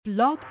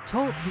Blog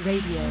Talk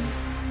Radio.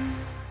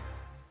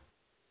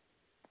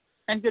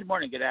 And good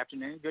morning, good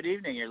afternoon, good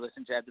evening. You're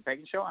listening to The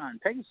Pagan Show on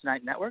Pagan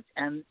Tonight Network.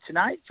 And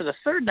tonight, for the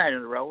third night in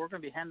a row, we're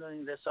going to be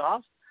handing this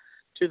off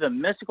to the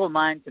Mystical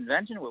Mind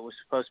Convention, which was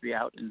supposed to be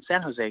out in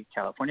San Jose,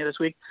 California this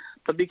week.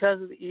 But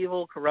because of the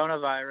evil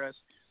coronavirus,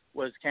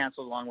 was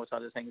canceled along with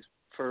other things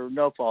for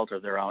no fault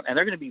of their own. And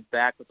they're going to be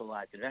back with a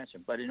live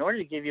convention. But in order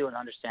to give you an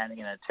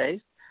understanding and a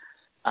taste,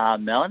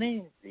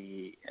 Melanie,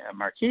 the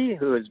marquee,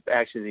 who is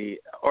actually the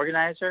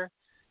organizer,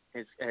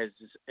 has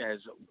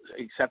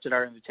accepted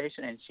our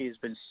invitation, and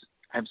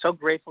I'm so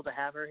grateful to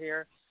have her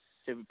here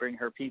to bring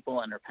her people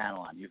and her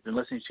panel on. You've been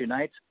listening to 2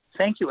 nights.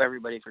 Thank you,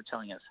 everybody, for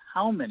telling us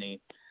how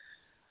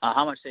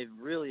much they've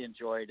really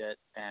enjoyed it.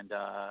 And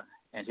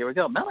here we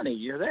go. Melanie,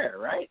 you're there,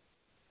 right?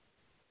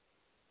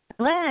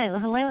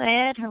 Hello,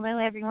 Ed. Hello,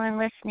 everyone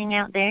listening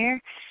out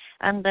there.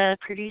 I'm the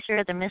producer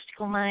of the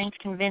Mystical Minds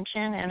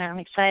Convention, and I'm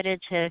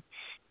excited to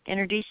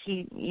introduce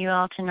you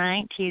all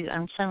tonight to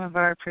some of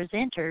our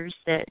presenters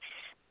that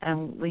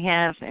we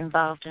have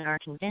involved in our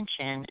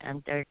convention,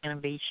 and they're going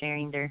to be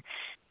sharing their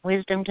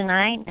wisdom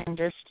tonight and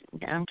just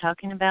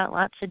talking about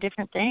lots of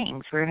different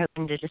things. We're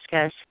hoping to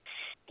discuss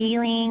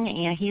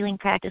healing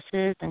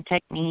practices and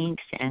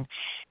techniques,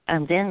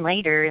 and then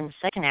later in the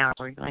second hour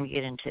we're going to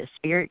get into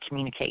spirit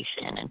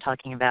communication and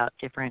talking about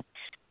different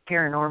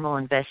paranormal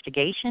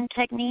investigation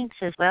techniques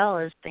as well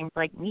as things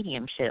like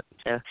mediumship.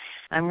 So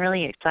I'm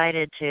really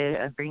excited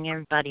to bring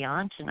everybody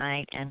on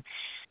tonight and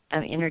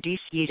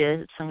introduce you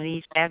to some of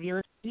these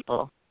fabulous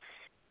people.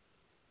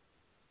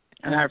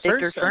 And our Victor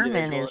first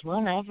Furman is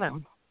one of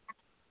them.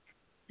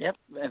 Yep,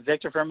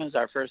 Victor Furman is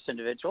our first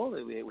individual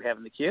that we have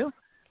in the queue.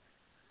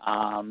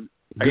 Are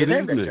Good you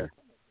there, evening. Victor?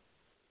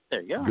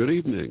 There you go. Good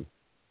evening.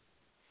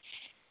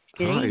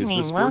 Good Hi, evening.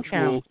 Is this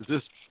Welcome.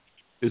 Virtual,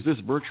 is this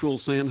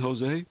virtual San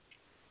Jose?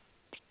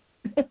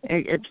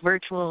 It's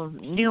virtual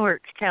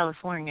Newark,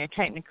 California,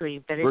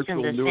 technically, but it's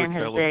Virtual in the Newark,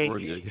 San Jose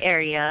California.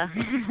 area.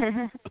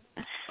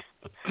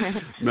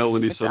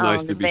 Melanie, It's so all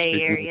nice in to the be Bay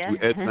speaking Area.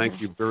 with you. Ed, thank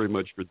you very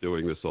much for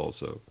doing this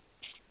also.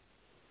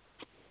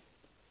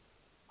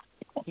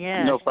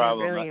 Yes, No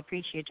problem. I really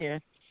appreciate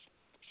it.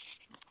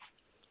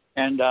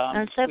 And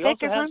So, we Victor,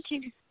 also why have... don't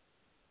you...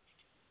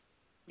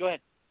 Go ahead.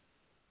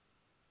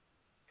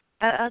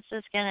 I was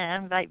just going to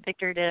invite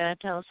Victor to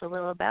tell us a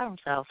little about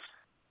himself.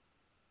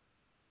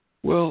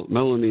 Well,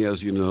 Melanie, as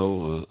you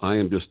know, I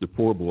am just a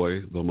poor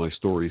boy, though my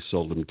story is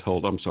seldom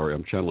told. I'm sorry,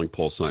 I'm channeling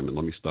Paul Simon.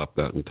 Let me stop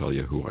that and tell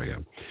you who I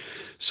am.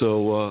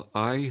 So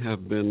I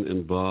have been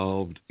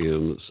involved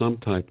in some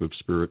type of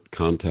spirit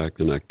contact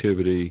and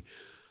activity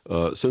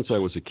since I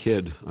was a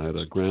kid. I had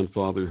a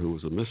grandfather who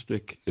was a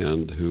mystic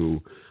and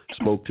who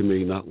spoke to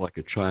me not like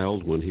a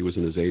child when he was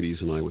in his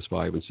 80s and I was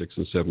 5 and 6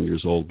 and 7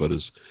 years old, but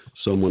as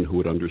someone who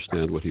would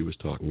understand what he was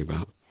talking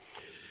about.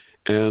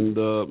 And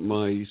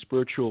my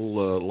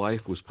spiritual life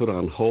was put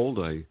on hold.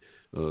 I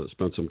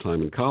spent some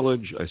time in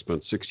college. I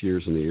spent 6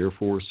 years in the Air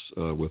Force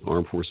with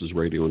Armed Forces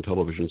Radio and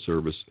Television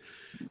Service.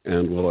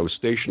 And while I was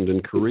stationed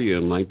in Korea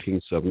in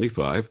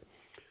 1975,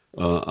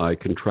 I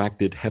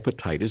contracted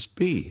hepatitis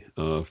B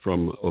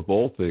from, of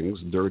all things,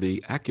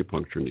 dirty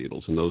acupuncture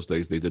needles. In those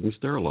days, they didn't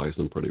sterilize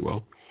them pretty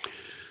well.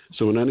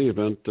 So in any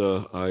event,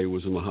 I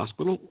was in the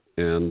hospital,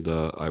 and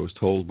I was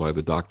told by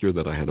the doctor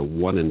that I had a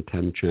 1 in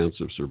 10 chance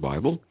of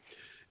survival.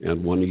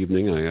 And one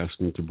evening, I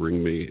asked him to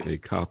bring me a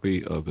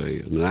copy of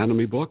an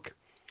anatomy book.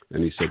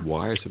 And he said,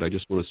 why? I said, I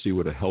just want to see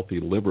what a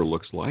healthy liver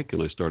looks like.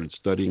 And I started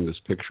studying this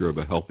picture of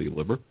a healthy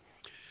liver.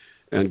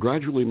 And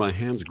gradually, my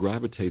hands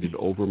gravitated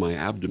over my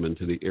abdomen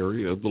to the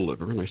area of the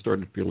liver. And I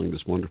started feeling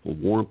this wonderful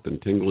warmth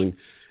and tingling.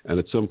 And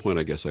at some point,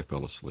 I guess I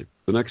fell asleep.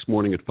 The next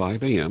morning at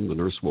 5 a.m., the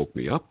nurse woke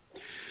me up.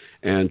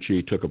 And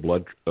she took a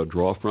blood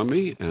draw from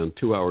me, and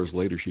 2 hours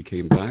later she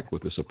came back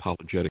with this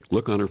apologetic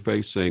look on her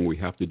face saying, we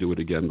have to do it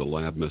again, the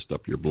lab messed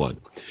up your blood.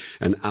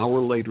 An hour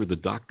later the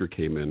doctor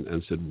came in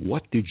and said,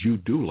 what did you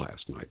do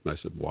last night? And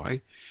I said, why?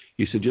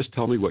 He said, just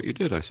tell me what you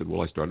did. I said,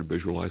 well, I started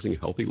visualizing a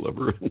healthy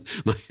liver, and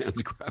my hands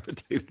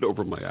gravitated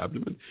over my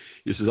abdomen.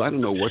 He says, I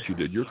don't know what you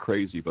did. You're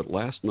crazy, but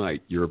last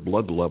night your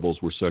blood levels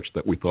were such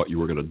that we thought you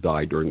were going to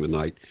die during the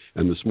night,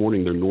 and this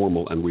morning they're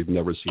normal, and we've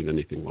never seen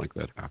anything like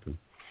that happen.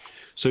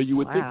 So you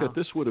would think that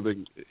this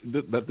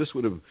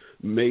would have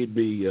made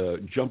me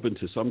jump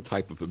into some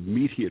type of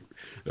immediate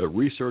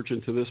research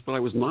into this, but I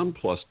was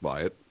nonplussed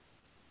by it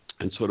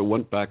and sort of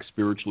went back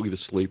spiritually to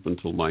sleep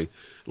until my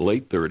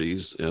late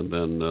 30s, and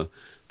then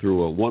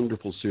through a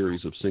wonderful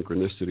series of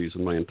synchronicities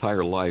in my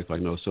entire life. I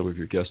know some of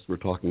your guests were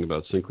talking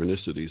about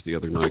synchronicities the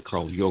other night.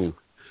 Carl Jung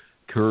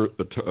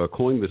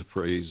coined the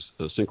phrase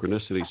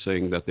synchronicity,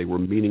 saying that they were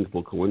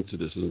meaningful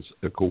coincidences.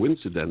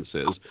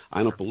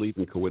 I don't believe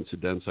in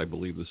coincidence. I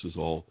believe this is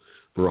all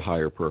for a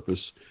higher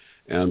purpose.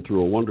 And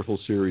through a wonderful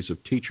series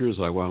of teachers,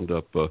 I wound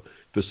up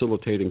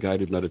facilitating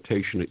guided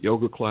meditation at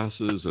yoga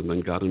classes, and then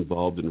got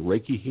involved in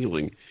Reiki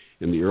healing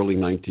in the early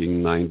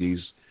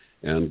 1990s.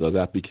 And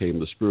that became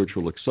the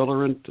spiritual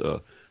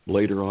accelerant.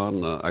 later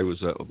on, I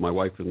was my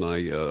wife and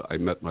I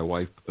met my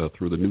wife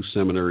through the New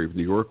Seminary of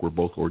New York. We're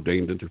both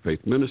ordained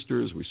interfaith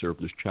ministers. We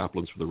served as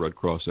chaplains for the Red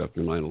Cross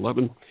after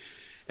 9/11.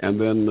 And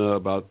then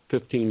about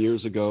 15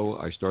 years ago,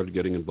 I started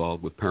getting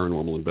involved with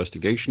paranormal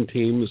investigation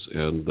teams,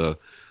 and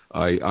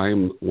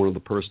I'm one of the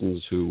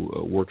persons who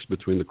works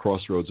between the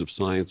crossroads of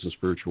science and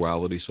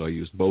spirituality, so I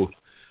use both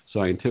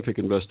scientific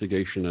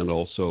investigation and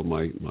also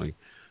my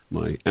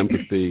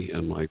empathy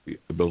and my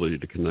ability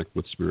to connect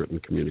with spirit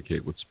and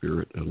communicate with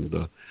spirit. And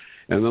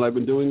then I've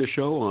been doing a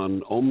show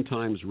on Om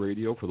Times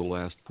Radio for the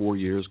last 4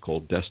 years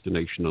called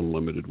Destination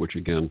Unlimited, which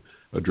again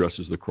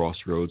addresses the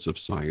crossroads of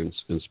science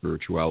and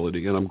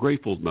spirituality. And I'm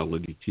grateful,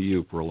 Melanie, to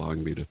you for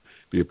allowing me to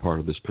be a part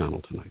of this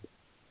panel tonight.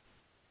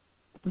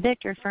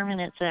 Victor Furman,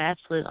 it's an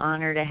absolute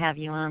honor to have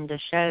you on the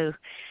show,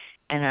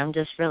 and I'm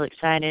just real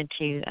excited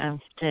to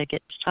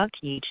get to talk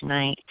to you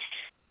tonight.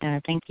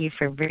 Thank you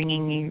for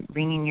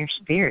bringing your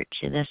spirit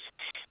to this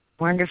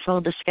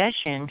wonderful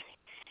discussion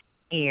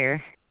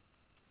here.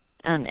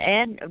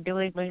 Ed,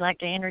 would we like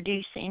to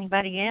introduce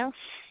anybody else?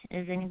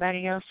 Is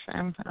anybody else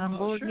on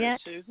board sure.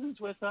 yet? Susan's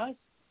with us.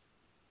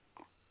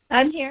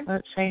 I'm here.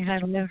 Let's say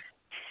hello.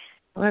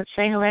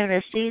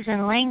 To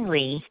Susan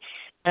Langley,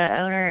 the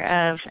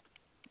owner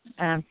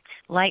of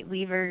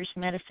Lightweaver's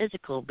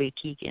Metaphysical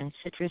Boutique in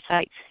Citrus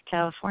Heights,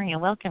 California.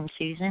 Welcome,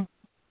 Susan.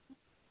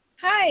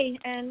 Hi,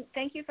 and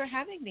thank you for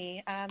having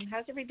me.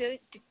 How's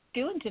everybody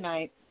doing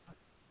tonight?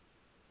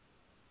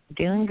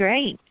 Doing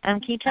great.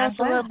 Can you tell us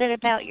a little bit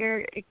about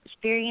your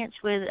experience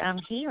with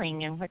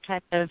healing and what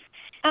type of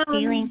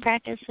healing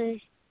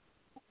practices?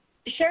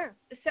 Sure.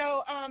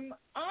 So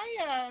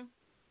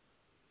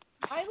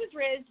I was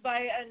raised by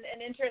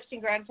an interesting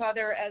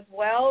grandfather as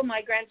well.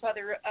 My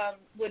grandfather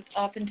would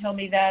often tell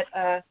me that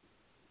our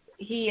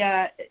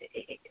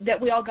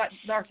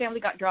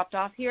family got dropped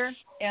off here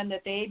and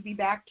that they'd be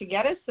back to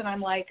get us. And I'm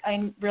like,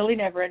 I really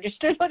never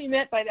understood what he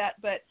meant by that,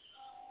 but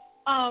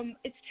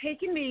it's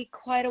taken me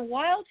quite a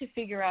while to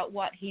figure out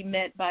what he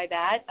meant by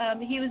that.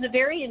 He was a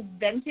very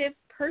inventive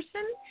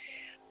person.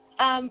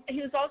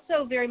 He was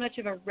also very much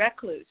of a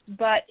recluse,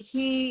 but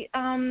he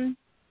kind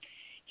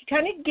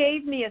of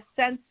gave me a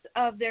sense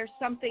of there's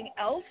something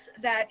else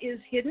that is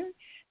hidden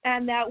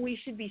and that we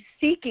should be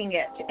seeking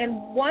it.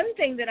 And one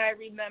thing that I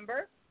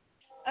remember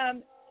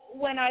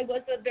when I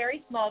was a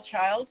very small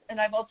child,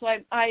 and I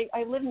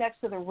live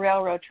next to the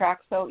railroad track,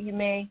 so you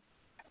may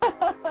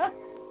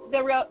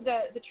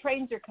the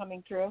trains are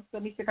coming through. So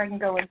let me see if I can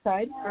go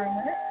inside for a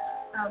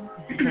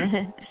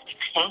minute.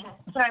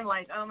 So I'm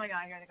like, oh my God,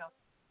 I gotta go.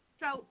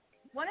 So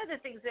one of the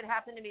things that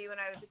happened to me when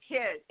I was a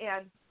kid,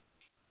 and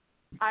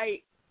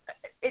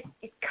it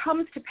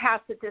comes to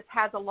pass that this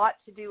has a lot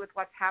to do with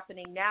what's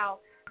happening now,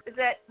 is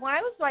that when I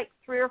was like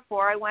 3 or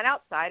 4, I went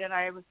outside and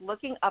I was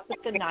looking up at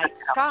the night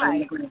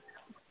sky,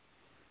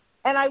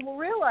 and I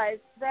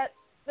realized that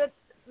the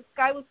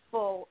sky was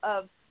full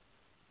of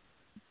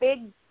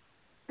big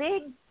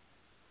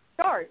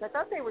stars. I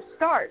thought they were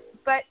stars,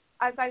 but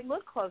as I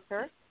looked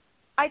closer,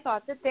 I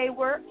thought that they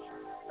were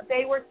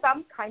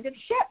some kind of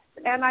ships,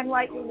 and I'm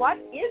like, what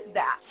is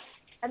that?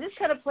 And this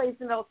kind of plays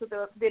into also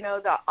the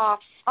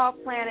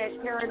off-planet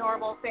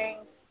paranormal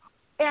things,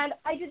 and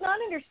I did not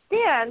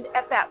understand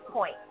at that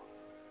point.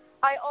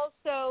 I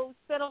also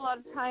spent a lot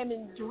of time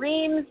in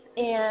dreams,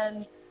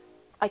 and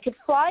I could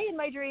fly in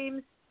my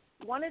dreams.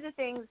 One of the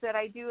things that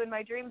I do in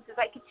my dreams is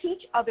I could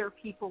teach other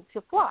people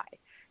to fly,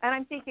 and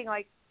I'm thinking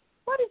like,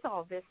 what does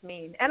all this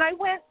mean? And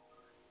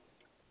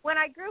when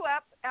I grew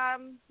up, I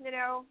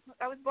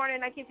was born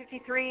in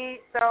 1953,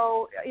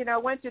 so,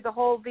 went through the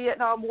whole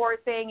Vietnam War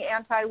thing,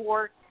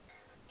 anti-war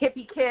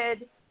hippie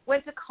kid,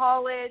 went to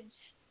college,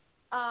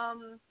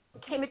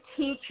 became a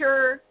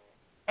teacher,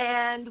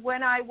 and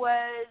when I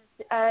was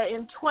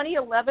in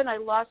 2011, I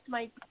lost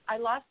my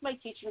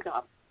teaching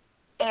job,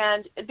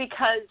 and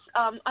because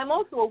I'm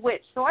also a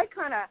witch, so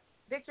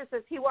Victor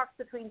says he walks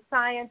between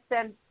science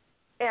and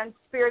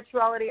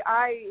spirituality.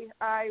 I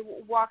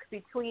walk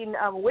between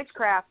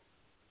witchcraft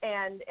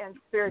and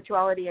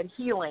spirituality and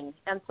healing,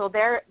 and so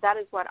that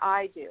is what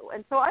I do.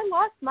 And so I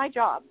lost my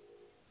job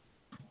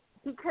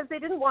because they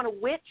didn't want a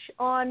witch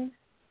on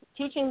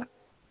teaching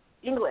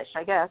English,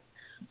 I guess.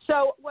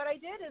 So what I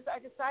did is I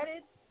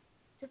decided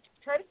to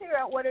try to figure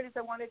out what it is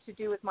I wanted to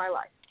do with my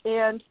life,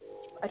 and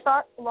I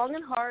thought long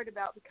and hard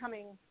about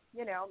becoming,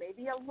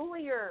 maybe a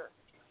lawyer.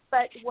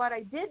 But what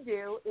I did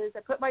do is I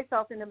put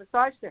myself into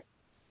massage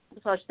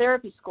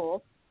therapy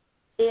school.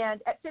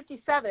 And at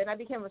 57, I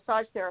became a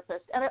massage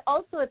therapist. And I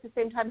also, at the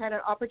same time, had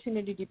an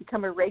opportunity to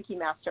become a Reiki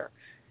master.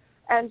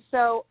 And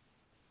so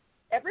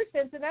ever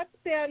since, and that's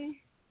been,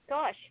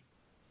 9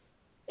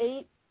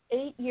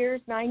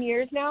 years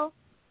now.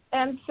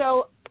 And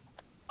so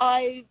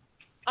I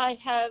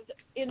have,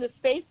 in the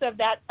space of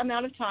that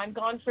amount of time,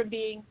 gone from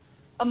being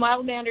a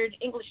mild-mannered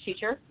English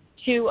teacher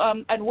to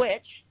a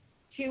witch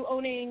to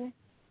owning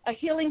a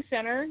healing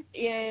center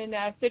in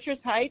Citrus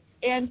Heights.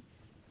 And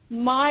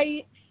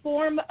my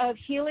form of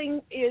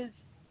healing is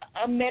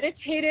a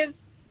meditative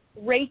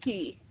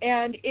Reiki,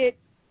 and it's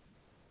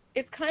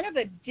kind of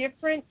a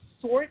different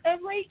sort of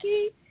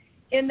Reiki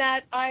in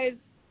that I've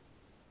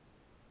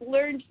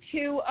learned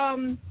to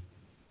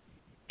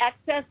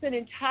access an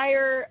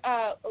entire,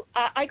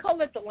 I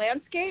call it the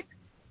landscape,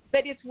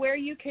 but it's where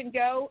you can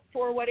go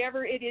for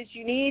whatever it is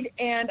you need.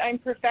 And I'm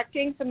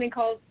perfecting something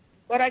called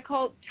what I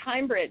call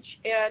time bridge.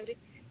 And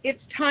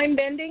it's time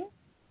bending.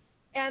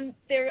 And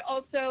there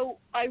also,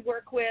 I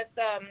work with,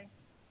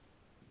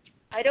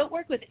 I don't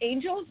work with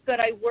angels, but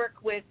I work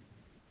with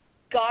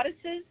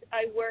goddesses.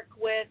 I work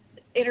with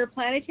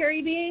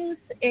interplanetary beings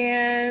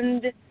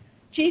and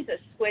Jesus,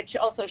 which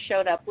also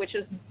showed up, which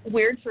is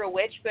weird for a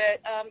witch, but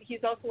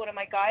he's also one of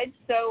my guides.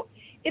 So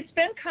it's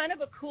been kind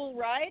of a cool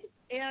ride.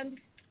 And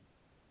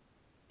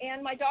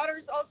my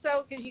daughter's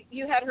also, because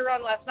you had her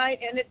on last night,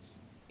 and it's,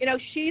 you know,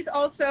 she's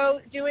also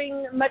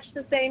doing much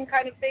the same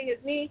kind of thing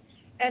as me.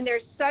 And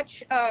there's such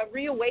a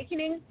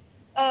reawakening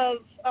of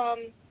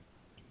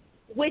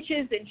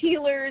witches and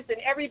healers and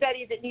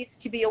everybody that needs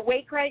to be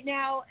awake right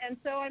now. And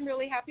so I'm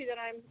really happy that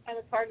I'm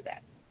a part of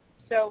that.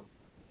 So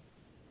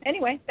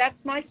anyway, that's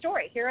my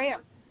story. Here I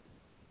am.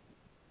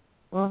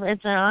 Well,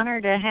 it's an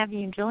honor to have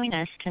you join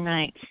us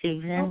tonight,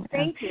 Susan. Oh,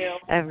 thank you.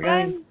 I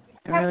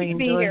really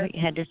enjoyed what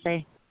you had to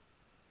say.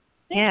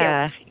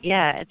 Yeah.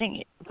 I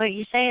think what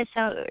you say is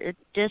so. It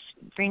just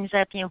brings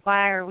up, you know,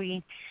 why are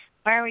we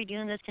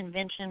doing this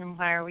convention and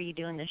why are we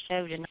doing the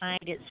show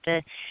tonight? It's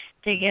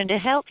to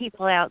help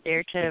people out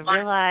there to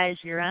realize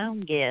your own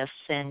gifts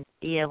and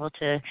be able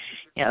to,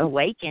 you know,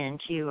 awaken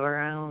to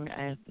our own,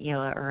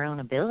 our own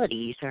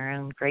abilities, our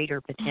own greater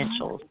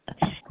potentials.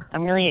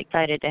 I'm really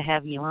excited to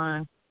have you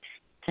on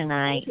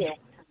tonight. Thank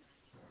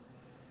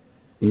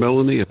you.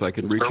 Melanie, if I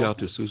can reach out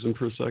to Susan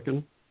for a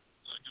second.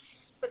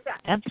 What's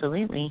that?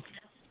 Absolutely.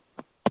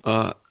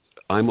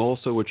 I'm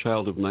also a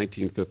child of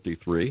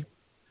 1953.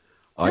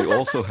 I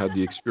also had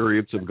the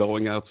experience of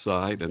going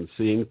outside and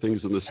seeing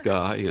things in the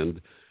sky, and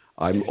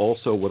I'm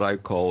also what I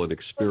call an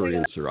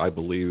experiencer. I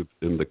believe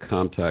in the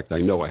contact. I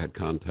know I had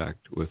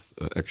contact with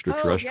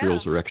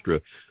extraterrestrials or extra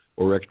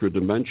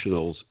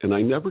dimensionals, and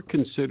I never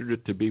considered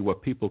it to be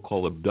what people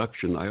call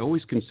abduction. I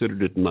always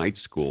considered it night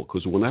school,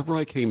 because whenever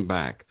I came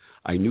back,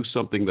 I knew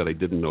something that I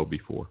didn't know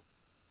before.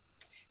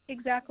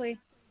 Exactly.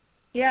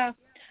 Yeah.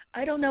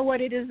 I don't know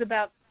what it is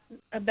about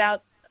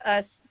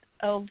us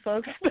old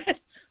folks, but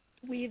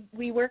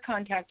we were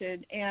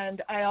contacted,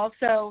 and I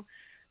also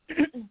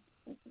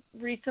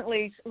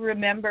recently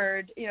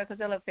remembered, you know,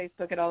 because I love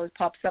Facebook, it always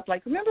pops up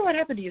like, remember what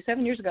happened to you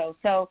 7 years ago?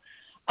 So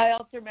I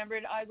also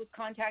remembered I was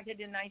contacted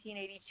in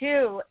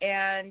 1982,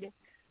 and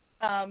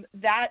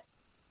that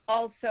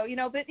also, you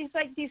know, but it's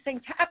like these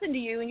things happen to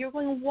you, and you're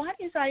going, what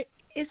is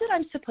it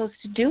I'm supposed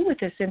to do with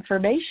this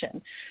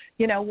information?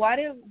 You know, what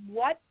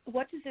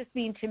does this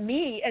mean to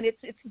me? And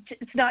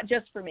it's not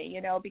just for me,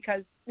 you know,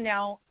 because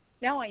now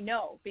I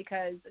know,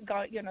 because,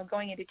 you know,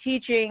 going into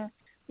teaching,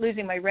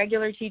 losing my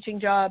regular teaching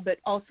job, but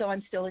also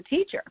I'm still a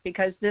teacher,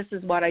 because this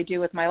is what I do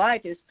with my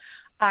life is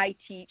I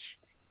teach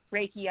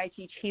Reiki, I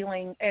teach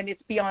healing, and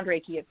it's beyond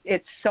Reiki.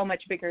 It's so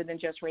much bigger than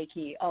just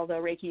Reiki, although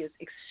Reiki is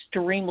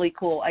extremely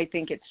cool. I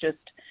think it's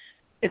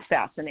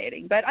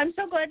fascinating. But I'm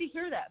so glad to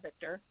hear that,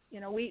 Victor. You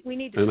know, we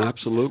need to talk about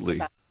absolutely.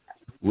 that.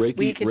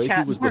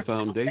 Reiki was the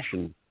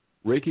foundation.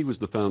 Reiki was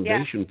the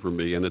foundation for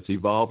me, and it's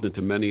evolved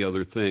into many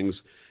other things.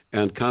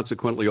 And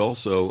consequently,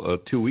 also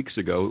 2 weeks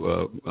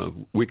ago,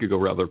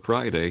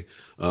 Friday,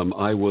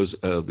 I was,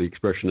 the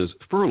expression is,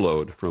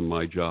 furloughed from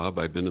my job.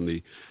 I've been in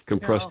the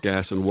compressed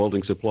gas and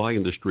welding supply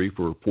industry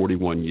for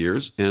 41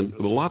 years, and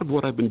a lot of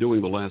what I've been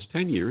doing the last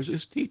 10 years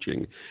is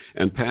teaching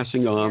and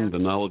passing on the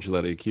knowledge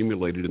that I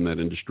accumulated in that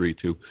industry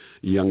to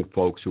young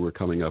folks who are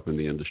coming up in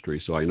the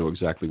industry. So I know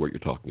exactly what you're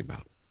talking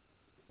about.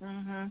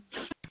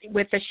 Mm-hmm.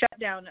 With the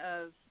shutdown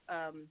of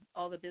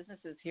all the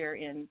businesses here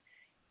in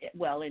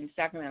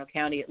Sacramento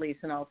County, at least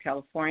in all of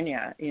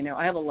California, you know,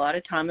 I have a lot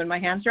of time in my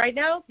hands right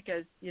now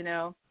because, you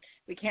know,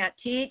 we can't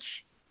teach,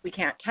 we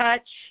can't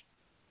touch,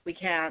 we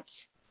can't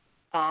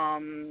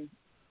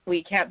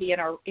be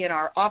in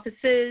our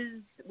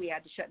offices. We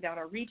had to shut down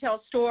our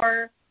retail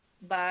store,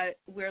 but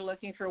we're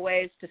looking for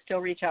ways to still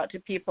reach out to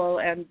people,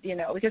 and, you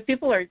know, because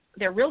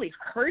they're really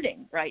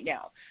hurting right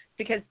now,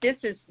 because this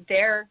is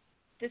their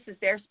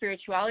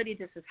spirituality.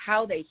 This is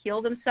how they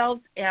heal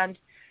themselves, and,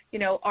 you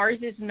know, ours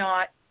is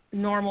not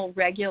normal,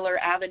 regular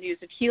avenues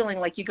of healing,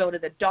 like you go to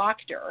the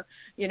doctor,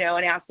 you know,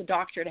 and ask the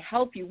doctor to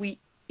help you.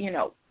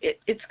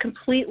 It's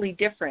completely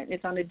different.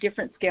 It's on a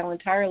different scale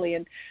entirely,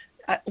 and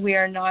we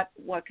are not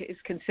what is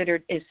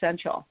considered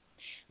essential.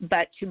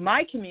 But to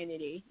my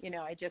community, you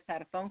know, I just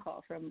had a phone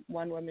call from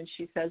one woman.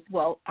 She says,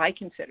 well, I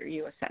consider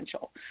you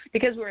essential,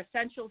 because we're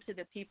essential to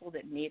the people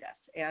that need us.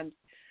 And,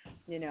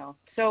 you know,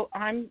 so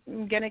I'm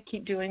going to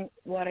keep doing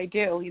what I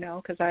do, you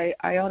know, because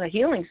I own a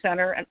healing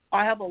center, and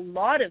I have a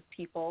lot of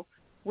people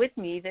with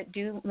me that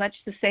do much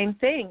the same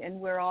thing, and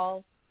we're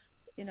all,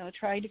 you know,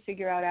 trying to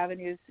figure out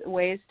avenues,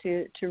 ways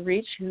to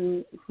reach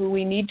who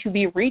we need to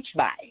be reached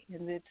by,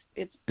 and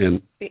it's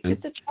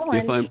a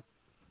challenge.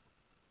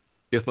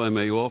 If I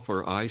may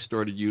offer, I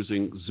started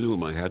using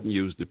Zoom. I hadn't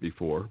used it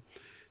before,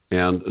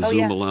 And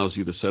Zoom allows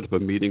you to set up a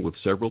meeting with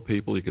several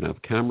people. You can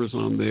have cameras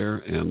on there,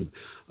 and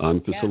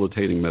I'm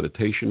facilitating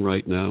meditation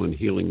right now and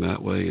healing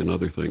that way and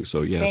other things.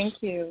 So yes.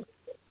 Thank you.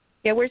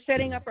 Yeah, we're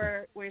setting up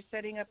our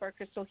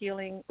crystal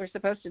healing. We're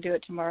supposed to do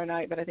it tomorrow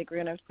night, but I think we're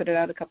going to have to put it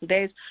out a couple of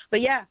days.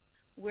 But yeah,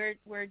 we're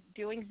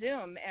doing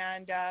Zoom,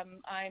 and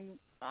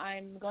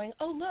I'm going,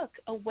 oh look,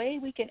 a way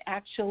we can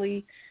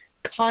actually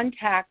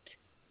contact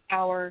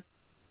our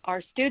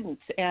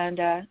students, and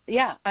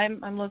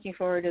I'm looking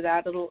forward to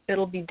that.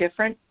 It'll be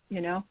different,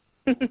 I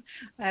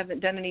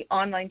haven't done any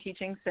online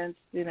teaching since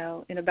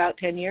in about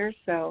 10 years,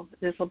 so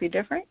this will be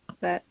different.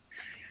 But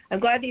I'm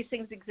glad these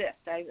things exist.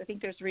 I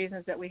think there's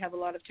reasons that we have a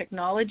lot of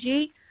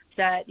technology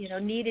that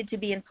needed to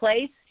be in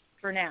place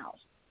for now.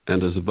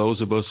 And as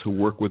those of us who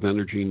work with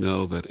energy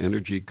know, that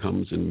energy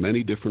comes in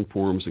many different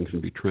forms and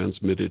can be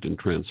transmitted and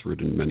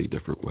transferred in many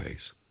different ways.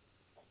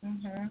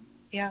 Mhm.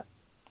 Yeah,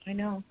 I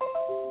know.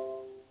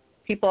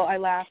 I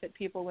laugh at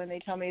people when they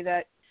tell me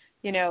that,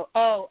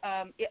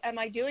 am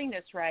I doing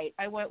this right?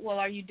 I went, well,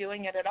 are you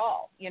doing it at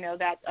all?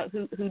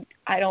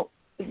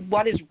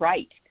 What is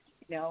right?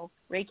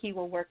 Reiki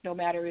will work no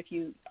matter if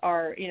you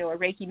are, a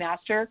Reiki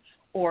master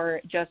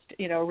or just,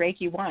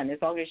 Reiki 1.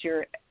 As long as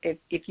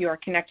if you are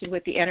connected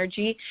with the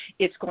energy,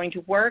 it's going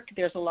to work.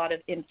 There's a lot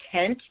of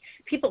intent.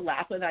 People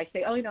laugh when I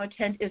say,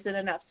 intent isn't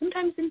enough.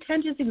 Sometimes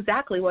intent is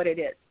exactly what it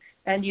is.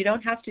 And you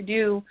don't have to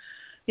do,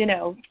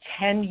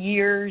 10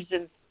 years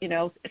of,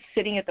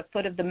 sitting at the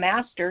foot of the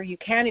master. You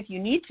can if you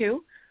need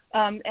to.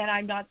 And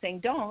I'm not saying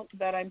don't,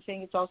 but I'm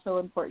saying it's also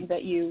important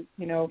that you,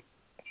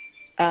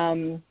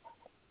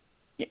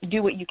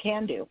 do what you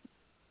can do.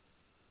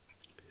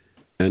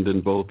 And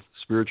in both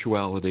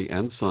spirituality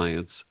and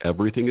science,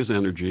 everything is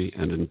energy,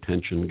 and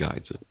intention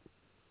guides it.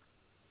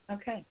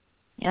 Okay.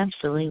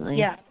 Absolutely.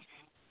 Yeah.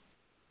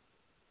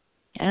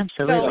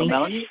 Absolutely. So,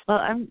 Melanie? Well,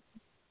 I'm...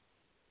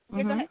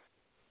 Mm-hmm.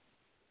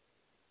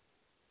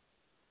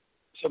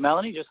 So,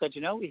 Melanie, just let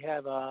you know, we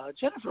have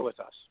Jennifer with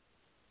us.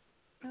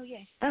 Oh,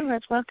 yes. Oh,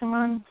 let's welcome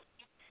on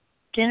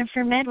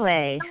Jennifer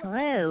Medway.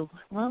 Hello.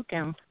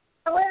 Welcome.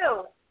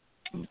 Hello.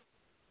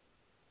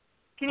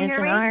 Can you it's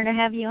hear me? It's an honor to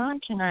have you on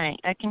tonight.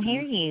 I can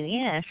hear you,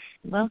 yes.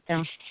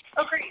 Welcome.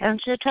 Oh, great.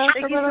 So tell us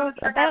Thank a little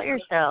about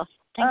yourself.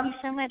 Thank you you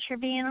so much for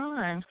being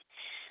on.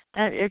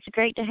 It's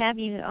great to have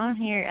you on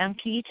here.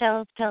 Can you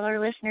tell our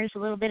listeners a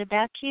little bit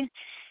about you?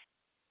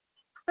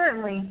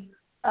 Certainly.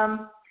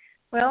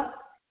 Well,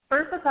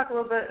 first I'll talk a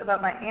little bit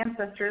about my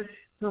ancestors,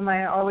 whom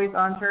I always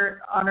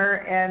honor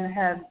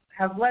and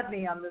have led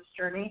me on this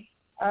journey.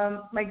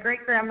 My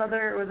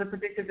great-grandmother was a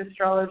predictive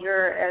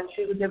astrologer, and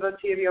she was a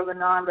devotee of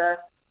Yogananda.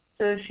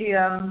 So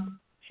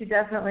she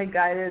definitely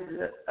guided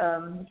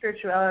the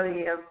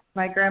spirituality of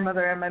my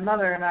grandmother and my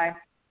mother and I.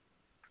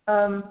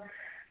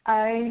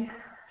 I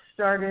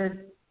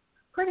started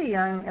pretty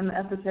young in the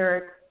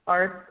esoteric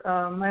arts.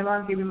 My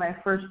mom gave me my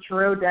first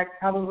tarot deck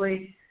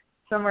probably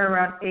somewhere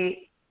around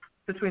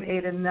between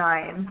 8 and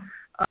 9.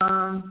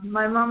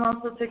 My mom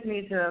also took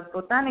me to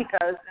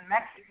botanicas in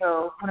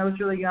Mexico when I was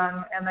really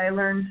young, and I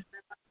learned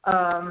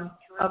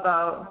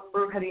about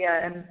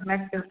brujeria and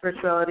Mexican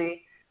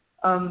spirituality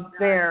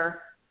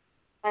there,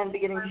 and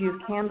beginning to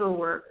use candle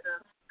work.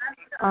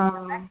 But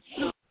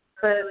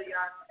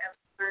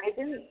I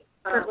didn't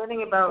start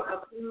learning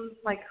about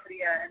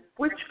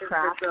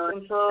witchcraft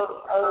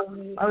until I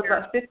was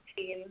about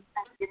 15.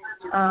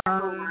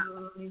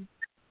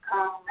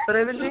 But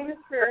I've been doing this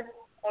for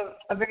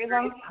a very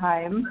long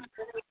time,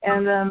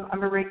 and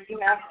I'm a Reiki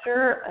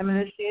master. I'm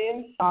initiated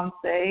in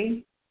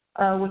Sanse,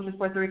 which is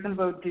Puerto Rican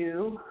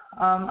Vodou.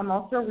 I'm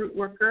also a root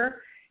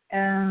worker,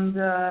 and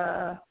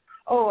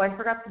I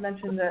forgot to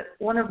mention that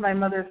one of my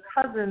mother's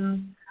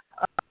cousins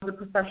was a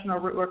professional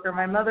root worker.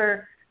 My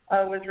mother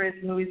was raised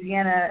in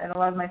Louisiana, and a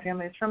lot of my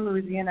family is from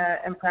Louisiana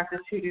and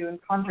practiced hoodoo and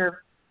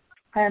conjure.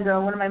 And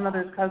one of my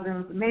mother's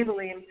cousins,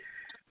 Maybelline,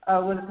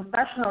 was a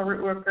professional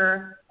root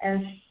worker,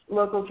 and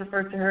locals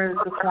refer to her as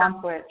the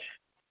Swamp Witch.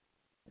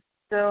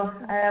 So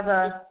I have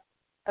a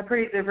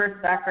pretty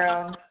diverse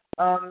background,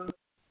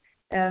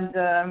 and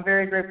I'm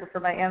very grateful for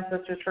my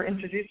ancestors for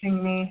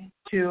introducing me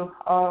to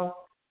all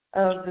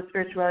of the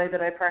spirituality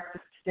that I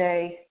practice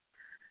today.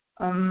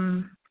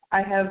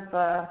 I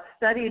have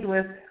studied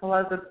with a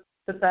lot of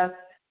the best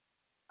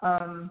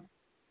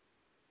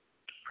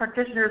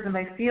practitioners in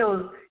my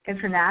field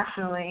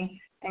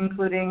internationally,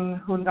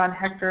 including Hungan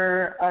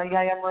Hector,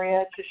 Yaya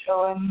Maria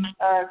Chishoan,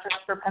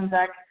 Christopher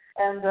Penzak,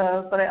 and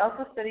but I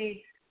also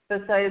study,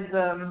 besides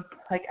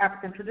like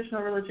African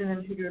traditional religion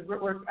and hoodoo and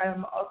root work, I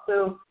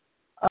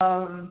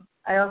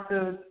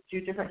also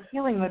do different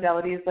healing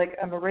modalities. Like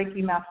I'm a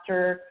Reiki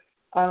master,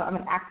 I'm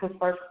an Access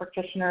Bars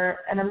practitioner,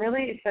 and I'm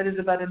really excited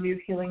about a new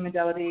healing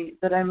modality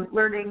that I'm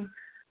learning.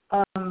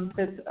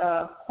 It's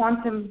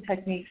quantum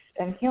techniques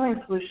and healing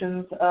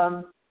solutions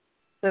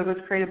that was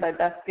created by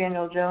Beth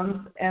Daniel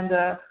Jones, and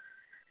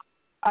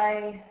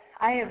I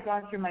have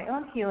gone through my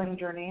own healing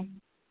journey.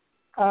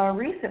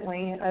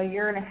 Recently, a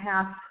year and a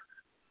half,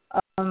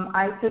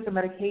 I took a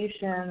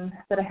medication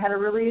that I had a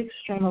really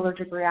extreme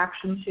allergic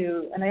reaction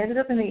to, and I ended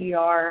up in the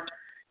ER.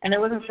 and I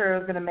wasn't sure I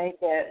was going to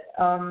make it.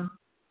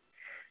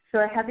 So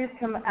I had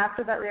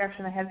after that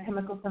reaction, I had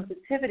chemical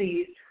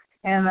sensitivities,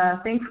 and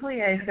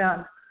thankfully I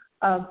found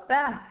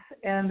Beth,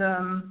 and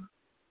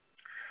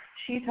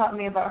she taught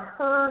me about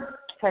her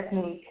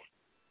technique,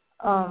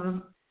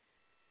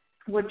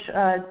 which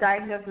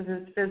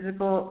diagnoses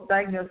physical,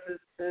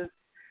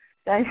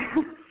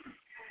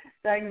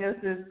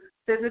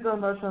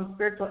 emotional, and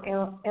spiritual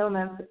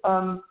ailments.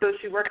 So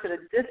she works at a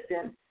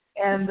distance,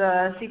 and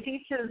she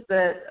teaches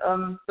that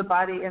the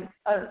body, and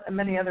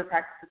many other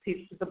practices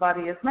teach that the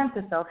body is meant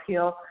to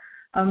self-heal,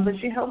 but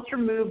she helps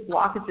remove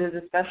blockages,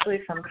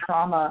 especially from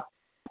trauma.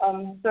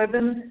 So I've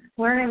been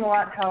learning a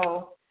lot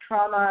how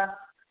trauma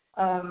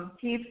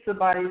keeps the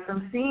body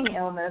from seeing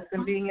illness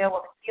and being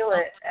able to heal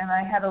it. And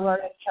I had a lot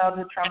of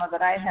childhood trauma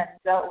that I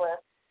hadn't dealt with,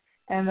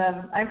 and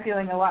I'm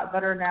feeling a lot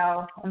better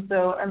now. And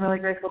so I'm really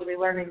grateful to be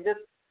learning this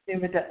new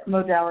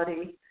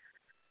modality.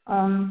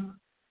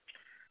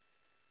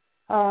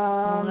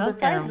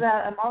 Besides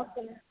that, I'm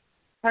also,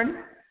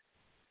 pardon?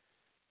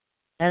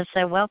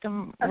 So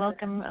welcome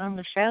on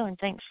the show, and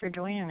thanks for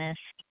joining us.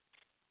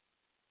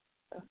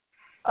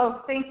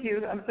 Oh, thank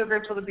you. I'm so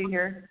grateful to be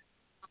here.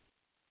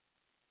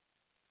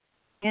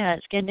 Yeah,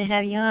 it's good to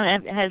have you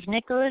on. Has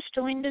Nicholas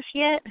joined us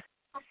yet?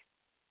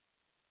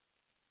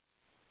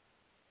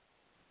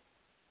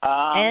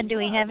 Ed, do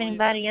we have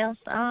anybody else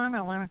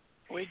on?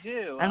 We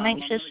do. I'm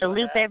anxious to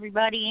loop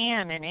everybody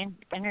in and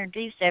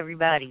introduce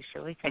everybody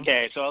so we can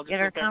so I'll just get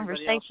our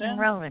conversation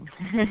rolling.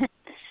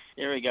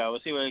 Here we go.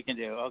 We'll see what we can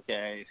do.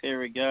 Okay,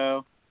 here we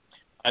go.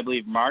 I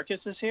believe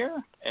Marcus is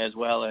here, as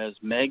well as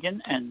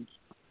Megan and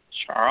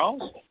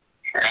Charles.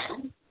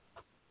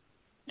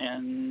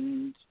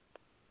 And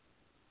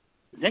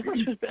Nicholas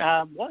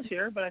was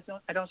here, but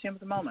I don't see him at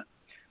the moment.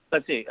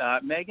 Let's see.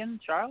 Megan,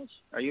 Charles,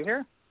 are you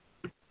here?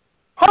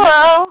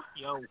 Hello.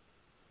 Yo.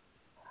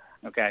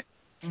 Okay.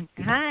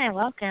 Hi,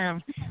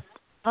 welcome.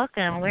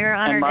 We're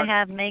honored to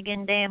have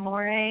Megan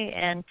D'Amore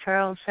and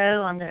Charles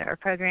Ho on our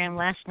program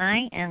last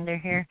night, and they're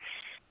here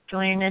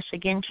joining us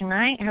again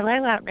tonight.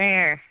 Hello out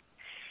there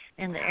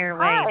in the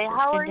airwaves. Hi,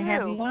 how are you? It's good to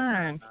have you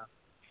on.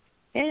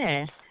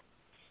 Good.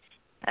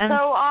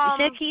 So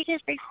can you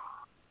just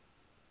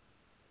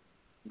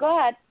go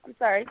ahead. I'm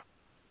sorry.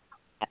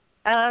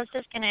 I was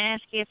just going to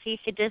ask you if you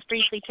could just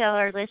briefly tell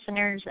our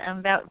listeners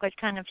about what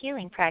kind of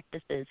healing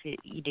practices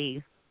you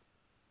do.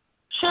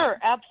 Sure,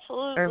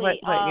 absolutely. Or what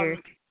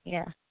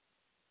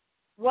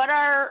What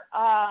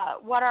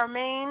our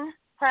main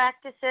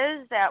practice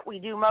is that we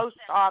do most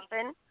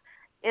often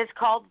is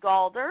called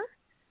Galder.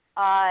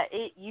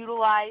 It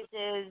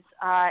utilizes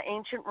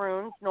ancient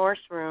runes, Norse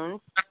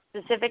runes,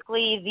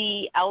 specifically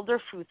the Elder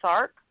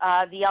Futhark.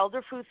 The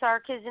Elder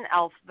Futhark is an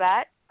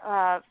alphabet.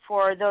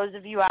 For those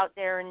of you out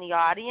there in the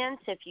audience,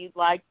 if you'd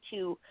like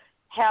to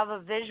have a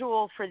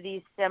visual for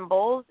these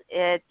symbols,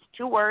 it's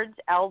two words.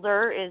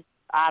 Elder is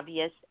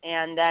obvious,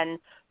 and then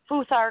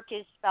Futhark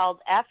is spelled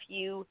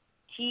Futhark.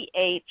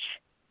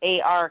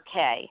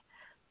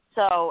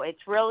 So it's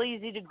real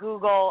easy to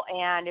Google,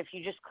 and if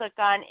you just click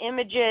on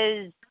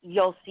images,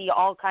 you'll see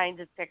all kinds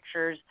of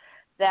pictures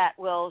that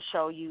will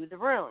show you the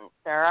runes.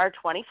 There are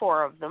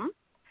 24 of them.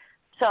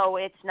 So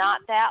it's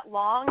not that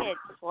long.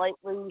 It's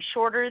slightly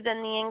shorter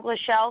than the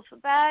English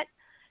alphabet,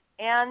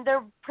 and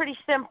they're pretty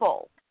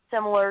simple,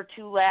 similar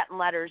to Latin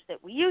letters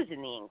that we use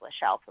in the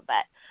English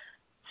alphabet.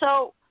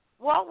 So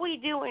what we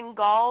do in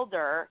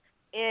Galder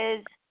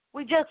is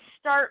we just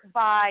start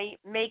by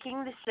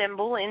making the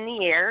symbol in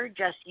the air.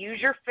 Just use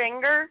your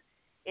finger.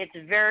 It's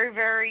very,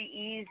 very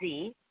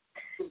easy.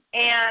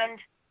 And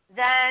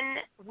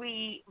then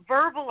we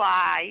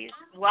verbalize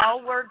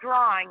while we're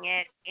drawing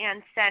it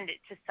and send it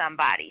to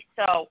somebody.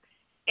 So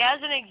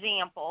as an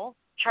example,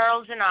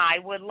 Charles and I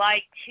would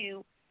like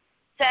to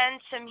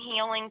send some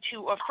healing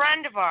to a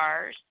friend of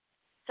ours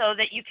so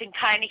that you can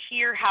kind of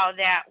hear how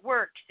that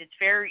works. It's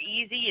very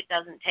easy. It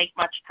doesn't take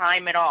much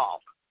time at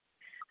all.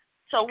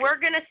 So we're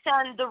going to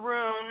send the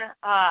rune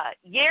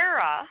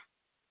Yera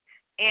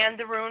and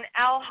the rune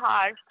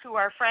Alhaj to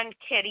our friend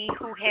Kitty,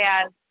 who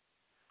has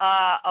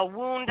a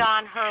wound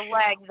on her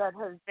leg that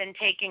has been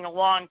taking a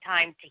long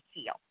time to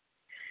heal.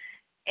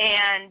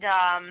 And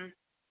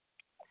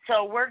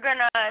so we're going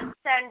to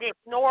send it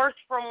north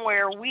from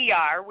where we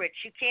are,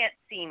 which you can't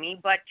see me,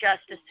 but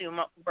just assume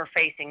we're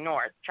facing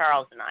north,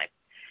 Charles and I.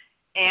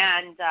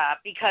 And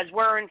because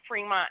we're in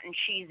Fremont and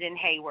she's in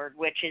Hayward,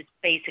 which is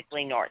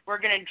basically north. We're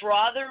going to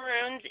draw the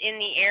runes in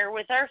the air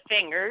with our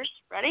fingers.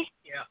 Ready?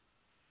 Yeah.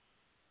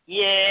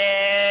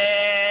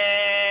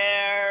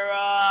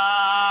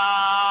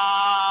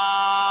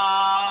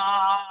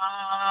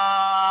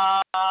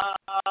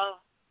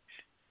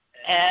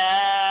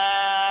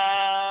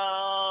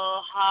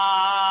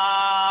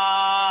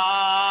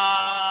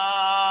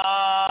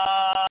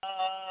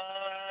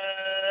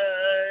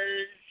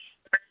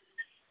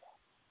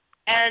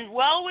 And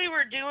while we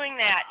were doing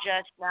that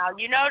just now,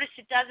 you notice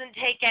it doesn't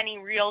take any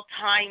real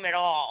time at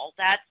all.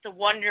 That's the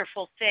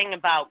wonderful thing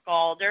about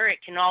Galder. It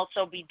can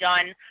also be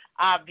done,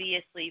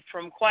 obviously,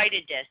 from quite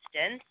a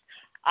distance.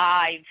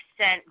 I've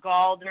sent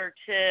Galder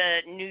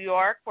to New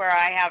York, where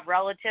I have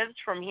relatives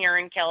from here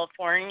in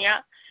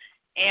California,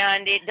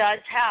 and it does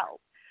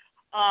help.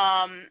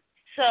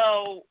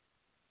 So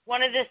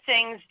one of the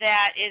things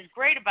that is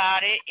great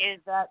about it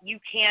is that you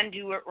can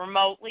do it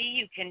remotely.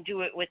 You can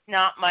do it with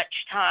not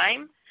much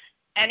time.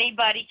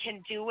 Anybody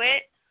can do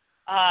it.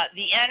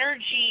 The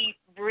energy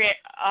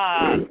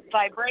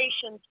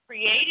vibrations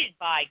created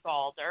by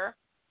Galder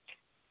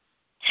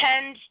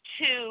tend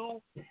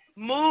to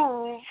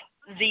move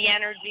the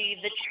energy,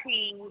 the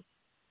chi,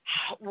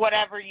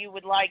 whatever you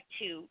would like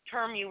to,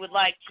 term you would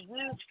like to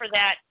use for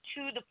that,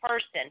 to the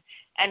person.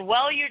 And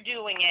while you're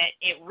doing it,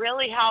 it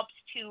really helps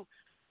to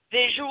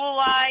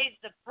visualize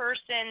the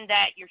person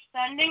that you're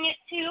sending it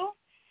to.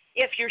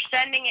 If you're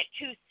sending it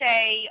to,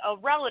 say, a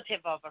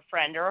relative of a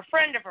friend or a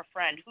friend of a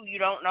friend who you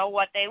don't know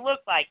what they look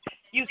like,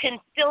 you can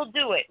still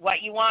do it.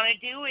 What you want to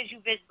do is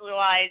you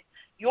visualize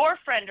your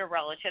friend or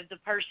relative, the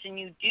person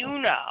you do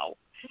know,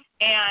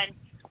 and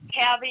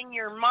have in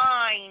your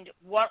mind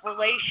what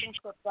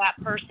relationship that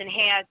person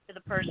has to the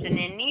person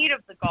in need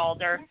of the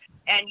Galder,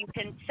 and you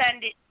can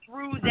send it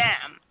through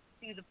them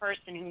to the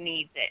person who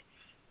needs it.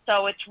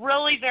 So it's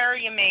really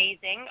very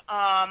amazing.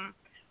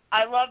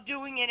 I love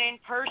doing it in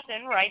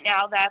person. Right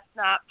now that's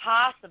not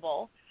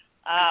possible.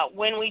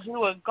 When we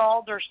do a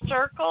Galder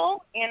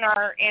circle in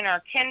our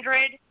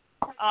kindred,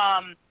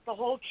 the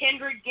whole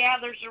kindred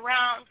gathers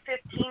around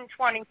 15,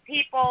 20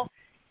 people,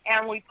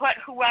 and we put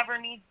whoever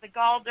needs the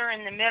Galder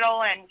in the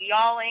middle, and we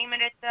all aim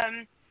it at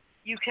them.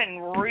 You can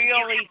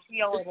really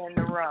feel it in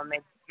the room.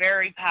 It's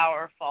very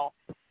powerful.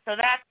 So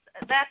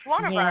that's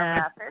one of our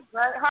methods,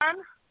 right, hon?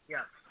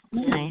 Yes.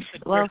 Nice.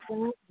 Well,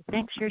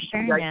 thanks for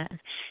sharing that.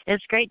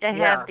 It's great to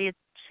have these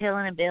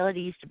healing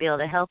abilities to be able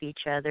to help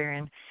each other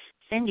and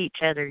send each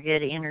other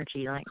good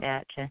energy like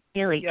that to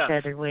heal each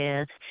other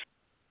with.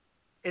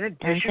 In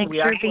addition, and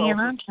thanks for being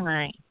on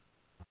tonight.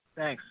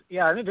 Thanks.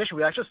 Yeah, in addition,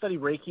 we actually study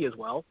Reiki as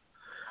well.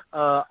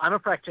 I'm a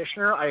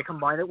practitioner. I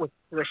combine it with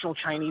traditional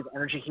Chinese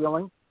energy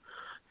healing.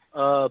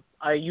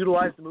 I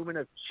utilize the movement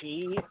of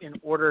Qi in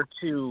order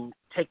to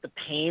take the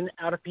pain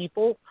out of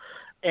people.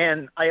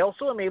 And I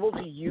also am able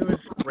to use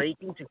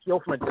Reiki to heal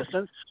from a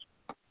distance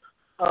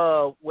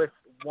with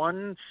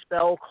one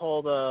spell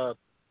called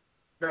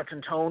that's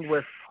intoned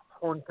with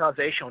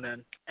Honkaze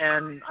Shonen.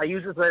 And I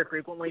use this very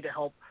frequently to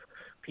help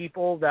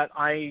people that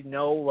I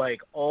know,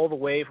 like, all the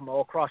way from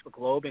all across the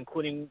globe,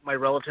 including my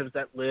relatives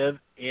that live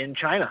in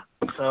China.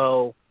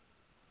 So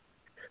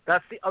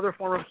that's the other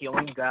form of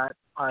healing that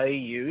I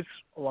use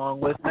along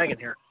with Megan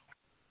here.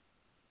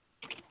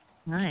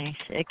 Nice.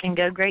 It can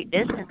go great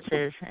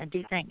distances. I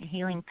do think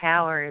healing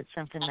power is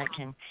something that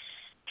can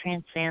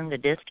transcend the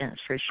distance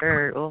for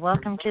sure. Well,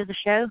 welcome to the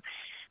show,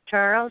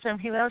 Charles. And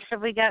who else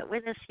have we got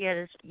with us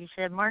yet? You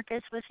said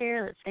Marcus was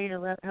here. Let's say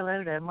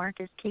hello to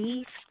Marcus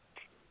Keys.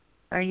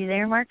 Are you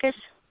there, Marcus?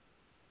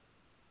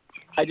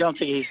 I don't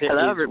think he's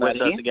Hello, everybody.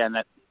 with us again.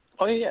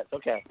 Yes,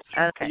 okay.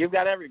 Okay. You've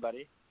got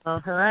everybody. Well,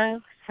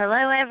 hello,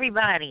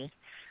 everybody.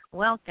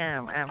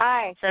 Welcome.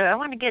 Hi. So I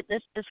want to get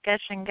this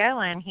discussion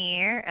going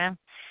here.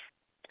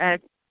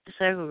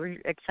 So we're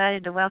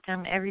excited to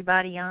welcome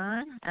everybody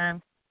on.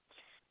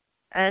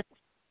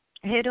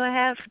 Who do I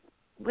have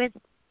with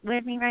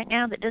me right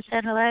now that just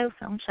said hello?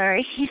 I'm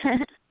sorry.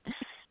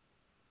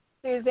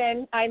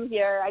 Susan, I'm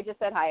here. I just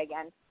said hi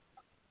again.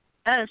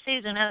 Oh,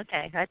 Susan,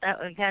 okay. I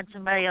thought we had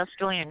somebody else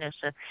joining us,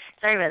 so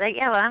sorry about that.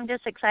 Yeah, well, I'm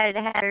just excited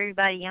to have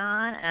everybody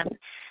on.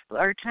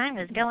 Our time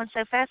is going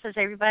so fast as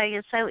everybody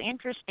is so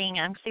interesting.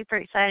 I'm super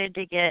excited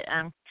to get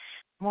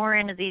more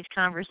into these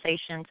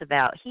conversations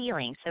about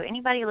healing. So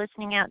anybody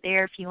listening out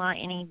there, if you want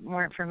any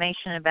more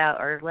information about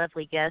our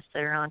lovely guests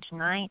that are on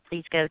tonight,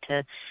 please go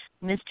to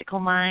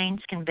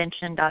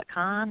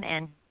mysticalmindsconvention.com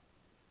and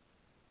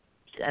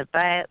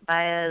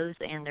bios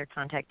and their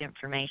contact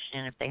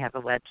information if they have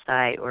a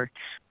website or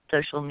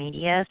social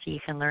media, so you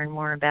can learn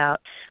more about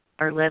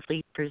our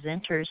lovely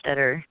presenters that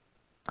are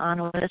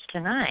on with us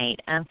tonight.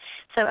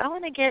 So I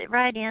want to get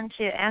right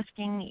into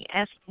asking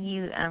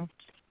you,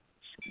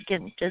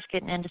 getting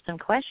into some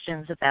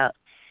questions about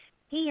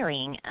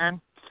healing.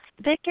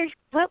 Victor,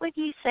 what would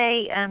you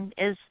say how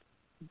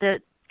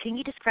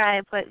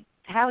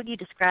would you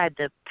describe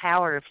the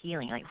power of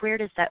healing? Like, where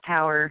does that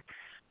power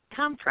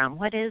come from?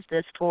 What is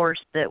this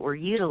force that we're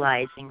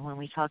utilizing when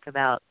we talk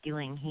about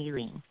doing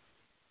healing?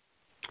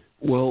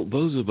 Well,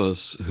 those of us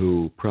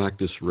who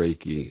practice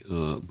Reiki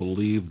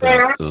believe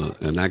that,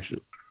 and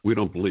actually we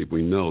don't believe,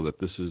 we know that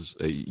this is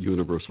a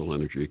universal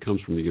energy. It comes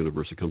from the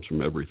universe. It comes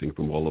from everything,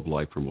 from all of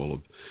life, from all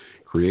of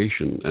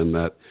creation, and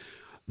that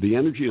the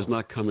energy is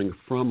not coming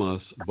from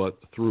us but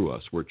through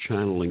us. We're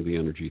channeling the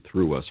energy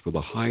through us for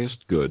the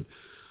highest good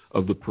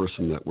of the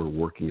person that we're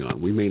working on.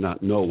 We may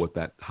not know what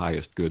that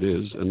highest good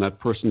is, and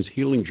that person's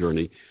healing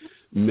journey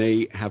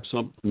may have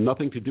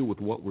nothing to do with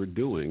what we're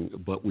doing,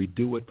 but we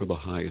do it for the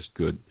highest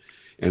good.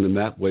 And in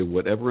that way,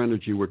 whatever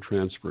energy we're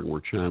transferring,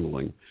 we're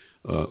channeling,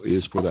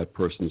 is for that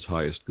person's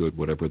highest good,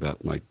 whatever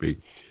that might be.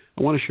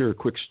 I want to share a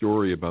quick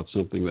story about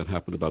something that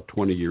happened about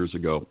 20 years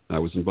ago. I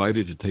was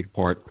invited to take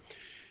part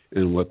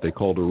in what they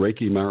called a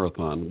Reiki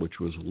marathon, which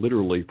was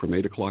literally from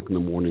 8 o'clock in the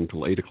morning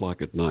till 8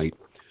 o'clock at night.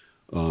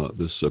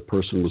 This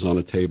person was on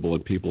a table,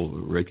 and people,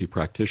 Reiki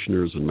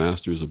practitioners and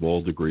masters of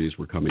all degrees,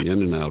 were coming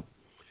in and out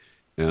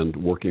and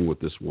working with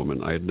this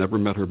woman. I had never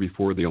met her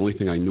before. The only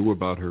thing I knew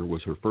about her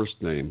was her first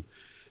name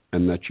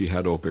and that she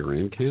had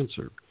ovarian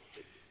cancer.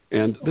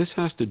 And this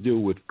has to do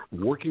with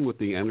working with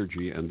the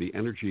energy and the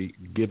energy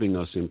giving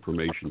us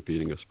information,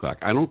 feeding us back.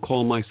 I don't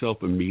call myself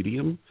a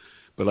medium,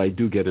 but I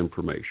do get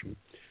information.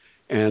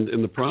 And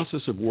in the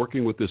process of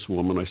working with this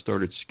woman, I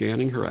started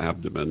scanning her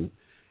abdomen,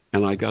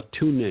 and I got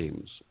 2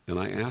 names. And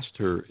I asked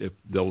her if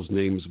those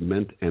names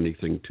meant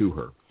anything to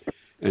her.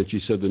 And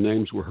she said the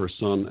names were her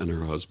son and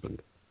her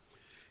husband.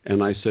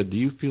 And I said, do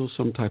you feel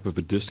some type of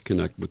a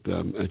disconnect with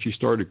them? And she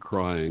started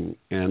crying.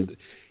 And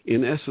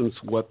in essence,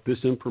 what this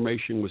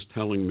information was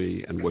telling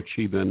me and what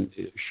she then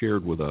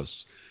shared with us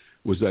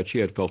was that she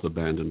had felt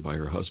abandoned by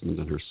her husband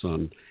and her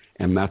son,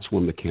 and that's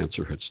when the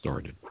cancer had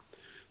started.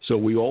 So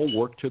we all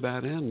worked to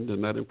that end,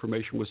 and that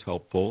information was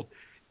helpful,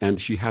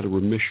 and she had a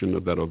remission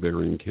of that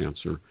ovarian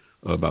cancer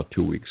about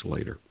 2 weeks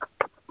later.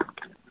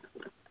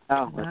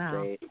 Oh, that's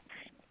great.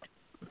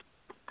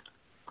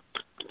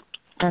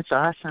 That's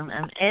awesome.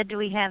 Ed, do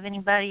we have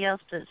anybody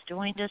else that's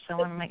joined us? I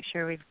want to make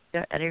sure we've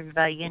got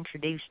everybody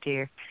introduced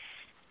here.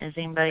 Is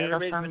anybody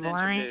else on the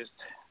line?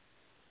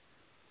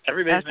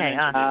 Everybody's been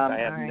introduced. I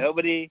have right.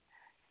 nobody.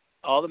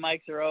 All the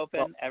mics are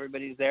open.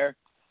 Everybody's there.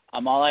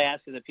 All I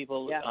ask is that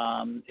people,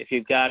 if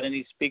you've got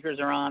any speakers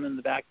are on in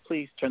the back,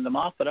 please turn them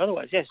off. But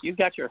otherwise, yes, you've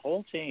got your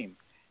whole team,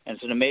 and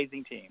it's an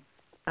amazing team.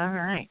 All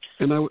right.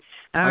 And I would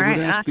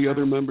ask awesome. the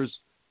other members.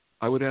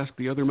 I would ask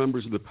the other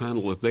members of the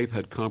panel if they've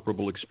had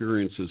comparable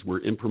experiences where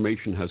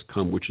information has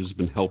come which has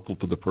been helpful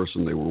for the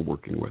person they were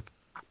working with.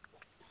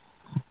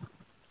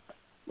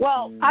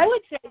 Well, I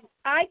would say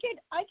I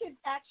could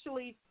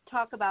actually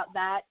talk about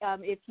that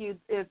if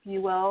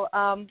you will,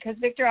 because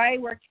Victor, I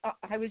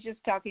was just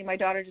talking. My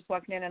daughter just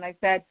walked in, and I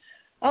said,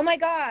 "Oh my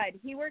God,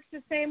 he works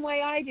the same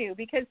way I do."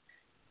 Because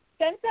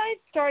since I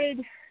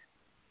started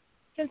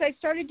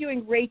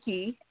doing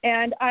Reiki,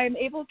 and I'm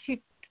able to.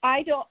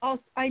 I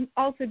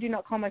also do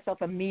not call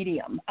myself a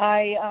medium.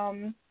 I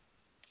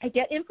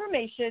get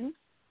information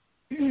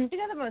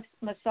because I'm a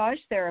massage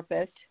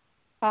therapist.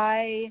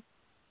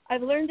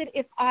 I've learned that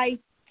if I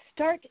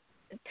start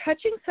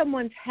touching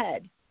someone's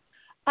head,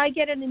 I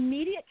get an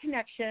immediate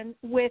connection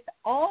with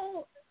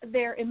all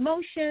their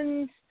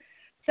emotions,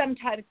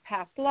 sometimes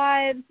past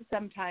lives,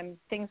 sometimes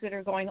things that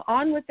are going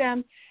on with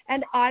them,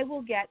 and I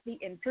will get the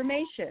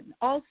information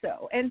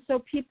also. And so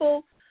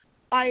people,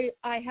 I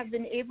have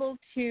been able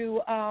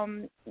to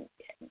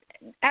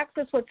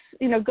access what's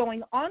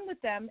going on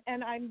with them,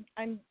 and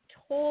I'm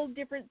told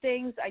different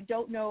things. I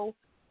don't know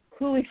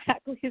who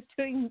exactly is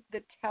doing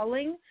the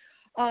telling.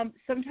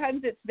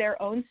 Sometimes it's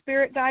their own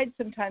spirit guide.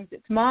 Sometimes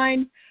it's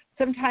mine.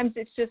 Sometimes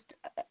it's just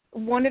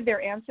one of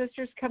their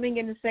ancestors coming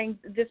in and saying,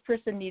 this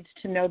person needs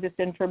to know this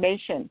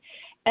information.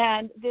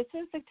 And this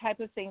is the type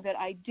of thing that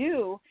I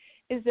do,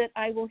 is that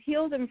I will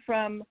heal them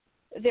from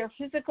their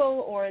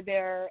physical or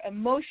their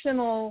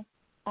emotional,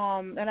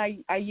 and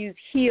I use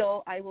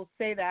heal. I will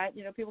say that.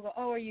 People go,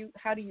 oh,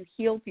 how do you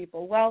heal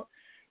people? Well,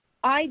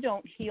 I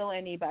don't heal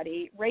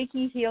anybody.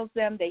 Reiki heals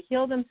them. They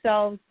heal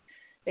themselves.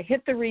 They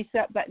hit the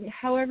reset button.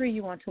 However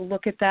you want to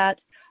look at that.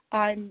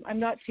 I'm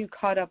not too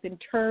caught up in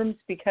terms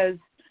because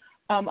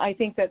I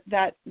think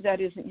that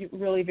isn't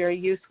really very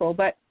useful.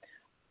 But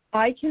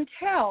I can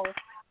tell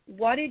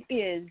what it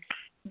is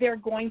they're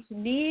going to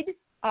need.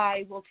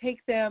 I will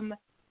take them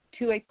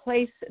to a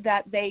place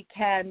that they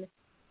can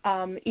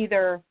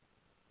either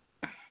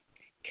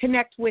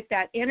connect with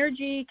that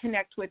energy,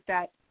 connect with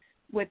that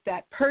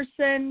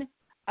person.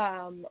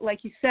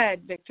 Like you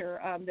said, Victor,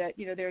 that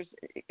there's,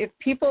 if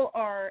people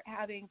are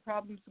having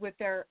problems with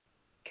their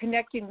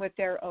connecting with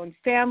their own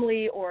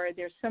family, or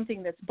there's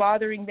something that's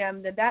bothering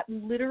them, then that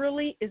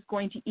literally is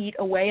going to eat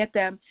away at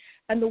them.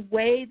 And the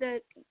way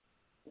that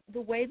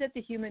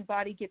the human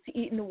body gets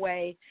eaten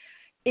away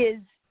is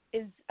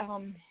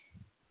the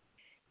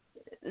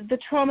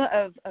trauma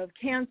of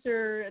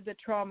cancer, the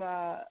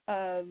trauma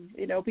of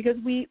because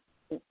we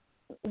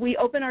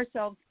open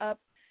ourselves up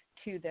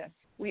to this.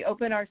 We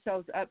open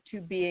ourselves up to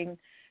being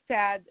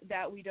sad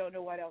that we don't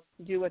know what else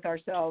to do with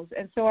ourselves.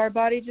 And so our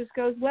body just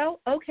goes, well,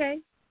 okay.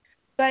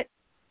 But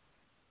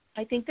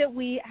I think that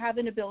we have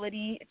an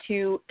ability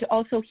to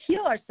also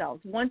heal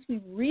ourselves once we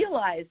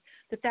realize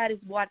that is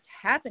what's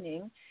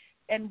happening.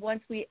 And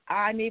once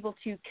I'm able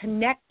to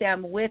connect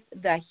them with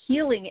the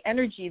healing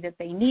energy that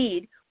they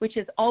need, which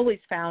is always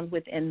found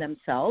within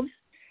themselves,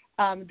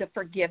 the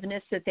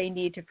forgiveness that they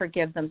need to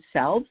forgive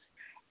themselves,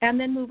 and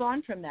then move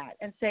on from that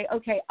and say,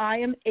 okay, I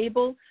am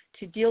able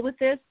to deal with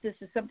this. This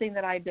is something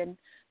that I've been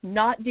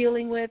not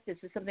dealing with. This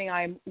is something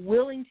I'm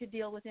willing to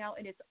deal with now,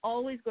 and it's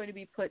always going to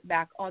be put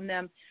back on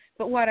them.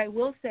 But what I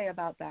will say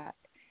about that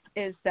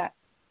is that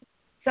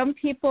some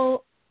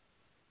people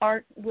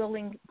aren't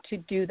willing to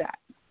do that.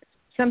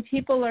 Some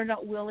people are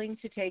not willing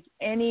to take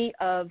any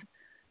of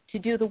to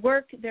do the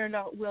work. They're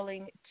not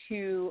willing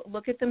to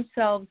look at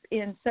themselves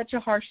in such a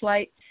harsh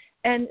light.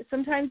 And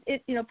sometimes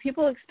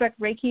people expect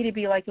Reiki to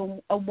be like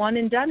a one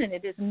and done, and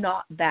it is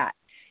not that.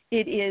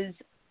 It is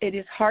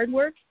hard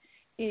work.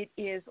 It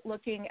is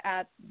looking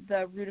at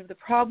the root of the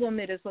problem.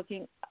 It is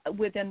looking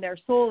within their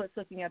soul. It's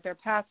looking at their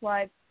past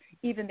lives,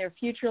 even their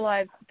future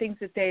lives, things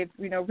that they've,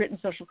 written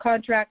social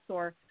contracts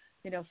or,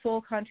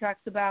 soul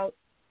contracts about.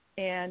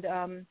 And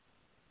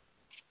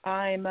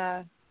I'm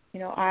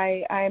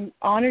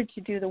honored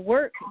to do the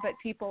work, but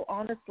people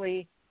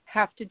honestly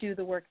have to do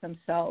the work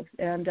themselves.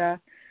 And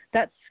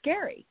that's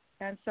scary.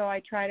 And so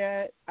I try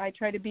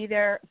to be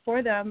there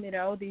for them.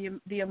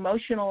 The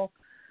emotional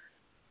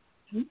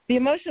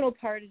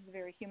part is the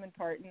very human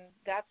part, and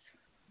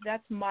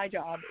that's my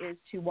job, is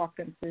to walk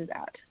them through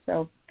that.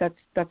 So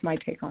that's my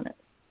take on it.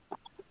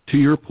 To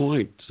your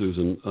point,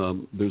 Susan,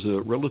 there's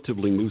a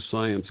relatively new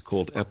science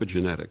called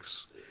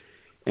epigenetics.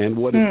 And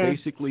what it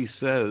basically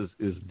says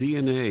is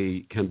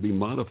DNA can be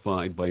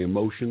modified by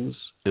emotions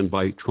and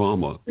by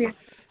trauma. Yeah.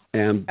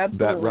 And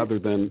absolutely. That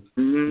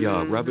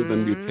rather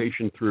than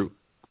mutation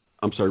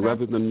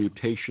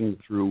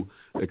through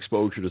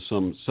exposure to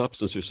some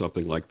substance or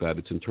something like that,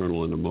 it's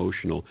internal and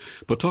emotional.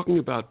 But talking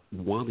about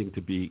wanting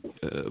to be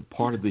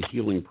part of the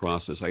healing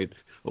process, a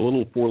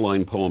little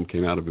 4-line poem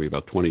came out of me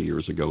about 20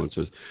 years ago and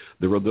says,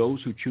 there are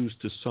those who choose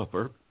to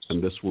suffer,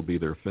 and this will be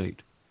their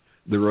fate.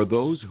 There are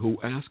those who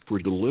ask for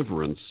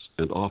deliverance,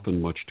 and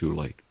often much too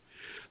late.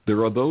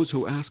 There are those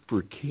who ask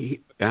for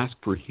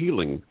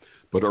healing,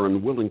 but are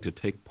unwilling to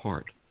take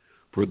part.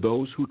 For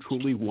those who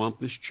truly want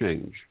this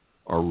change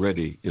are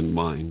ready in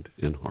mind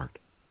and heart.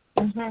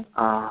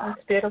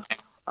 That's beautiful.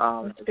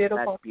 It's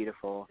beautiful. That's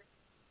beautiful.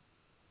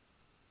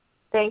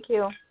 Thank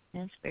you.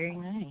 That's very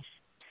nice.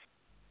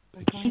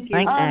 Thank you.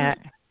 Like that.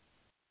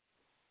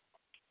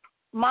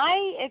 My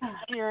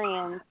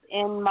experience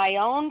in my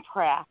own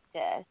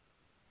practice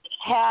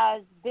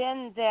has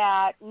been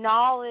that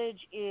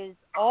knowledge is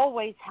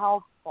always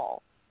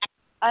helpful.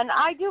 And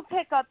I do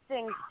pick up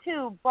things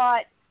too,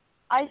 but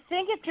I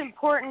think it's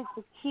important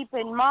to keep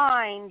in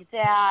mind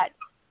that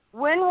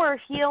when we're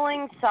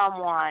healing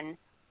someone,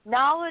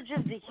 knowledge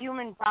of the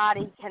human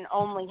body can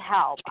only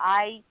help.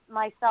 I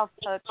myself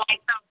took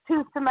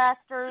 2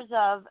 semesters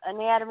of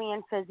anatomy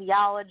and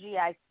physiology.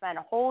 I spent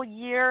a whole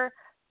year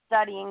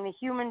studying the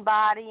human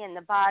body and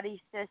the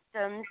body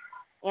systems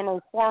in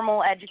a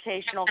formal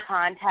educational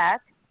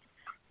context,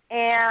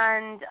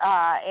 and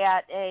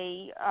at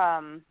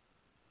an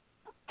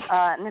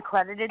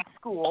accredited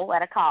school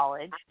at a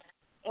college.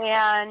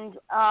 And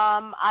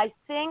I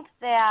think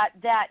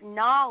that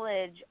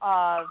knowledge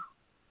of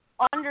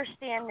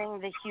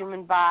understanding the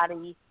human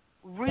body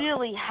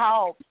really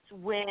helps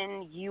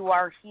when you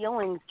are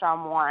healing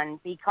someone,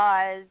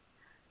 because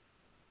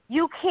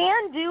you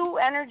can do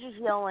energy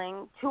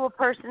healing to a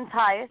person's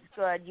highest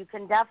good. You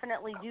can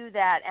definitely do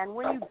that. And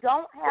when you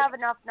don't have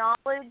enough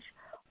knowledge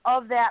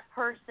of that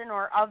person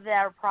or of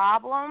their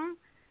problem,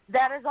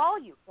 that is all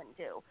you can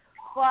do.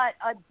 But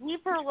a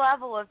deeper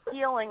level of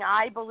healing,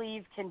 I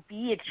believe, can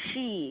be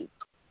achieved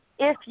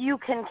if you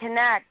can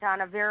connect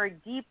on a very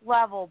deep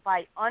level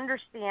by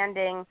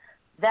understanding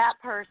that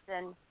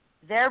person,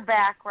 their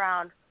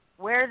background,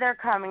 where they're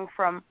coming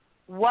from,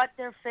 what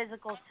their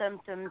physical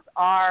symptoms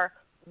are,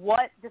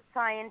 what the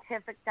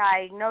scientific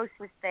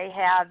diagnosis they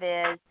have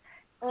is,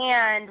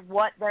 and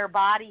what their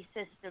body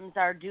systems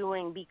are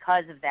doing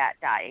because of that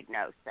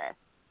diagnosis.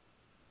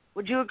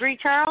 Would you agree,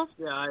 Charles?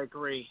 Yeah, I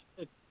agree.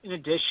 In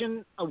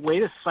addition, a way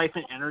to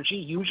siphon energy,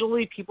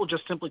 usually people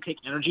just simply take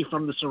energy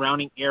from the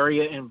surrounding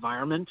area and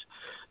environment,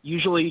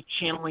 usually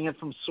channeling it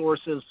from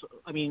sources.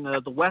 I mean,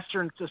 the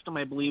Western system,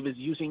 I believe, is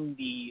using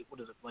the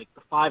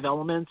 5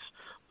 elements: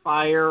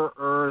 fire,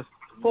 earth,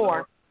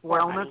 4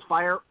 elements,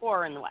 fire.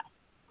 4 in the West.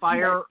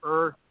 Fire,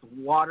 earth,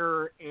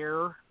 water,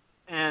 air,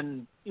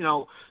 and,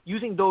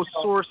 using those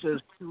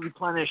sources to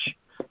replenish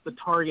the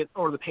target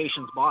or the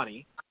patient's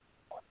body.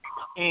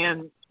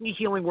 And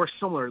healing works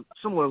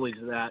similarly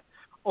to that.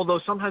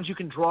 Although sometimes you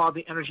can draw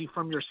the energy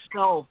from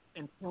yourself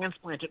and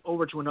transplant it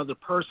over to another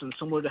person,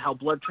 similar to how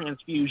blood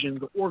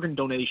transfusions or organ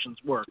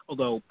donations work.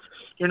 Although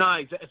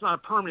it's not a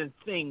permanent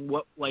thing,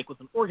 like with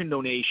an organ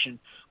donation,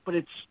 but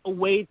it's a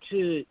way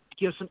to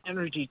give some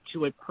energy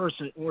to a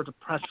person in order to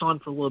press on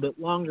for a little bit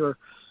longer.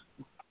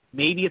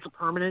 Maybe it's a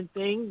permanent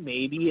thing.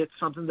 Maybe it's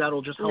something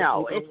that'll just help.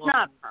 No, it's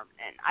not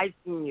permanent. I've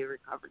seen you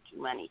recover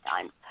too many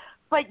times.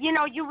 But,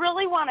 you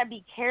really want to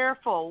be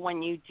careful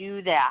when you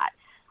do that.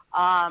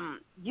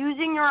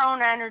 Using your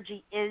own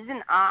energy is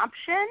an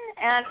option,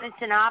 and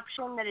it's an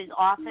option that is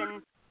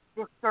often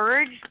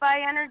discouraged by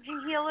energy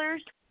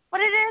healers.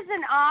 But it is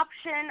an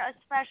option,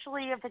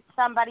 especially if it's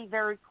somebody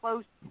very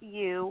close to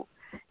you,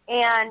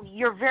 and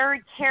you're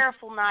very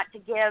careful not to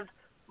give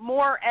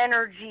more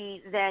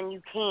energy than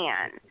you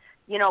can.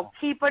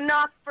 Keep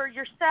enough for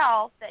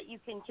yourself that you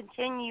can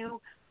continue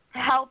to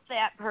help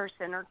that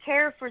person or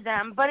care for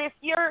them. But if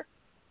you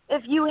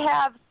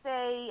have,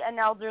 say, an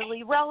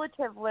elderly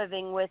relative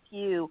living with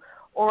you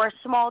or a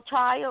small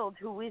child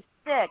who is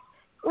sick,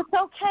 it's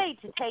okay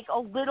to take a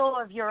little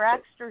of your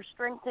extra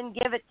strength and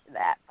give it to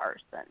that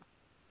person.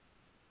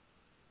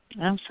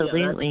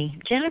 Absolutely.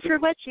 Jennifer,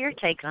 what's your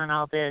take on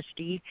all this?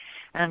 Do you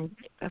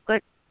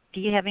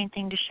have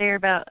anything to share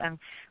about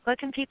what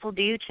can people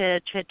do to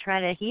try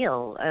to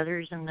heal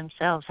others and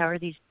themselves? How are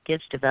these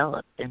gifts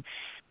developed, and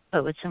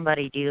what would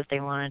somebody do if they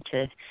wanted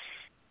to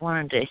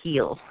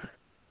heal?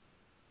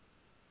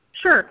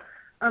 Sure.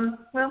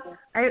 Well,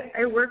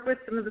 I work with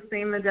some of the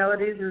same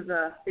modalities as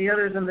the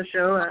others on the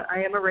show.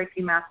 I am a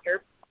Reiki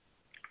master,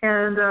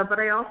 and but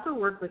I also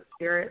work with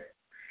spirits,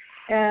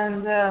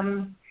 and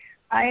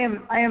I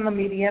am a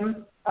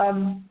medium.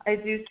 I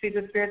do speak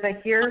with spirits. I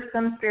hear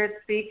some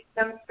spirits speak.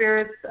 Some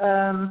spirits,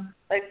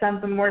 like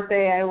Santa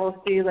Muerte, I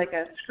will see like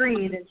a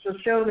screen and she'll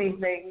show me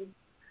things.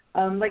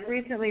 Like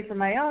recently for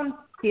my own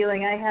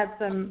healing, I had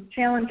some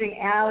challenging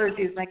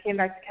allergies and I came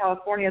back to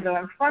California, though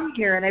I'm from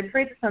here, and I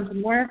prayed to Santa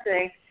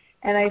Muerte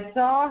and I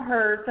saw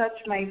her touch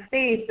my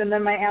face and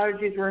then my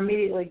allergies were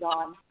immediately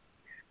gone.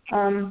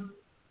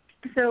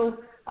 So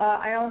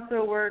I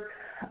also work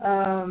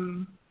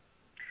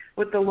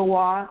with the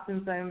Loa,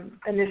 since I'm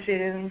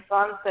initiated in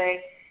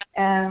Sansei,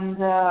 and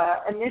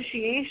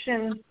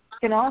initiation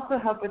can also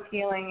help with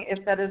healing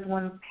if that is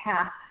one's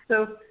path.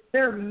 So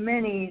there are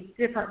many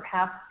different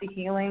paths to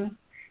healing,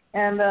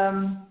 and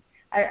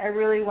I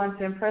really want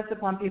to impress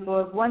upon people,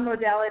 if one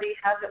modality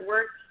hasn't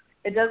worked,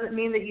 it doesn't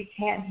mean that you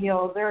can't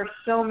heal. There are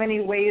so many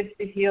ways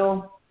to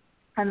heal,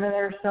 and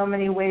there are so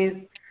many ways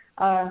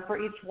for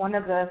each one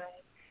of us,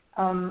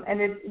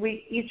 and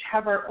we each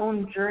have our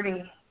own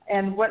journey.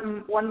 And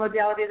one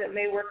modality that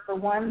may work for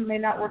one may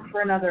not work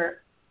for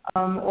another,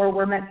 or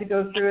we're meant to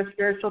go through a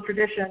spiritual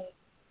tradition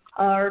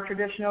or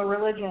traditional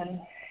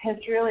religion.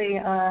 It's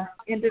really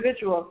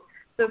individual.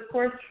 So, of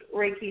course,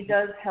 Reiki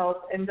does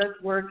help and does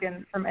work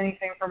from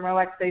anything from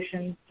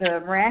relaxation to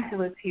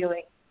miraculous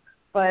healing.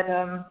 But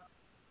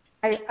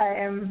I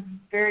am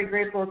very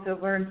grateful to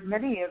have learned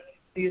many of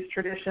these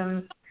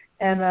traditions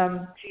and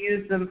to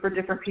use them for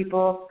different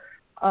people.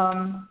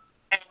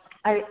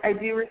 I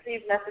do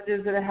receive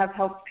messages that have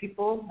helped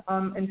people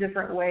in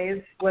different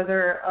ways,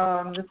 whether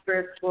the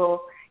spirits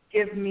will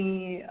give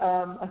me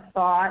a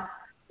thought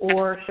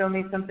or show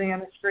me something on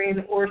the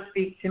screen or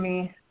speak to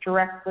me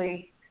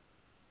directly.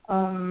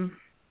 But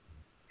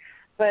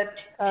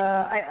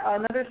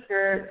another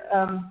spirit,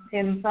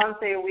 in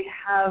Sansei, we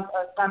have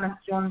a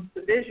Sanación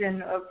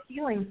division of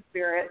healing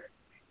spirits,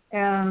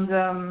 and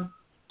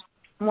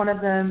one of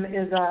them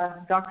is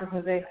Dr.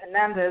 Jose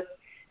Hernandez.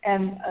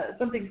 And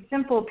something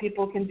simple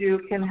people can do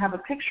can have a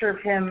picture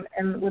of him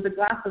and with a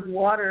glass of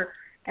water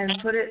and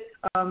put it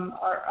on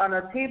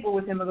a table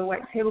with him with a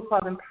white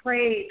tablecloth and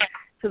pray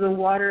to the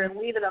water and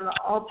leave it on the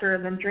altar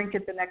and then drink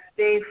it the next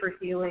day for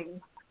healing.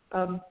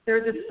 There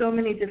are just so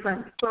many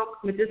different folk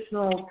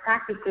medicinal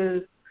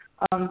practices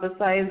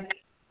besides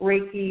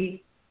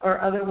Reiki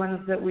or other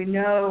ones that we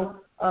know.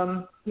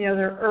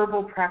 They're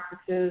herbal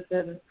practices,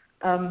 and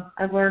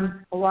I've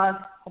learned a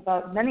lot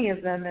about many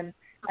of them, and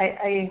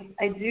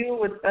I do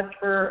what's best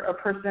for a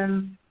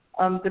person,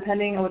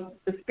 depending on what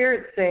the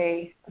spirits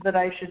say that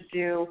I should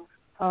do.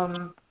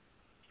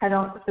 I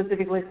don't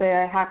specifically say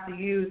I have to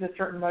use a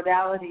certain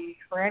modality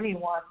for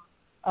anyone.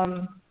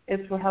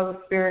 It's how the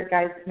spirit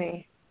guides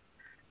me,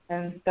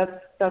 and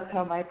that's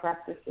how my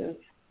practice is.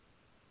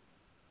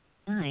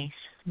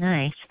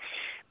 Nice.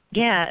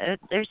 Yeah,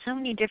 there's so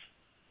many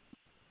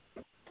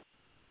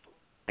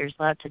there's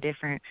lots of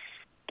different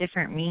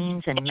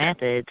means and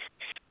methods.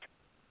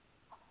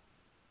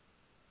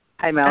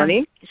 Hi,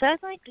 Melanie. So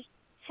I'd like to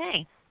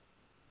say.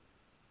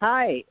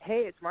 Hi.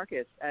 Hey, it's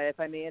Marcus. If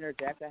I may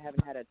interject, I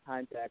haven't had a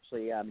time to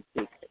actually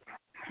speak.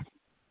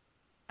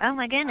 Oh,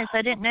 my goodness.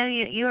 I didn't know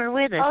you were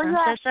with us. Oh,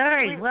 I'm so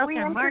sorry.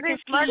 Welcome, Marcus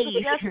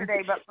Keys.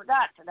 Yesterday, but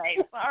forgot today.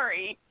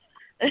 Sorry.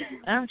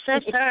 I'm so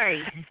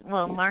sorry.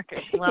 Well, Marcus,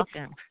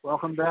 welcome.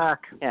 Welcome back.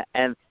 Yeah,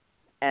 and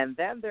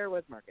then there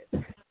was Marcus.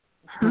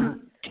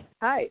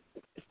 Hi.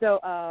 So,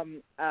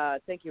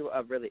 thank you.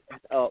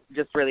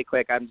 Just really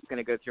quick, I'm just going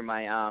to go through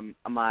my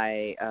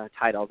my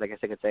titles, I guess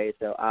I could say.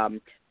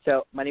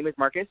 So my name is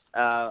Marcus.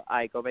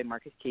 I go by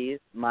Marcus Keys.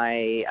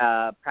 My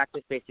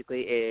practice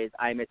basically is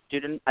I'm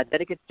a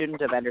dedicated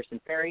student of Anderson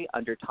Ferry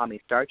under Tommy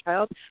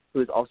Starchild,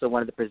 who is also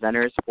one of the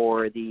presenters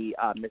for the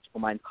Mystical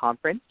Minds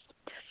Conference.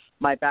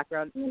 My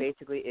background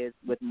basically is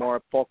with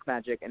more folk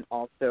magic, and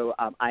also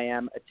I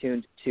am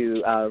attuned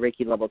to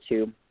Reiki level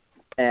 2.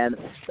 And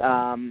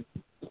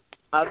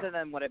other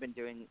than what I've been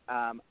doing,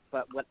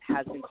 but what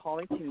has been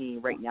calling to me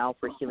right now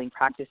for healing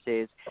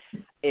practices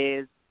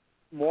is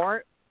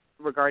more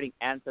regarding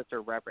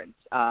ancestor reverence.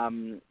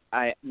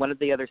 One of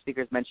the other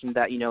speakers mentioned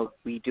that,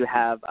 we do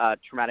have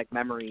traumatic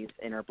memories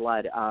in our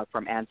blood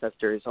from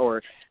ancestors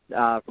or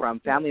from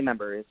family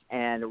members.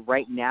 And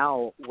right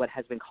now what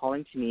has been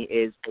calling to me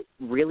is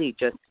really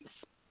just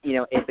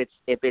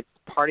if it's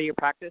part of your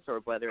practice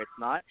or whether it's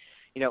not,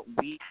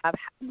 we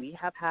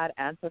have had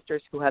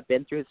ancestors who have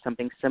been through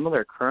something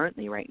similar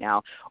currently right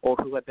now, or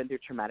who have been through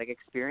traumatic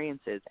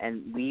experiences,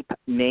 and we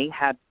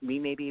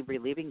may be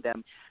relieving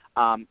them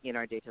in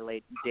our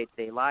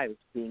day-to-day lives,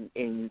 being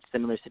in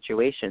similar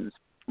situations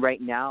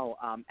right now.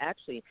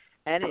 Actually,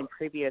 and in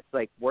previous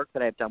work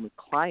that I've done with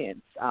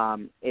clients,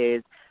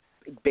 is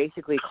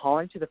basically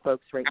calling to the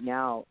folks right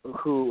now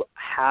who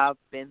have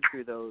been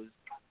through those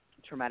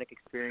traumatic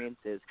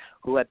experiences,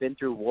 who have been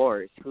through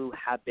wars, who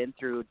have been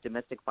through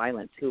domestic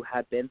violence, who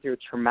have been through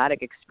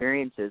traumatic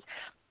experiences,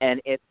 and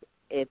if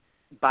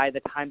by the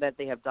time that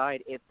they have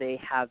died, if they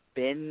have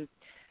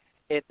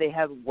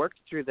worked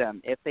through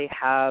them, if they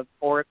have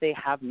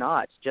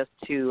not, just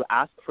to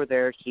ask for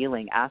their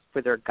healing, ask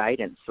for their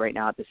guidance right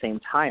now at the same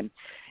time,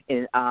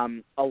 and,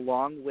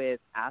 along with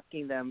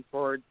asking them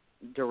for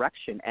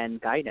direction and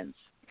guidance.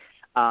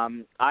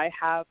 I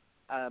have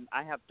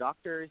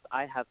doctors,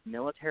 I have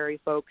military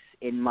folks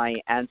in my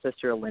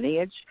ancestral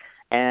lineage,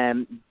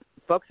 and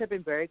folks have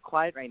been very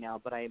quiet right now,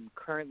 but I'm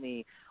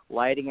currently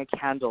lighting a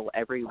candle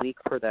every week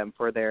for them,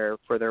 for their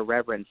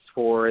reverence,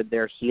 for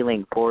their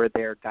healing, for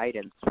their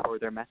guidance, for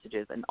their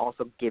messages, and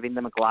also giving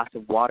them a glass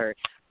of water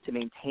to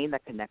maintain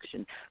that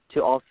connection,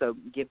 to also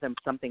give them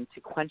something to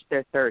quench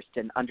their thirst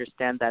and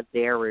understand that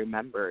they are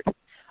remembered.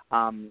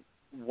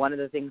 One of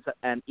the things,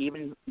 and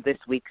even this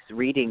week's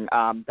reading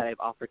that I've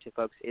offered to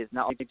folks, is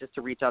not only just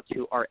to reach out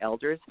to our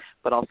elders,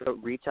 but also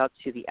reach out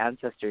to the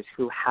ancestors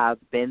who have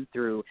been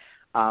through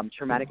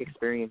traumatic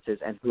experiences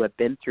and who have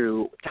been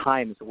through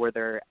times where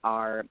they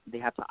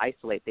have to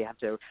isolate, they have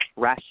to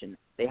ration,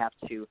 they have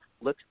to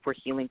look for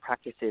healing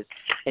practices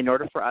in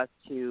order for us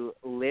to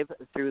live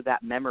through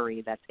that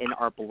memory that's in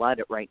our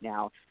blood right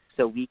now,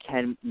 so we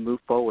can move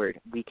forward.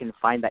 We can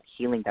find that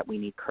healing that we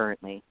need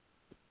currently.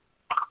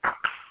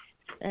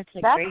 That's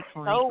great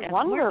point. So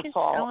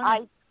wonderful.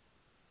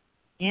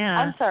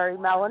 I'm sorry,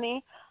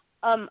 Melanie.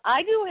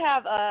 I do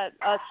have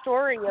a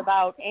story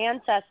about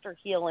ancestor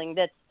healing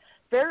that's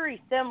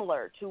very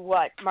similar to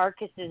what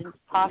Marcus is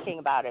talking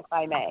about, if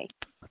I may.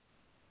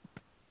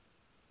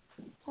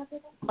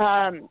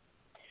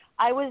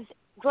 I was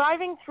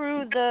driving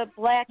through the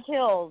Black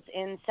Hills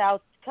in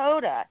South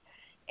Dakota,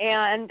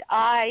 and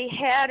I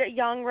had a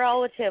young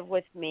relative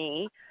with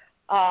me,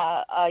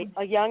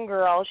 a young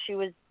girl. She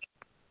was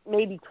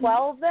maybe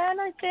 12 then,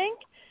 I think,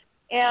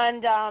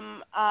 and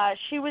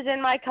she was in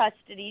my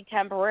custody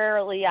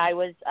temporarily. I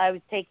was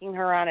taking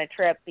her on a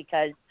trip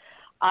because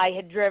I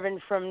had driven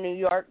from New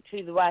York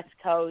to the West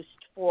Coast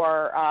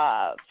for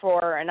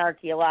an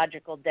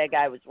archaeological dig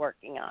I was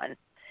working on,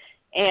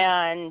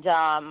 and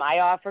I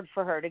offered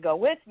for her to go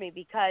with me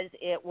because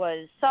it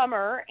was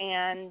summer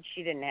and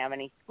she didn't have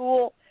any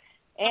school,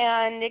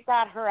 and it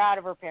got her out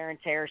of her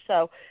parents' hair,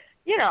 so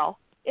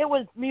it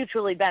was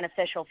mutually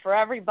beneficial for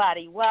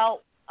everybody.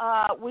 Well,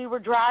 we were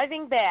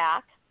driving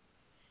back,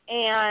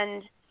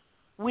 and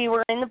we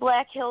were in the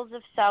Black Hills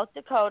of South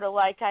Dakota.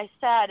 Like I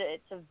said,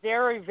 it's a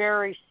very,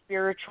 very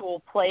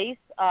spiritual place,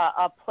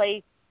 a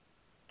place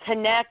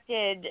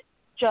connected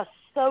just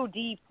so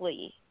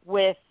deeply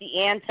with the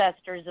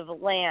ancestors of the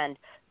land,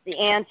 the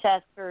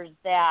ancestors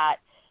that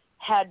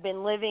had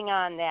been living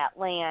on that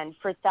land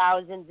for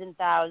thousands and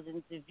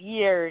thousands of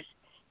years,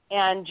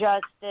 and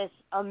just this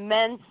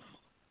immense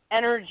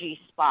energy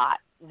spot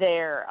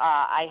there.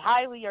 I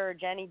highly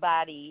urge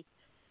anybody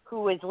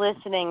who is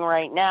listening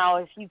right now,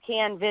 if you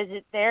can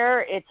visit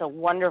there, it's a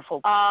wonderful.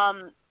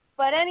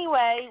 But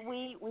anyway,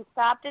 we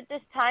stopped at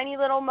this tiny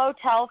little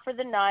motel for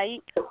the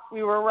night.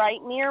 We were right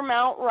near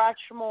Mount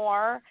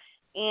Rushmore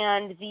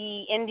and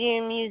the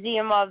Indian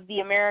Museum of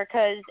the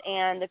Americas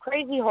and the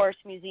Crazy Horse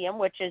Museum,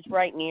 which is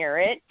right near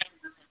it,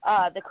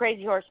 the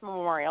Crazy Horse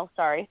Memorial,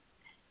 sorry.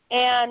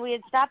 And we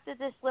had stopped at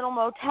this little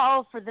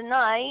motel for the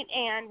night,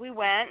 and we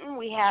went and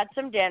we had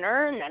some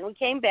dinner, and then we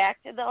came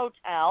back to the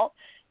hotel,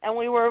 and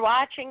we were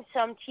watching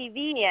some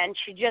TV, and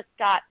she just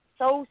got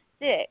so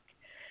sick.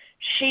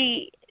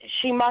 She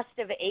must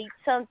have ate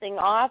something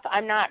off.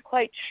 I'm not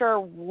quite sure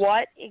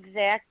what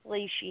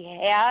exactly she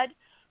had,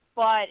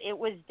 but it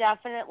was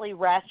definitely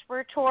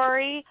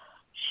respiratory.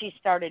 She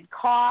started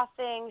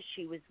coughing,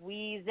 she was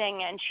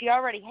wheezing, and she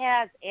already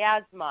has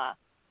asthma.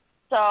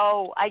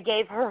 So I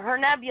gave her her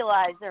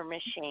nebulizer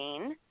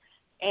machine,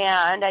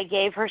 and I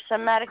gave her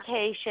some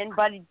medication,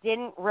 but it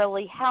didn't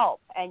really help,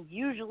 and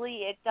usually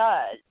it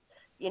does.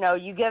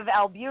 You give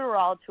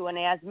albuterol to an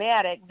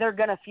asthmatic, they're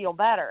going to feel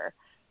better.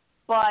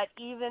 But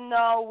even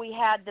though we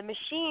had the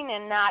machine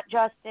and not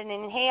just an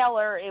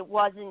inhaler, it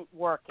wasn't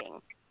working.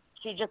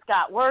 She just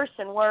got worse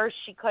and worse.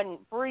 She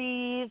couldn't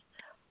breathe.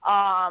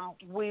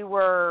 We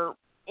were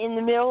in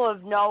the middle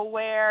of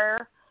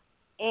nowhere,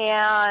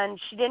 and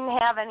she didn't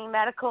have any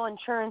medical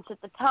insurance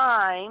at the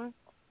time.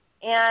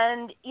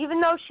 And even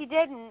though she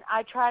didn't,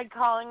 I tried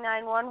calling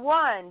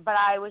 911, but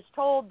I was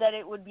told that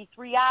it would be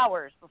 3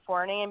 hours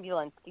before an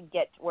ambulance could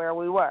get to where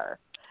we were.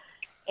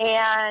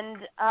 And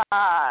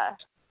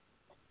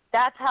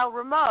that's how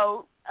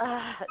remote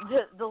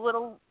the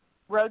little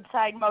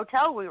roadside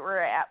motel we were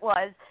at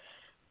was.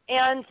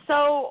 And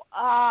so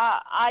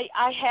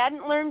I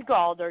hadn't learned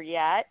Galder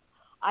yet.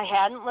 I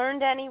hadn't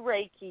learned any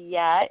Reiki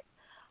yet.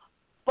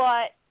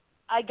 But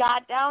I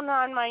got down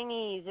on my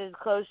knees as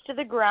close to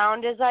the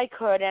ground as I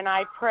could, and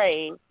I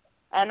prayed.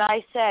 And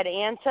I said,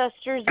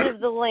 ancestors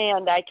of the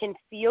land, I can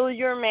feel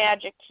your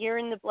magic here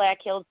in the Black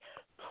Hills.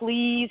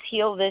 Please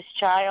heal this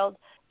child.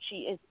 She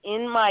is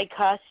in my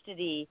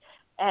custody,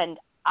 and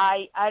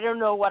I don't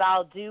know what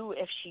I'll do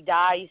if she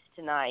dies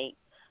tonight.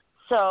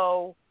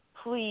 So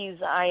please,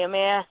 I am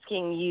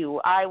asking you,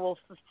 I will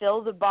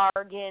fulfill the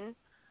bargain.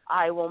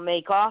 I will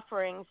make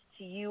offerings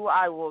to you.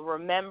 I will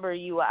remember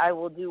you. I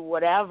will do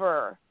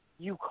whatever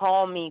you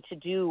call me to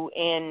do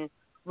in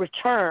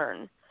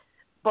return.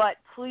 But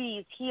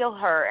please heal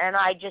her. And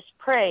I just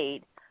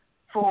prayed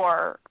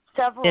for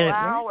several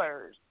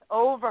hours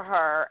over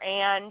her,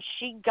 and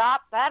she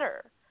got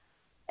better.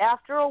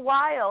 After a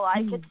while,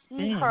 I could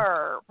see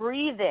her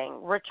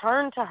breathing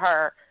return to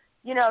her.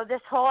 You know,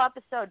 this whole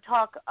episode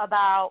talked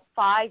about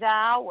 5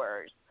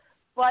 hours.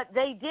 But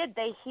they did.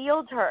 They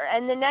healed her.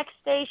 And the next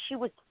day she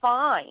was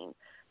fine.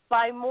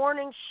 By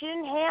morning, she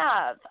didn't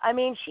have. I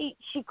mean,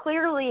 she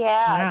clearly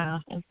had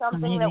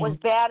something that was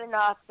bad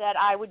enough that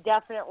I would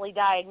definitely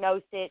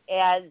diagnose it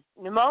as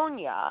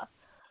pneumonia.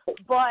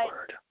 But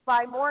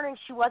by morning,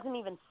 she wasn't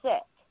even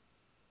sick.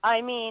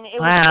 I mean, it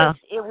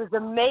was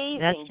amazing.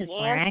 That's just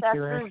the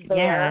miraculous. ancestors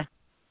there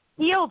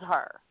healed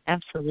her.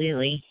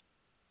 Absolutely.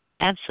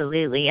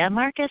 Absolutely.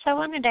 Marcus, I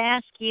wanted to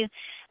ask you,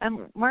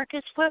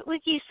 Marcus, what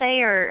would you say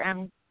are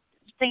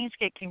things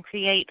that can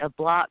create a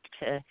block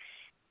to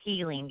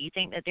healing? Do you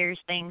think that there's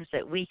things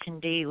that we can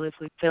do if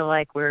we feel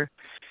like we're,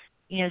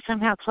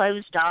 somehow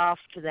closed off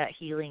to that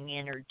healing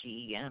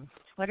energy?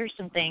 What are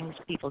some things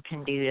people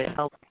can do to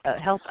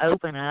help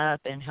open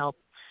up and help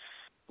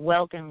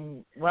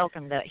welcome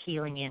that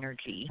healing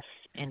energy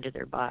into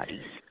their bodies?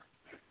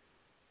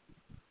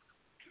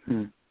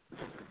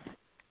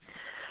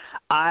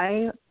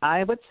 I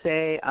would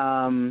say,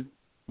 all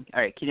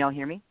right, can y'all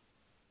hear me?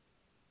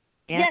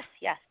 Yes.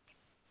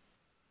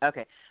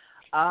 Okay.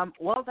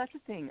 Well, that's the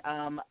thing.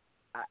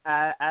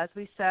 As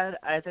I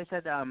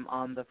said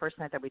on the first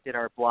night that we did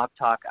our blog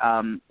talk,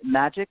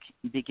 magic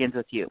begins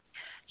with you.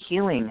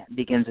 Healing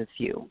begins with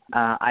you.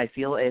 I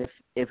feel if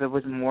it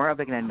was more of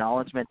an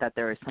acknowledgement that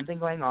there is something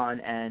going on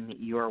and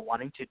you are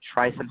wanting to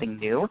try something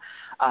new,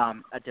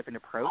 a different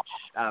approach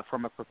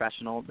from a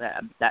professional,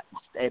 that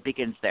it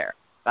begins there.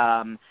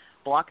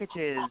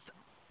 Blockages,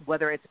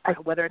 whether it's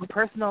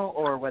personal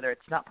or whether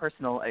it's not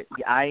personal,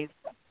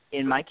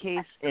 in my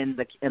case, in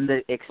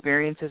the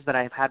experiences that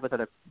I've had with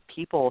other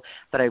people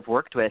that I've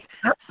worked with,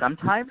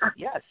 sometimes,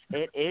 yes,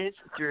 it is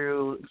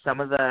through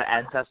some of the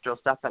ancestral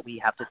stuff that we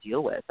have to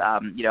deal with.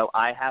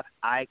 I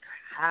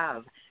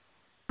have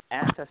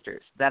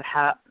ancestors that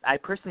have. I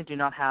personally do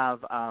not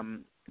have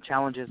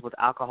challenges with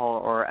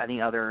alcohol or any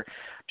other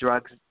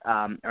drugs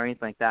or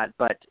anything like that.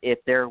 But if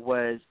there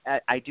was,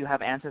 I do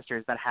have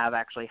ancestors that have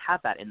actually had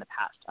that in the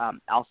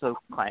past. Also,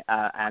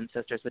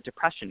 ancestors with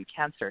depression,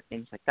 cancer,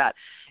 things like that.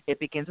 It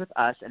begins with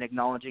us and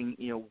acknowledging,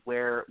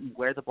 where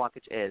the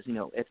blockage is.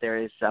 If there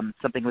is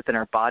something within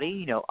our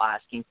body,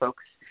 asking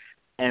folks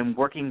and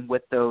working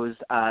with those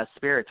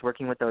spirits,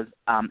 working with those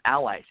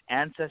allies,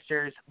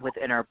 ancestors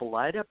within our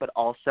blood, but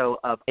also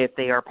if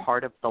they are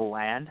part of the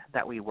land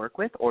that we work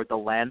with or the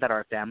land that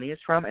our family is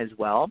from as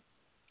well,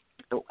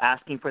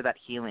 asking for that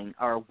healing,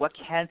 or what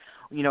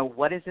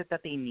is it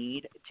that they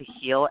need to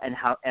heal, and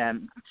how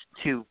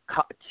to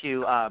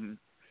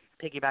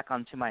piggyback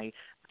onto my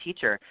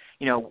teacher,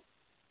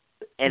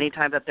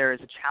 anytime that there is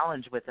a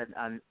challenge with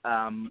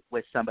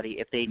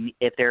somebody,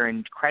 if they're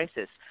in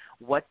crisis,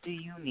 what do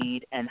you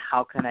need and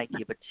how can I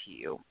give it to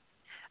you,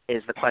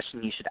 is the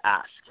question you should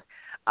ask.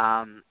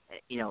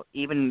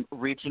 Even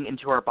reaching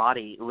into our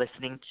body,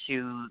 listening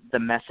to the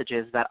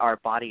messages that our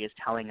body is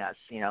telling us,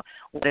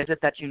 what is it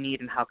that you need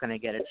and how can I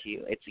get it to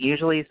you? It's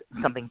usually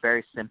something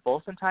very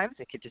simple sometimes.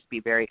 It could just be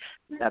very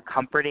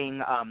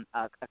comforting.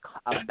 A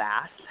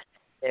bath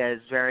is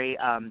very,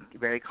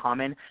 very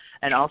common.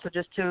 And also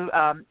just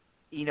to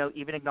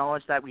even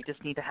acknowledge that we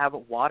just need to have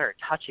water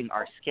touching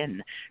our skin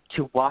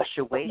to wash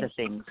away the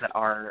things that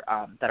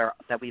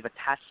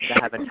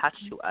have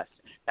attached to us,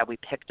 that we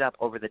picked up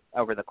over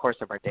the course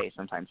of our day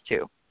sometimes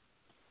too.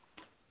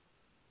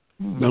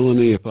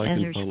 Melanie, if I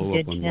can follow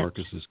up on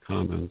Marcus's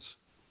comments.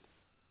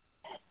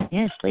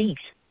 Yes, please.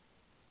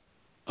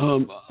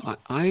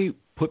 I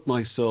put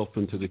myself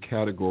into the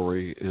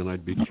category, and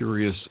I'd be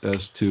curious as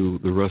to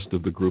the rest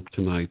of the group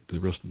tonight, the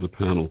rest of the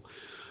panel.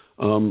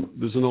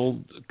 There's an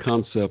old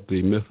concept,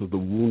 the myth of the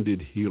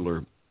wounded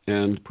healer.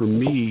 And for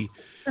me,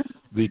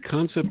 the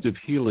concept of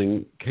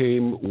healing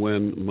came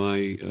when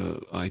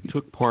I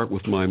took part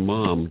with my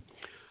mom,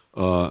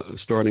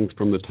 starting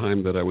from the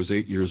time that I was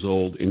 8 years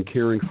old, in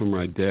caring for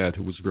my dad,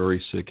 who was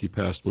very sick. He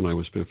passed when I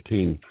was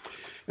 15.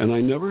 And I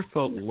never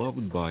felt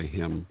loved by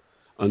him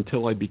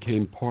until I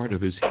became part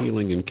of his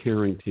healing and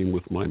caring team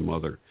with my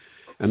mother.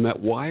 And that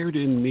wired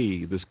in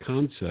me this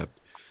concept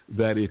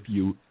that if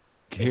you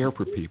care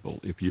for people,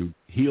 if you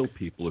heal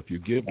people, if you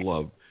give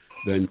love,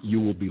 then you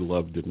will be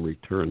loved in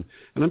return.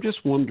 And I'm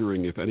just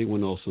wondering if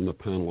anyone else on the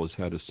panel has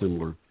had a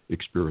similar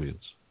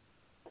experience.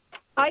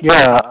 I can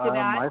speak to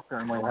that. I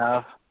certainly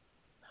have.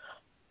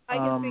 I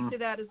can speak to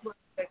that as well,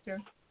 Victor.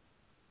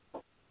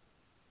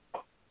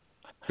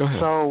 Go ahead.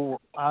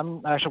 So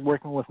I'm actually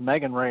working with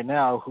Megan right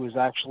now, who is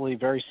actually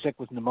very sick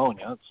with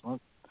pneumonia.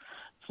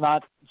 It's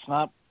not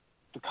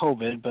the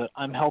COVID, but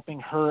I'm helping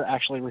her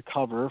actually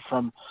recover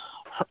from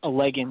a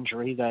leg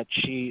injury that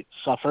she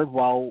suffered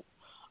while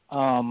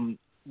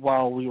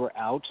we were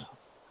out,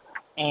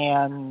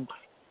 and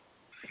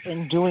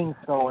in doing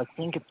so, I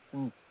think it's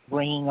been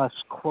bringing us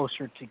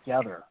closer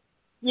together.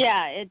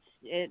 Yeah,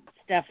 it's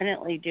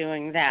definitely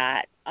doing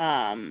that.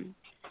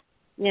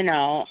 You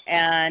know,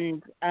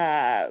 and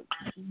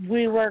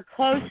we were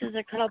close as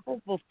a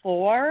couple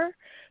before,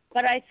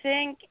 but I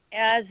think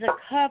as a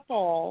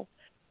couple,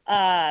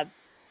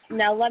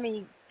 now let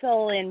me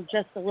fill in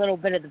just a little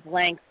bit of the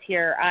blanks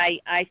here.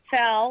 I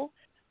fell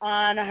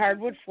on a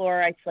hardwood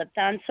floor. I slipped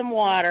on some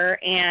water,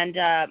 and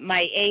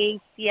my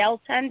ACL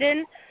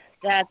tendon,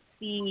 that's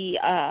the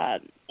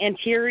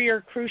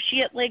anterior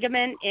cruciate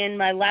ligament in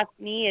my left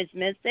knee, is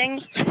missing.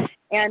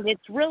 And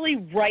it's really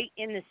right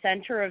in the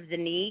center of the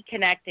knee,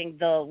 connecting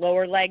the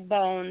lower leg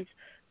bones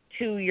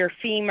to your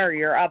femur,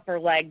 your upper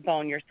leg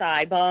bone, your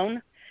thigh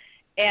bone.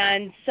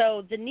 And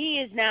so the knee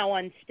is now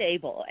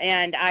unstable,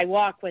 and I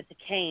walk with a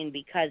cane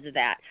because of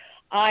that.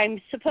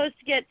 I'm supposed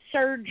to get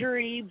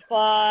surgery,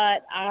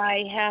 but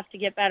I have to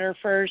get better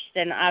first,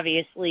 and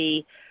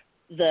obviously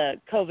the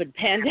COVID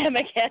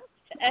pandemic has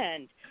to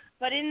end.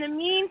 But in the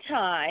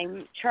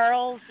meantime,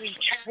 Charles is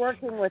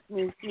working with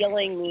me,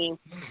 healing me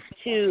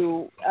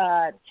to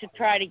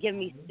try to give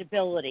me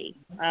stability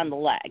on the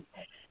leg.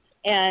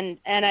 And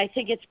I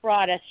think it's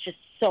brought us just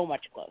so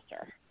much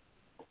closer.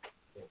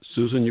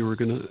 Susan, you were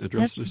going to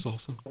address this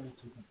also?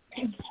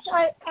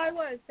 I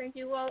was. Thank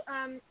you. Well,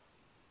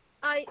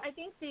 I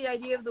think the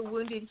idea of the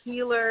wounded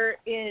healer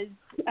is,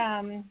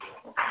 I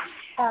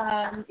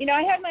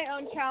had my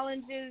own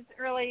challenges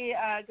early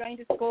going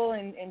to school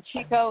in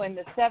Chico in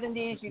the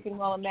 70s, you can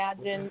well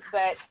imagine.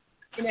 But,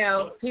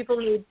 people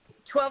need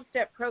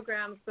 12-step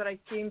programs, but I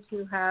seem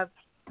to have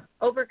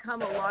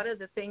overcome a lot of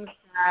the things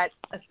that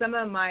some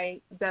of my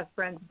best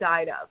friends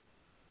died of.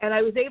 And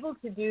I was able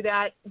to do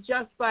that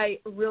just by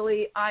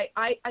really, I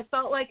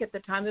felt like at the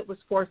time it was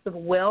force of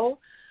will,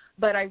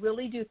 but I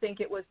really do think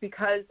it was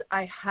because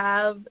I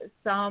have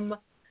some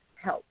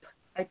help.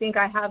 I think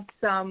I have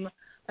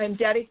I'm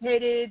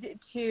dedicated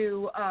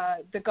to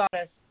the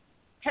goddess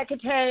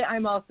Hecate.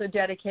 I'm also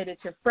dedicated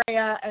to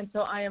Freya, and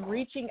so I am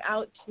reaching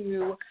out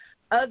to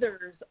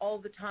others all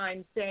the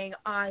time saying,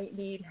 I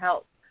need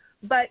help.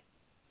 But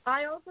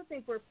I also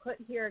think we're put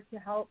here to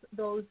help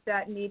those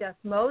that need us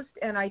most,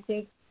 and I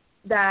think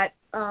that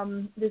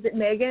is it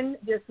Megan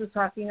just was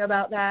talking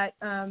about that,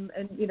 and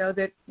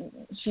that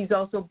she's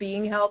also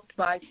being helped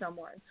by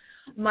someone.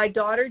 My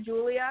daughter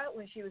Julia,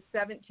 when she was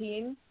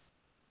 17,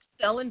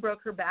 fell and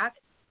broke her back,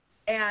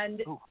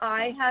 and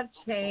I have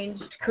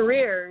changed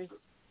careers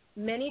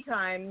many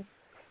times,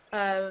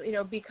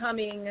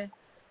 becoming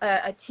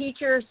a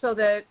teacher so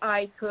that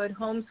I could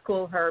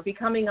homeschool her,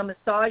 becoming a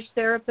massage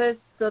therapist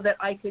so that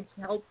I could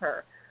help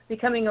her,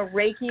 becoming a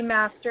Reiki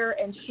master,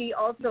 and she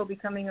also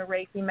becoming a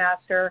Reiki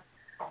master,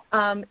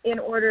 in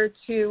order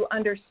to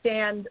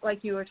understand, like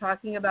you were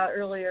talking about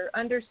earlier,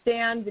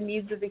 understand the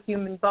needs of the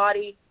human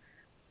body,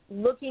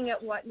 looking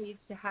at what needs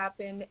to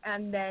happen,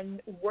 and then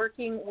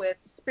working with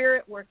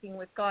spirit, working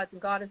with gods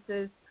and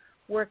goddesses,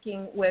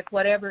 working with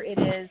whatever it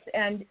is.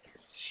 And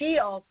she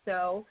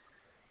also,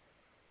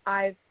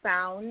 I've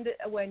found,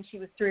 when she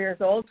was 3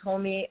 years old,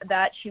 told me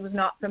that she was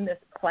not from this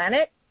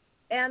planet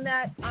and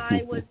that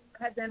I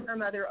had been her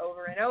mother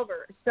over and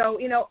over. So,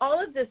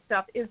 all of this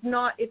stuff it's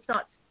not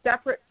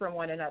separate from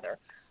one another.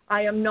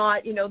 I am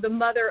not, the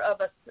mother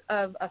of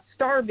a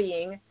star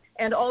being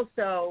and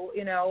also,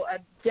 a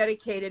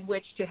dedicated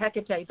witch to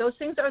Hecate. Those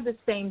things are the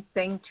same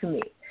thing to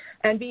me.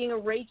 And being a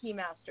Reiki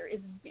master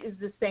is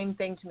the same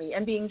thing to me.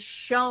 And being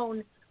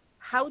shown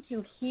how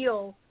to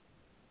heal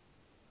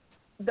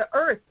the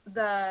earth,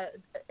 the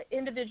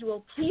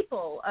individual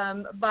people,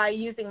 by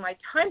using my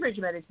time bridge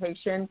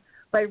meditation,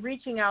 by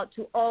reaching out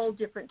to all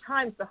different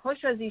times. The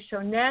Hoshazi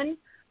Shonen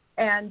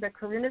and the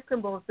Karuna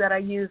symbols that I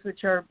use,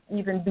 which are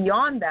even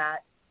beyond that,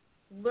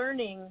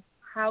 learning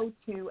how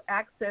to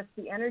access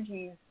the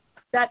energies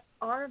that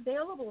are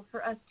available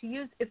for us to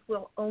use if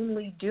we'll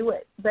only do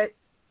it. But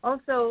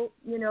also,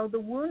 the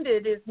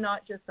wounded is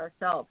not just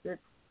ourselves.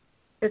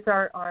 It's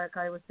our like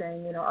I was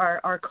saying,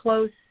 our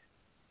close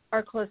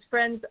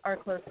friends, our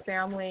close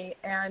family,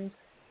 and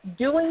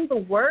doing the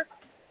work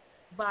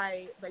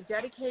by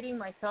dedicating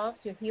myself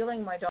to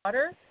healing my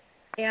daughter.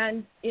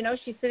 And,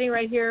 she's sitting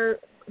right here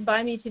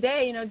by me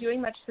today,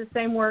 doing much the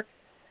same work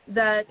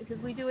because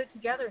we do it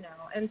together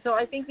now. And so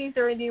I think these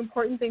are the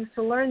important things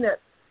to learn, that,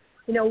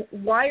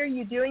 why are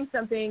you doing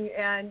something,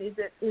 and is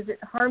it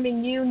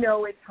harming you?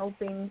 No, it's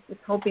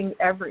helping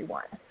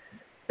everyone.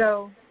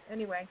 So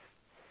anyway,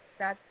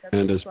 that's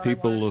and as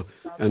people,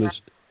 and as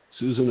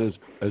Susan,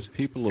 as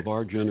people of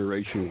our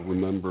generation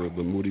remember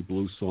the Moody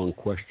Blues song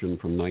Question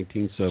from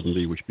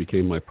 1970, which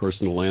became my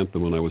personal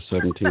anthem when I was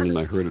 17 and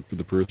I heard it for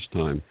the first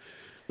time,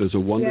 there's a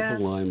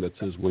wonderful line that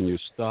says, when you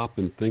stop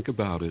and think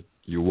about it,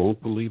 you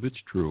won't believe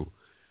it's true,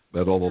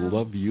 that all the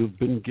love you've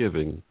been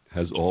giving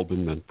has all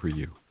been meant for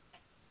you.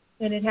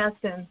 And it has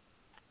been.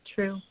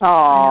 True.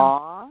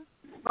 Aww.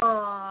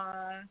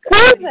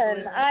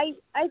 Susan, I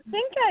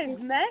think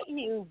I've met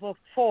you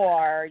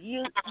before.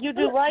 You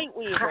do Light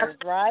Weavers,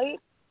 right?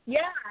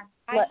 Yeah,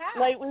 I have.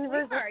 Light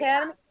Weavers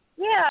Academy?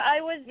 Yeah,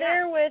 I was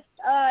there with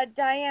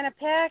Diana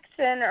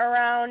Paxson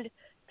around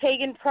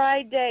Pagan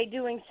Pride Day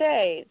doing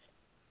saves.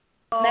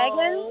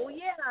 Megan? Oh,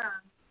 yeah.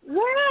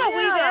 Yeah,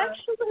 we've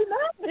actually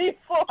met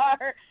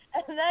before.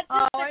 And that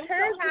just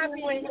occurred to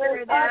me when you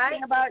were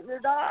talking about your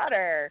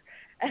daughter.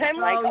 And I'm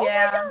like,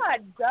 my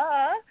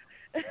God,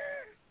 duh.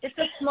 It's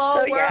a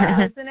small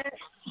world, isn't it?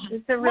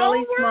 It's a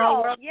really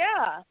small world.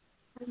 Yeah.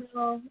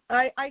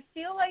 I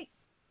feel like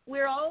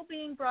we're all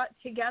being brought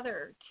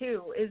together,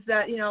 too, is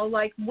that,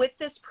 like with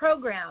this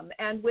program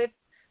and with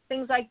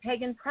things like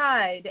Pagan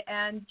Pride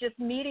and just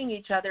meeting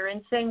each other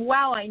and saying,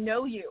 wow, I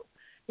know you.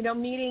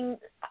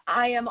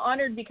 I am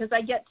honored because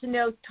I get to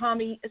know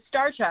Tommy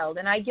Starchild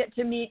and I get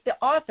to meet the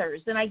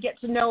authors and I get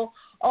to know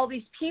all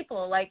these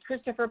people like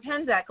Christopher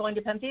Penzak going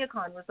to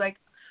Pantheacon was like,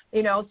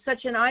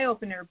 such an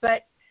eye-opener.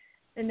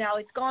 And now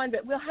it's gone,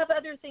 but we'll have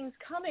other things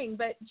coming,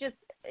 but just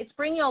it's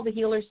bringing all the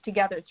healers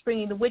together. It's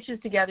bringing the witches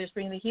together. It's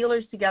bringing the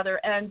healers together,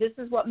 and this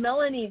is what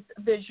Melanie's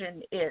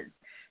vision is.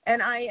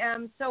 And I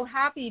am so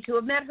happy to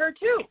have met her,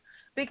 too,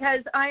 because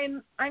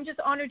I'm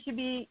just honored to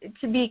be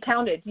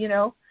counted,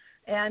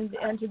 and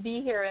to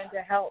be here and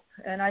to help.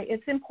 And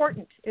it's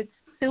important. It's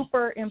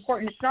super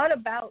important. It's not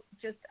about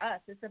just us.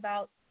 It's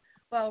about,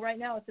 right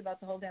now it's about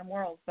the whole damn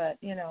world, but,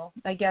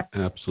 I guess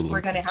we're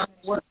going to have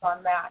to work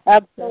on that.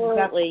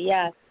 Absolutely,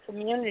 yes.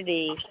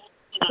 Community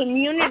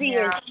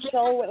is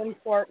so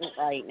important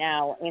right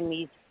now in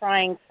these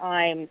trying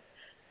times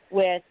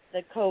with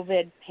the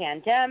COVID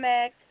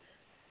pandemic,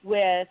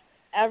 with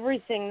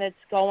everything that's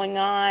going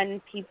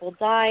on, people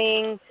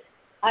dying.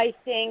 I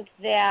think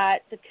that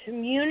the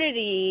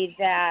community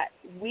that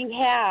we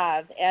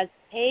have as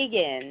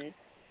pagans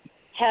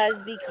has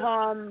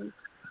become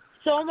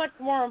so much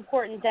more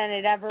important than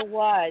it ever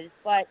was,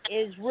 but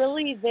is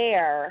really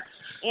there,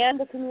 and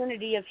the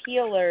community of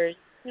healers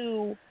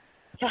to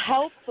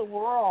help the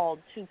world,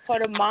 to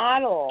put a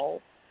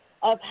model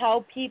of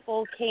how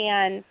people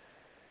can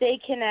stay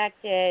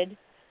connected,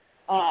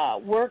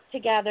 work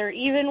together,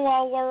 even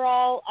while we're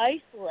all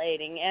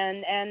isolating.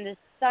 And the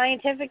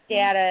scientific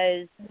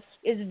data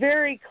is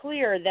very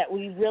clear that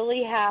we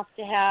really have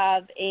to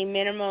have a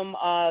minimum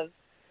of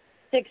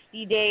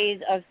 60 days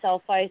of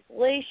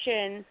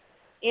self-isolation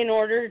in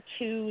order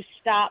to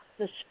stop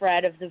the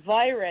spread of the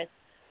virus.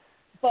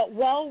 But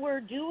while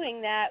we're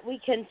doing that, we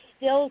can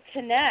still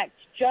connect,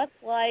 just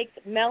like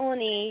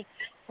Melanie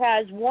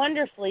has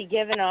wonderfully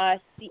given us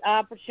the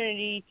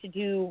opportunity to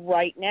do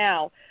right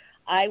now.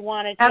 I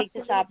want to take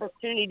this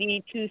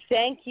opportunity to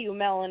thank you,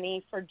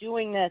 Melanie, for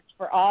doing this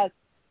for us,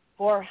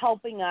 for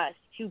helping us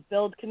to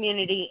build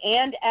community,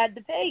 and Ed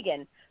the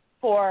Pagan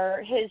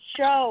for his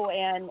show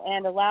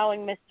and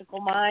allowing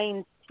Mystical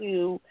Minds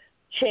to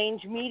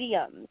change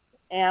mediums.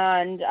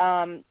 And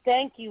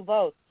thank you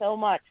both so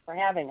much for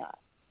having us.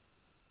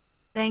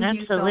 Thank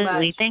you so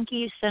Absolutely. much. Thank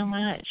you so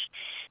much.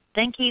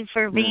 Thank you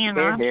for being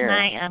on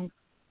tonight.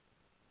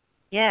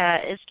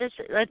 It's just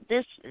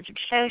this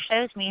show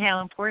shows me how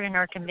important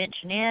our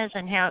convention is,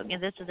 and how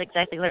this is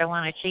exactly what I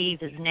want to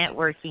achieve, is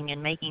networking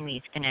and making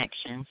these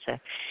connections. So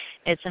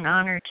it's an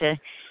honor to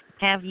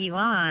have you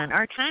on.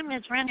 Our time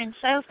is running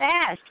so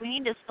fast. We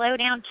need to slow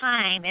down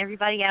time.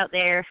 Everybody out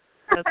there,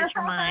 focus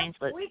your minds.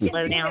 Let's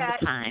slow down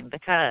the time,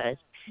 because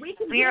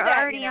we are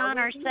already on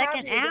our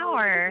second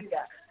hour.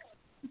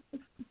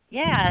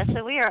 Yeah,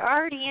 so we are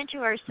already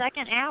into our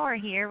second hour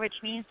here, which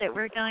means that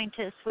we're going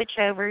to switch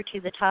over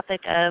to the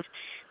topic of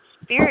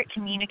spirit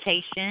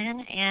communication,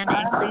 and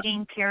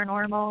including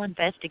paranormal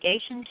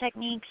investigation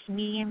techniques,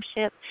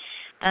 mediumship,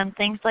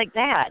 things like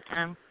that.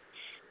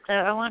 So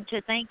I want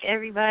to thank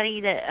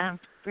everybody that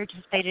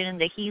participated in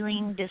the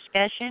healing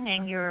discussion,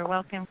 and you're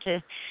welcome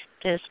to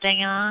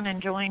stay on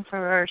and join for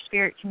our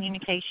spirit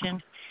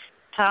communication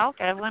talk.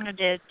 I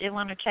did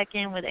want to check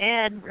in with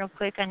Ed real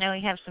quick. I know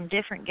we have some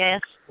different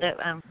guests that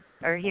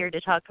are here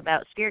to talk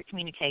about spirit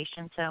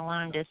communication, so I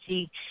wanted to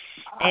see,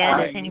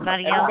 Ed, if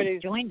anybody else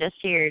joined us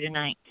here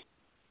tonight.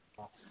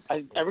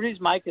 Everybody's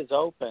mic is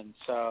open,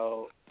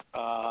 so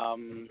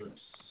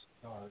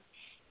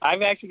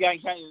I've actually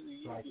gotten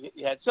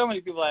you had so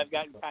many people I've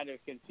gotten kind of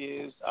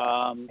confused.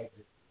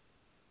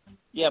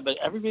 But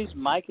everybody's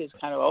mic is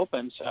kind of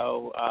open,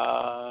 so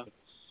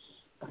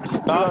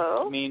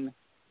Hello?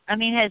 I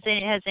mean, has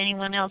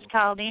anyone else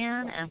called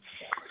in?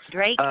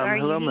 Drake, are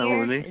hello, you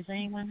here? Melanie. Is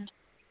anyone?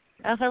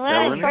 Oh, hello,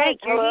 Melanie? Drake,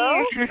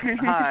 you're here.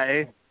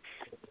 Hi.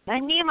 I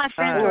knew my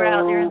friends were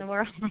out there in the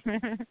world.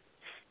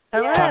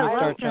 Hello,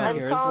 welcome.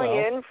 I'm calling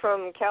in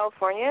from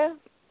California.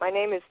 My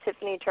name is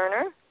Tiffany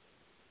Turner.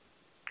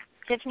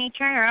 Tiffany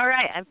Turner. All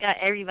right, I've got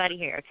everybody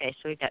here. Okay,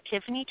 so we've got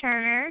Tiffany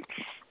Turner,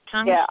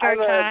 Tommy I'm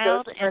a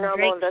Starchild, ghost and paranormal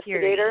Greg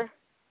investigator.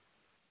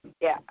 Fury.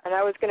 Yeah, and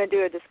I was going to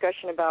do a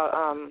discussion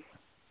about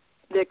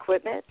the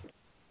equipment.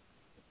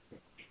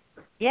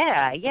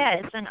 Yeah,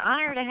 it's an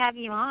honor to have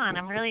you on.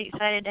 I'm really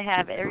excited to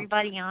have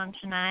everybody on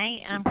tonight.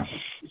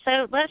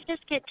 So let's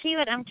just get to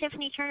it. I'm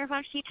Tiffany Turner. Why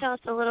don't you tell us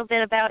a little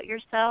bit about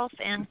yourself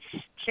and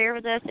share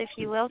with us, if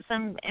you will,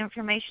 some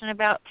information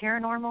about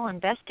paranormal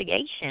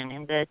investigation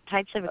and the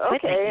types of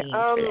equipment you use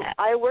for that.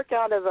 I work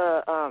out of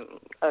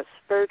a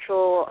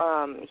spiritual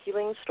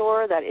healing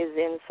store that is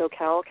in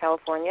SoCal,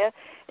 California.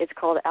 It's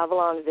called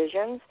Avalon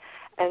Visions.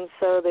 And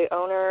so the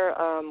owner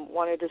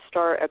wanted to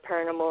start a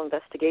paranormal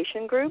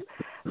investigation group.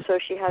 So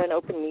she had an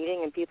open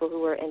meeting and people who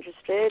were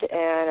interested,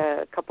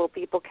 and a couple of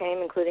people came,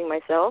 including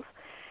myself.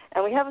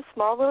 And we have a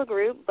small little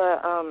group,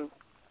 but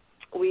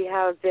we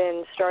have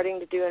been starting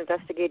to do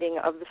investigating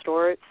of the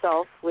store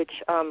itself, which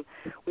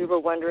we were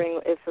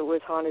wondering if it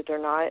was haunted or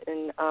not.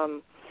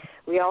 And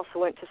we also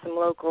went to some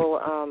local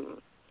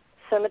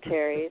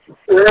cemeteries.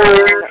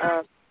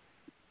 And,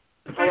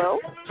 hello?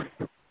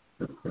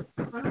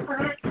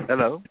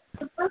 Hello.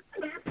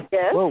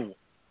 Yes? Whoa.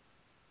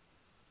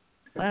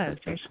 Whoa,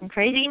 there's some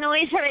crazy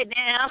noise right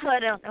now. I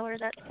don't know where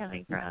that's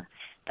coming from.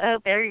 I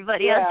hope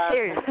everybody else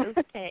here is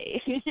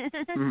okay.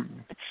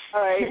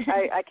 All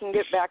right, I can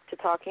get back to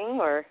talking,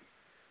 or?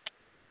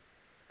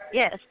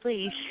 Yes,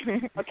 please.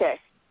 Okay.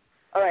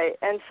 All right,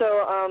 and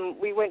so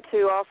we went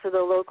to also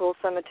the local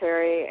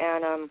cemetery,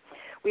 and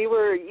we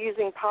were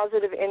using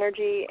positive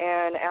energy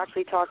and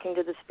actually talking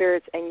to the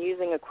spirits and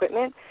using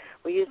equipment.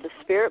 We used a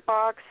spirit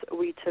box.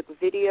 We took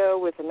video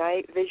with a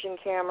night vision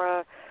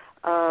camera.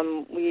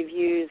 We've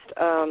used,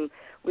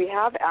 we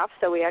have apps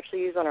that we actually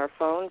use on our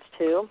phones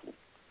too.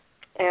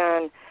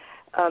 And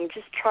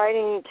just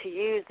trying to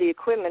use the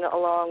equipment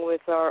along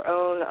with our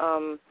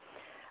own,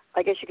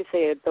 I guess you could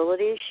say,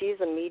 ability.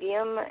 She's a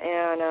medium,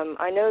 and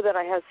I know that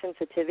I have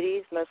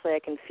sensitivities. Mostly I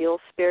can feel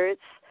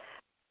spirits.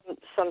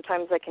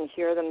 Sometimes I can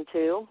hear them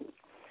too.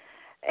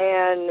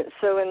 And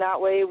so in that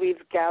way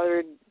we've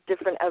gathered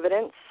different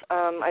evidence.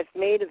 I've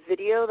made a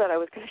video that I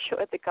was going to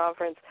show at the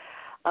conference,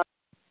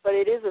 but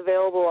it is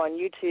available on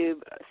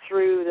YouTube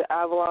through the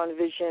Avalon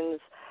Visions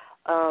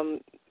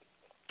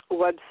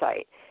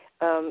website.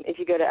 If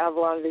you go to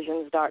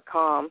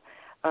avalonvisions.com,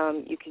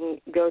 you can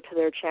go to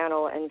their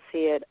channel and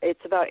see it.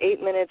 It's about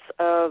 8 minutes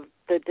of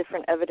the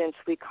different evidence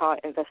we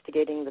caught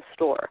investigating the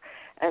store.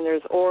 And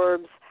there's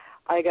orbs.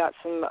 I got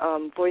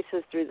some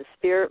voices through the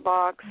spirit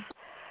box.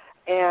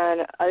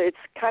 And it's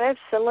kind of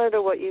similar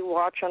to what you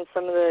watch on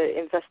some of the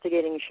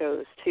investigating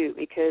shows, too,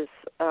 because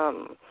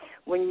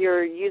when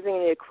you're using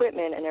the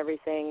equipment and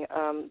everything,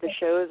 the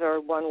shows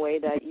are one way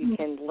that you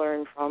can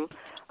learn from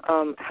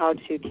how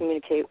to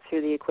communicate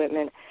through the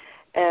equipment.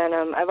 And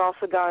I've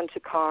also gone to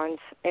cons,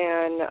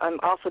 and I'm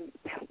also,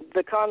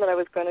 the con that I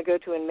was going to go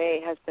to in May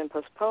has been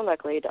postponed,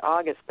 luckily, to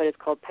August, but it's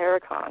called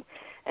Paracon,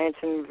 and it's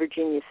in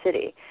Virginia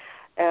City.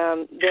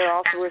 There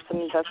also were some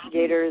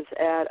investigators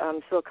at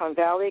Silicon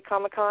Valley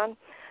Comic-Con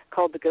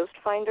called the Ghost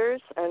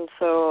Finders, and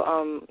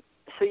so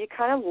you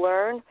kind of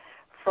learn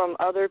from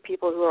other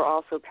people who are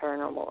also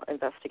paranormal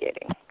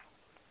investigating.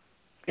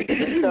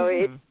 So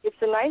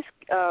it's a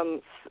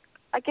nice,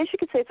 I guess you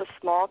could say it's a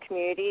small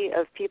community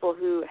of people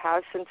who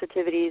have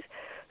sensitivities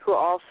who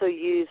also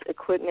use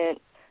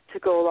equipment to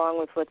go along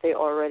with what they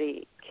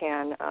already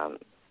can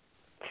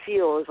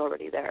feel is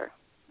already there.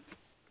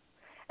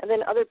 And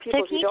then other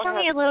people who don't have. So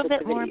can you tell me a little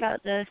bit more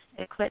about the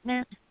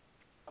equipment?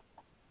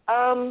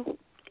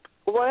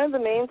 One of the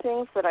main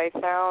things that I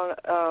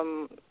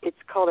found, it's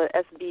called an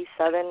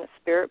SB7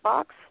 spirit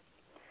box.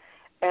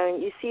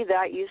 And you see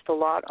that used a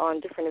lot on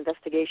different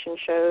investigation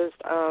shows,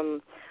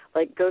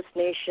 like Ghost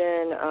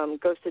Nation,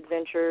 Ghost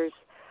Adventures.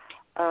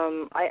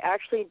 I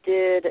actually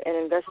did an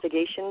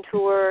investigation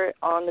tour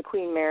on the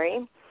Queen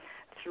Mary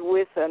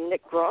with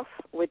Nick Groff,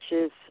 which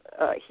is,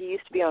 he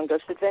used to be on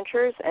Ghost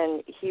Adventures,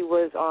 and he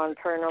was on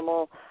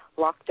Paranormal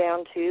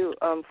Lockdown, too,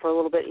 for a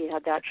little bit. He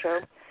had that show.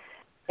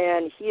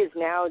 And he is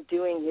now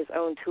doing his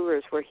own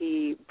tours where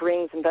he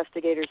brings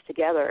investigators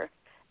together,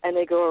 and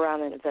they go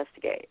around and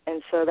investigate.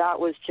 And so that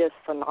was just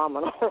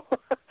phenomenal.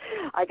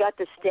 I got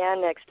to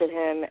stand next to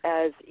him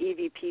as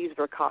EVPs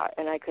were caught,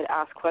 and I could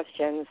ask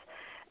questions,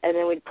 and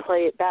then we'd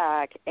play it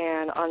back.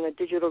 And on the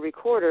digital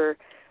recorder,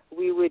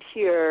 we would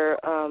hear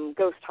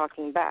ghosts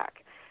talking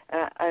back.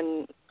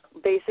 And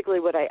basically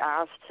what I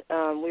asked,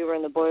 we were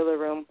in the boiler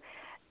room,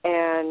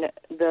 and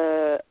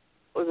the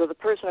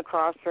person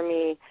across from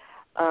me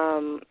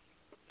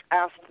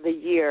asked the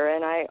year,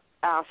 and I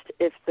asked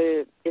if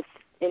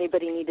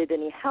anybody needed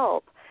any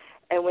help.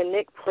 And when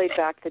Nick played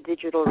back the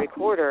digital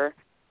recorder,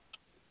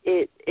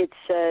 it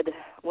said,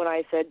 when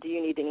I said, "Do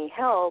you need any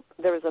help?"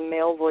 there was a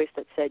male voice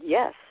that said,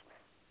 "Yes,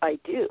 I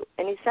do."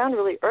 And he sounded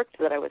really irked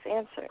that I was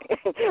answering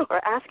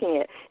or asking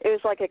it. It was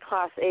like a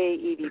Class A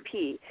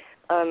EVP.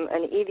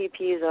 An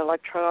EVP is an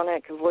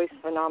electronic voice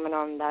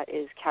phenomenon that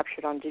is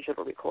captured on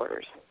digital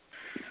recorders.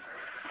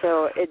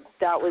 So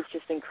that was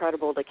just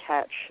incredible to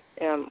catch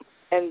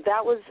And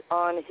that was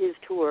on his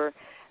tour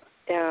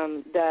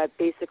that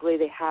basically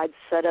they had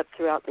set up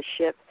throughout the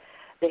ship.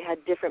 They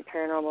had different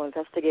paranormal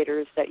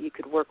investigators that you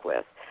could work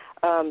with.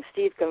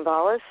 Steve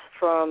Gonzalez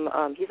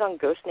he's on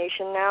Ghost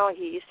Nation now.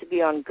 He used to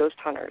be on Ghost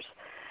Hunters.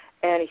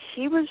 And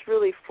he was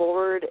really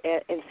forward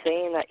in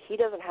saying that he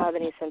doesn't have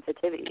any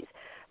sensitivities.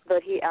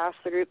 But he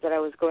asked the group that I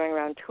was going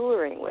around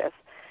touring with,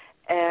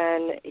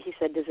 and he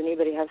said, does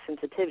anybody have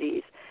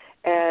sensitivities?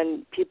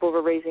 And people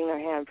were raising their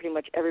hand, pretty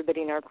much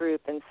everybody in our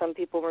group. And some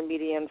people were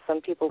medium,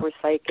 some people were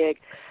psychic,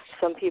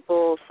 some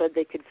people said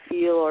they could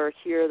feel or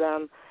hear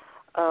them,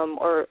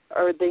 or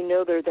they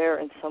know they're there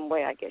in some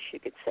way, I guess you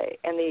could say.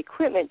 And the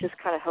equipment just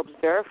kind of helps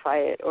verify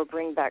it or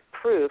bring back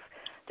proof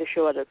to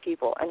show other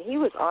people. And he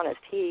was honest.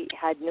 He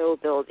had no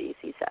abilities,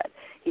 he said.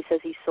 He says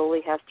he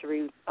solely has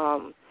to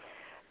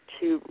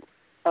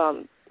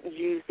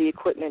use the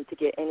equipment to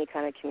get any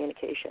kind of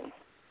communication.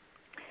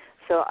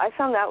 So I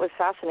found that was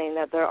fascinating,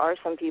 that there are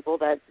some people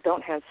that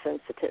don't have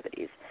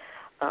sensitivities.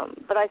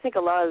 But I think a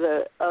lot of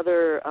the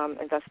other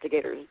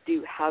investigators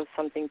do have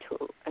something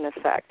to an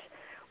effect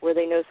where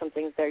they know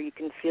something's there. You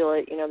can feel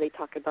it. You know, they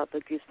talk about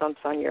the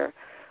goosebumps on your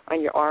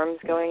arms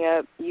going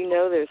up. You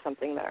know there's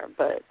something there,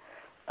 but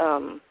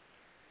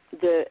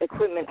the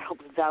equipment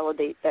helps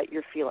validate that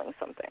you're feeling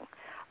something.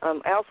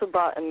 I also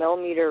bought a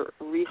millimeter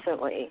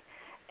recently,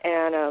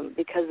 and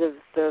because of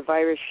the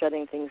virus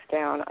shutting things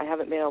down, I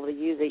haven't been able to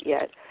use it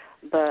yet.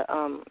 But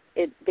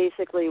it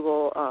basically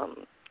will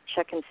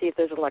check and see if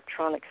there's an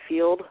electronic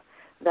field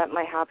that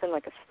might happen,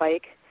 like a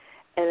spike,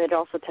 and it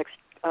also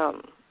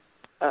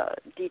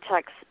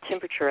detects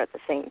temperature at the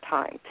same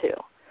time, too.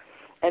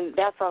 And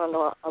that's on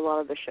a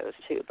lot of the shows,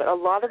 too. But a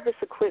lot of this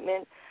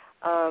equipment,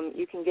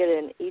 you can get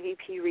an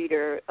EVP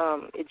reader.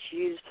 It's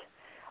used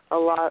a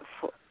lot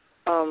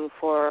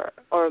for,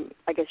 or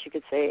I guess you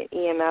could say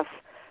EMF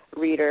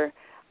reader,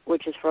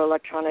 which is for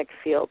electronic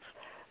fields,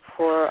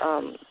 for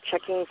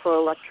checking for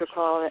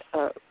electrical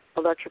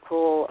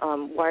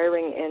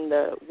wiring in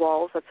the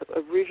walls. That's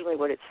originally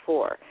what it's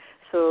for.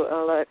 So an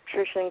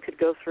electrician could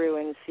go through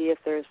and see if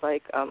there's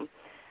like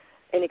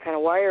any kind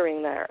of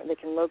wiring there. They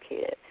can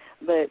locate it.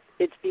 But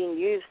it's being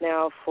used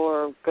now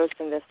for ghost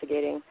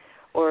investigating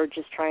or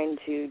just trying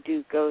to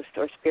do ghost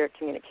or spirit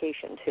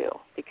communication too,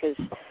 because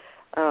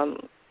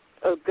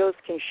a ghost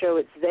can show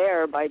it's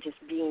there by just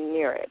being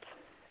near it.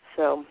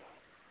 So,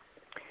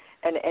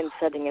 and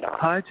setting it off.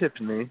 Hi,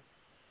 Tiffany.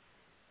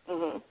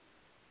 Mm-hmm.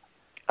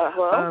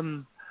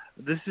 Hello?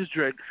 This is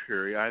Drake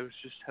Fury. I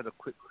just had a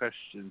quick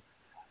question.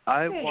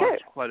 I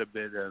watched quite a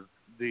bit of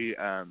the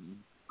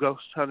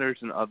Ghost Hunters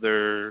and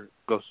other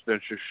Ghost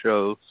Adventure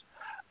shows.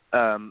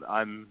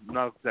 I'm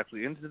not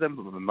exactly into them,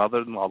 but my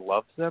mother-in-law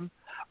loves them.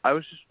 I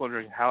was just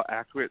wondering how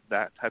accurate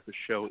that type of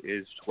show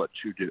is to what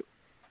you do.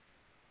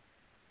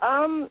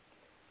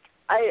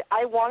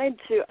 I wanted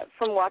to,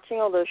 from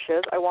watching all those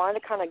shows, I wanted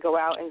to kind of go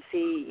out and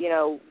see, you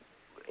know,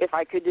 if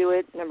I could do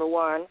it, number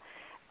one.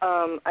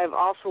 I've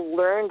also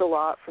learned a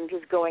lot from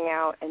just going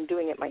out and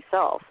doing it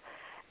myself.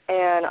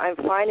 And I'm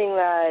finding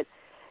that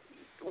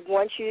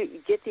once you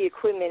get the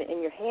equipment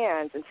in your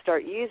hands and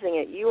start using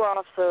it, you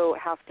also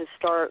have to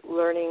start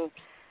learning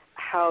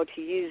how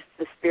to use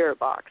the spirit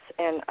box.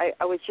 And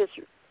I was just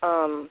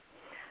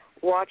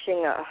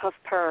watching Huff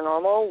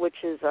Paranormal, which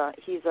is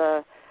he's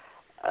a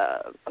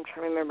I'm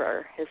trying to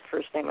remember his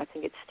first name. I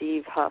think it's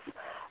Steve Huff.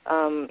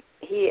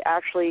 He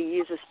actually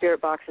uses spirit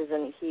boxes,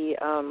 and he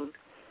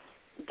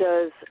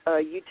does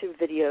YouTube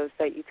videos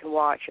that you can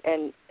watch.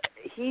 And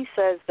he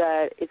says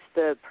that it's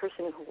the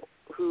person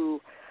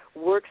who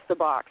works the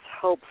box,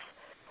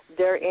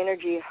 their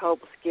energy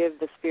helps give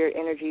the spirit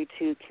energy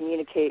to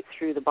communicate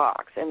through the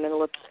box and then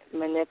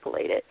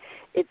manipulate it.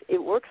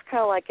 It works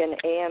kind of like an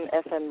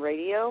AM/FM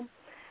radio,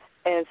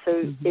 and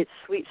so it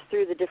sweeps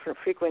through the different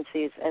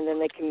frequencies, and then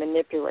they can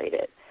manipulate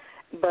it.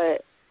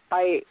 But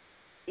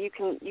you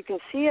can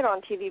see it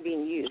on TV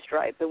being used,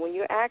 right? But when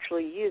you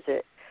actually use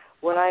it,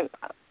 when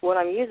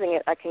I'm using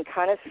it, I can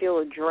kind of feel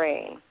a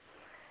drain,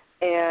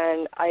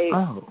 and I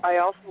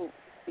also,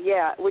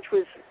 which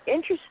was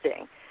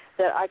interesting,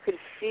 that I could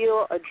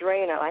feel a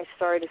drain, and I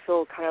started to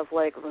feel kind of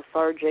like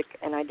lethargic,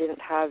 and I didn't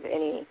have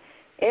any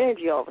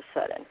energy all of a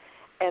sudden,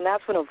 and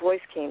that's when a voice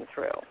came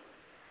through.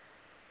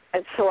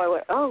 And so I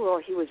went, oh,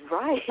 well, he was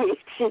right,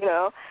 you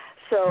know.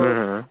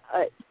 So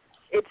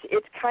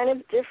it's kind of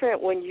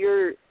different when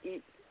you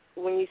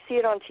see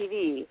it on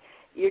TV.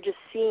 You're just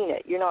seeing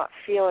it. You're not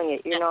feeling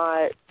it. You're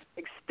not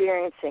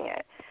experiencing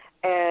it.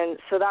 And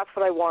so that's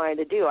what I wanted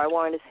to do. I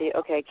wanted to see,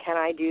 okay, can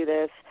I do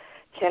this?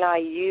 Can I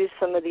use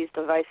some of these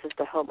devices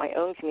to help my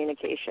own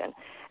communication?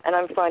 And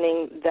I'm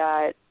finding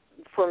that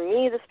for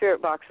me, the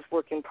spirit box is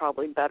working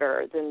probably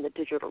better than the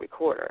digital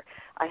recorder.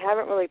 I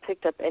haven't really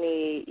picked up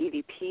any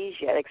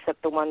EVPs yet,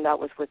 except the one that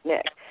was with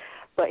Nick.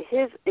 But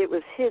it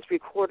was his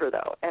recorder,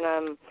 though.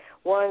 And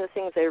one of the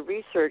things I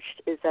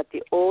researched is that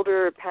the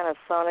older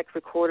Panasonic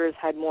recorders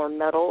had more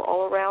metal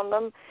all around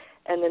them,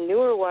 and the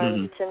newer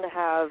ones tend to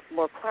have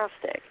more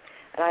plastic.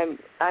 And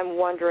I'm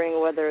wondering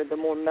whether the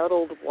more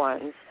metalled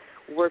ones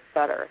work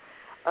better.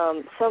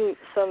 Some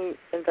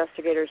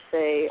investigators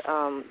say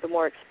the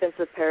more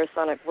expensive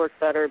parasonic work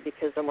better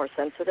because they're more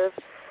sensitive.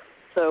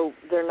 So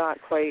they're not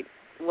quite.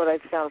 What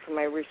I've found from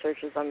my research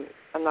is I'm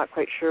not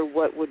quite sure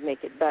what would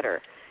make it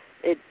better.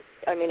 It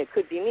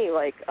could be me,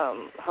 like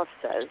Huff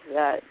says,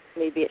 that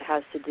maybe it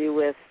has to do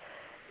with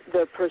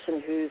the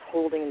person who's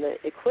holding the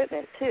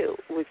equipment too,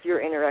 with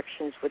your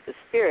interactions with the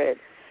spirit.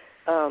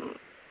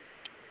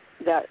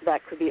 That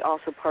could be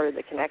also part of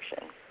the connection.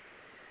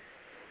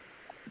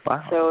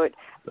 Wow. So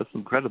that's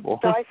incredible.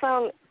 So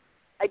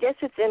I guess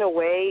it's in a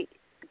way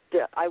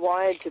that I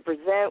wanted to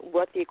present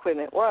what the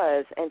equipment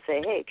was and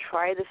say, hey,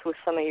 try this with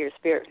some of your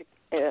spirit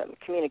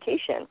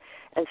communication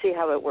and see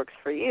how it works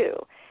for you.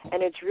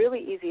 And it's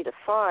really easy to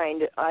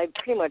find. I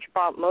pretty much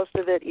bought most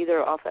of it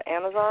either off of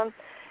Amazon.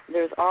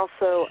 There's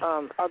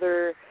also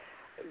other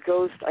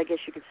ghost, I guess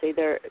you could say,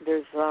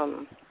 there's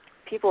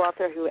people out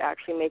there who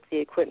actually make the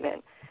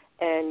equipment.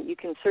 And you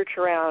can search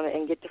around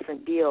and get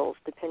different deals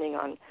depending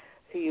on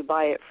who you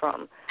buy it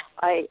from.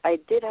 I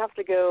did have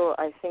to go,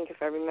 I think if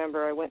I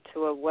remember, I went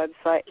to a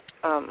website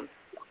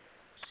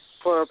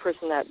for a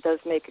person that does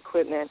make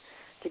equipment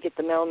to get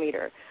the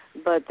millimeter.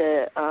 But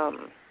the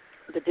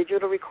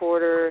digital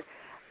recorder,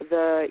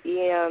 the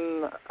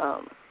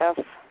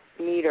EMF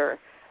meter,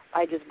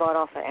 I just bought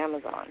off of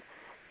Amazon.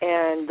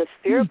 And the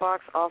Spirit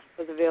Box also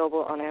is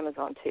available on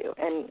Amazon too.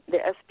 And the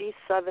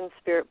SB7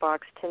 Spirit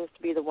Box tends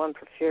to be the one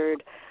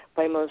preferred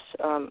by most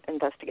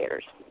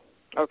investigators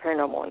or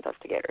paranormal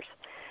investigators.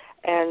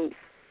 And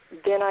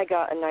then I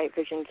got a night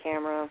vision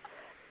camera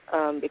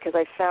because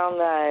I found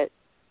that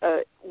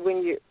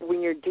when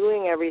you're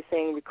doing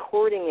everything,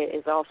 recording it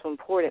is also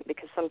important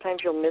because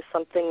sometimes you'll miss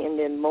something in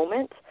the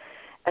moment.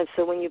 And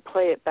so when you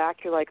play it back,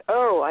 you're like,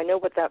 oh, I know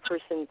what that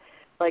person,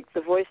 like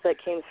the voice that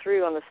came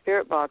through on the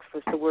Spirit Box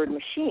was the word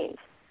machines.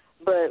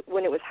 But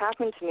when it was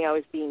happening to me, I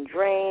was being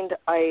drained.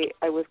 I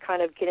was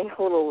kind of getting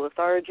a little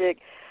lethargic.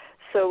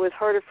 So it was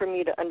harder for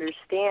me to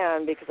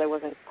understand because I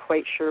wasn't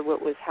quite sure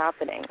what was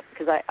happening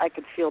because I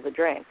could feel the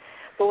drain.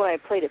 But when I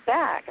played it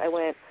back, I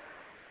went,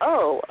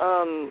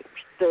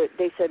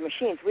 they said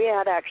machines. We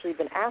had actually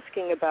been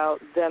asking about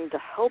them to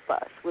help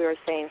us. We were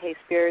saying, hey,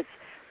 spirits,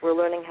 we're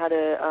learning how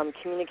to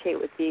communicate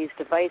with these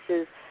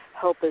devices.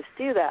 Help us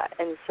do that.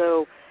 And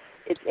so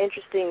it's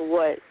interesting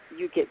what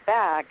you get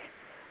back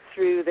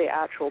through the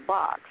actual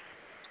box.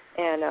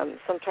 And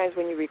sometimes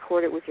when you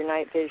record it with your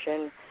night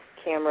vision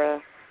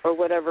camera or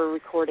whatever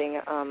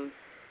recording,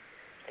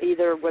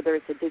 either whether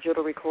it's a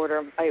digital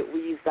recorder, we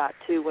use that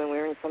too when we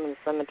were in some of the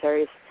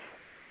cemeteries.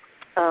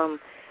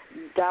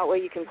 That way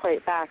you can play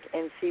it back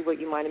and see what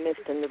you might have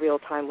missed in the real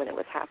time when it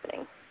was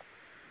happening.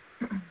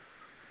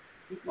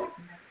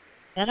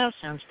 That all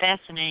sounds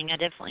fascinating. I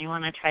definitely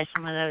want to try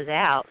some of those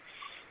out.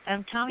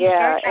 Tommy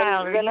Yeah,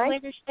 Starchild, are you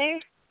with us there?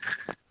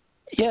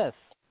 Yes.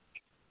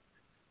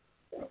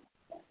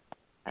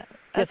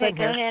 Okay,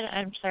 go ahead.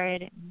 I'm sorry I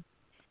didn't.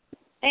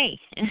 Hey,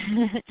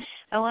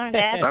 I wanted to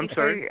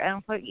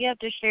ask what you have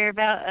to share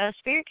about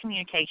spirit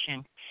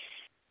communication.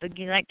 Would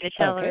you like to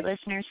tell our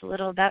listeners a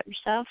little about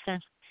yourself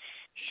and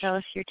tell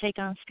us your take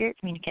on spirit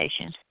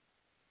communication?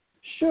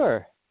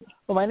 Sure.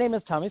 Well, my name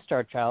is Tommy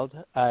Starchild.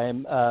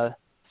 I'm a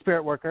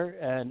spirit worker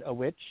and a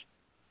witch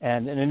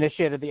and an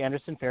initiate of the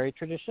Anderson Fairy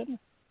tradition.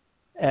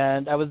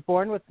 And I was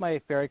born with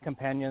my fairy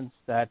companions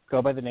that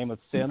go by the name of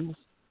Sims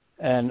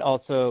and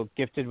also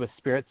gifted with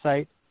spirit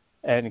sight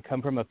and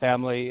come from a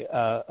family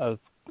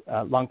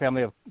long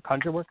family of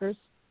conjure workers,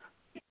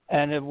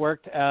 and have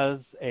worked as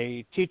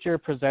a teacher,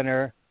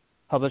 presenter,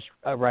 published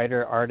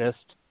writer, artist,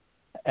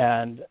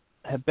 and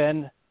have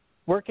been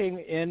working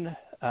in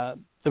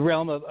the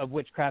realm of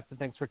witchcraft and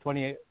things for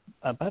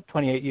about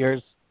 28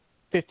 years,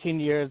 15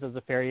 years as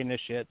a fairy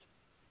initiate,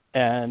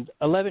 and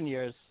 11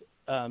 years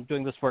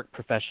doing this work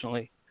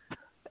professionally.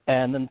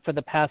 And then for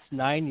the past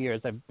 9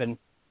 years, I've been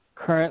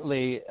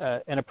currently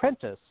an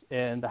apprentice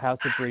in the House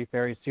of Bree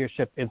Fairy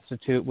Seership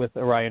Institute with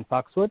Orion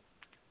Foxwood.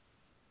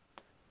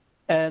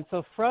 And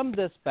so from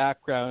this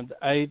background,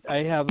 I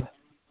have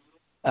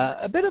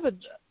a bit of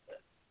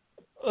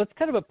it's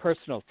kind of a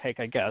personal take,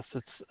 I guess.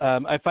 It's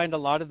I find a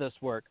lot of this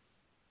work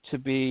to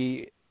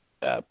be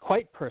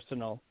quite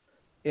personal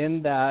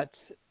in that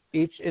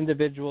each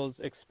individual's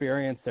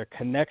experience, their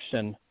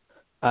connection,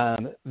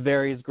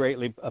 varies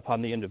greatly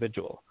upon the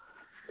individual.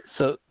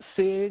 So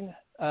seeing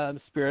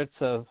spirits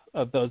of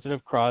those that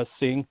have crossed,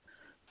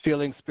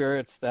 feeling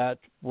spirits that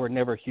were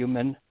never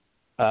human,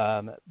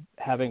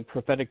 having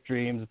prophetic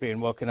dreams,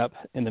 being woken up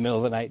in the middle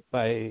of the night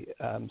by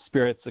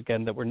spirits,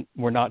 again, that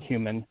were not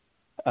human,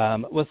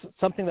 was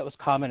something that was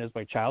common as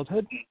my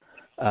childhood.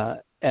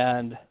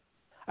 And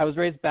I was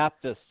raised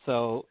Baptist,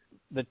 so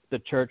the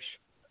church,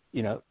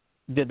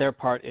 did their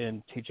part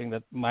in teaching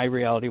that my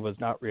reality was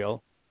not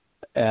real.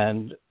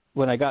 And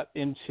when I got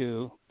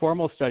into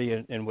formal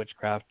study in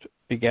witchcraft,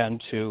 began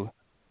to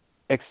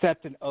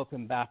accept and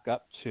open back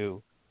up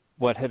to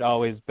what had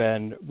always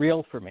been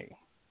real for me.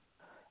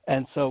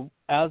 And so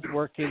as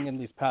working in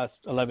these past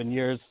 11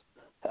 years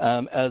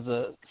as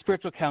a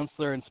spiritual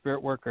counselor and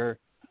spirit worker,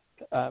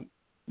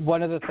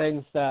 one of the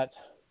things that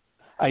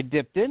I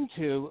dipped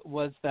into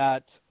was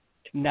that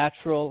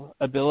natural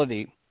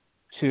ability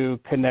to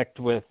connect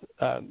with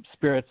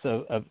spirits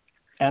of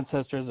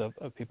ancestors,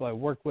 of people I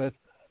work with,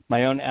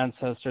 my own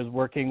ancestors,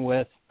 working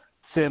with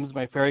Sims,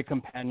 my fairy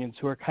companions,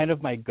 who are kind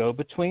of my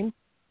go-between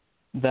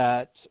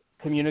that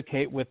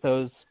communicate with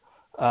those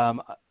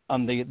on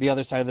the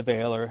other side of the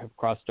veil or have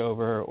crossed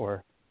over,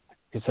 or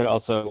you said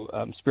also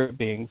spirit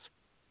beings.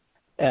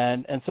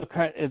 And so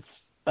it's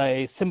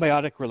a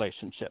symbiotic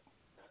relationship.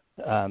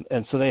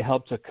 And so they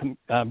help to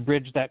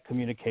bridge that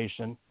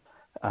communication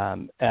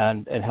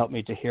and help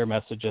me to hear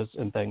messages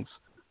and things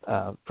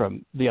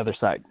from the other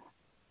side.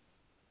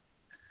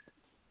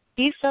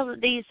 Do you feel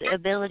that these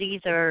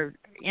abilities are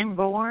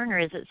inborn, or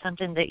is it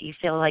something that you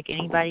feel like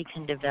anybody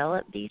can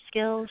develop these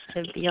skills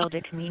to be able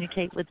to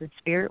communicate with the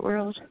spirit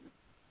world?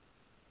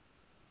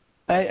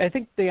 I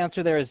think the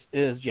answer there is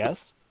yes.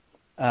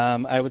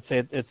 I would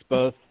say it's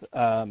both.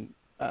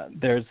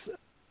 There's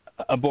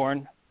a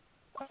born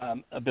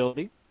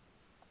ability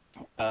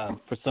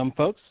for some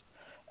folks,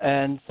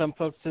 and some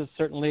folks is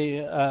certainly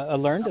a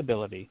learned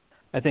ability.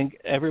 I think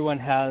everyone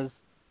has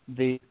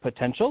the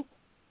potential,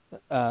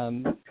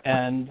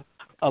 and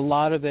a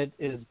lot of it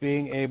is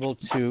being able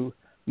to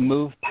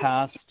move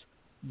past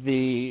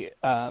the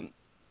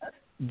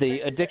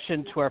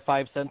addiction to our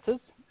five senses.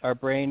 Our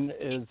brain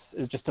is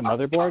just a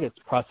motherboard. It's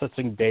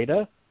processing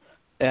data,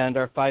 and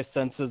our five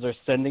senses are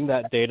sending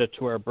that data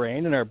to our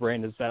brain, and our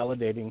brain is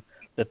validating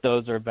that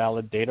those are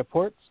valid data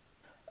ports.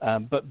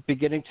 But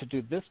beginning to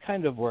do this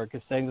kind of work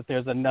is saying that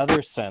there's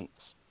another sense,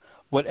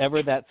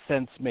 whatever that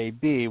sense may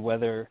be,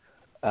 whether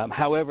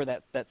however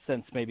that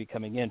sense may be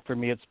coming in. For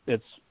me,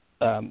 it's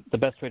the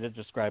best way to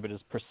describe it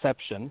is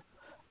perception.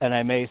 And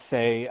I may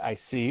say I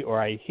see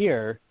or I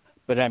hear,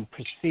 but I'm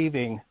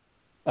perceiving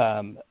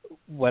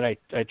what I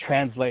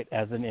translate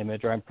as an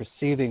image, or I'm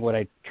perceiving what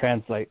I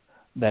translate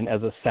then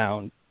as a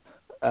sound.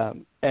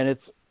 And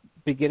it's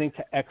beginning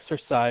to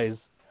exercise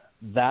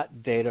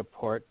that data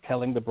port,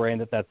 telling the brain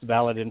that that's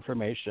valid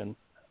information,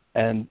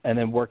 and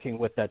then working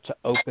with that to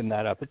open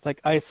that up. It's like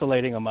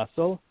isolating a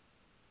muscle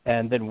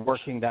and then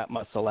working that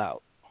muscle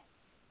out.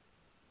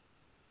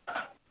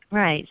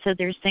 Right. So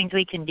there's things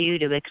we can do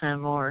to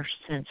become more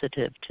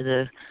sensitive to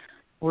the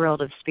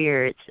world of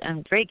spirits.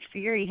 Drake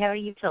Fury, how do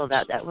you feel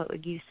about that? What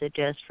would you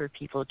suggest for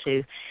people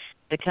to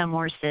become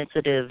more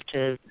sensitive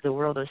to the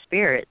world of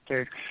spirits,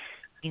 or,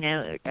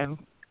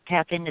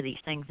 tap into these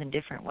things in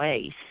different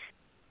ways?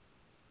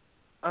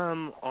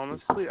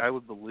 Honestly, I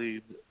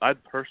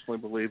personally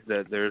believe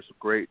that there's a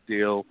great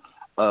deal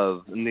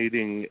of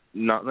needing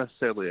not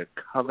necessarily a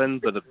coven,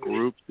 but a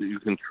group that you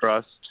can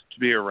trust to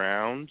be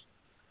around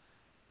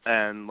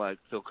and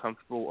feel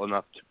comfortable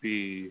enough to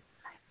be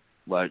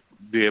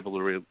able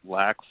to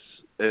relax.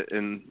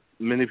 And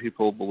many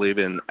people believe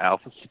in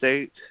alpha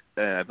state,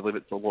 and I believe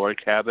it's a Lori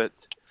Cabot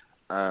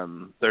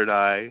third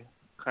eye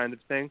kind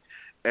of thing.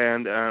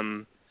 And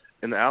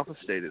in the alpha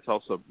state, it's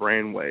also a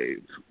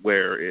brainwave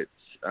where it's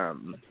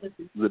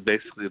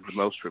basically the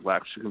most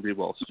relaxed you can be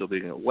while still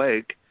being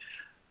awake.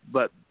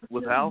 But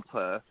with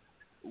alpha,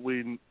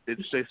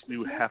 it's basically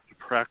you have to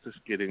practice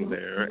getting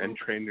there and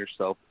train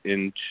yourself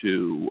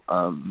into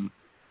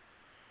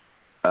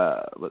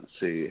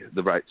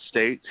the right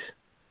state.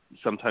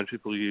 Sometimes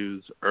people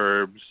use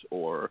herbs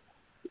or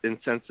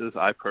incenses.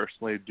 I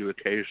personally do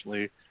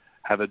occasionally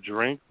have a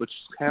drink, which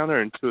is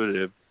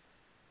counterintuitive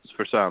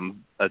for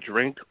some, a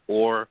drink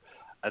or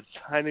a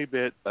tiny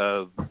bit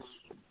of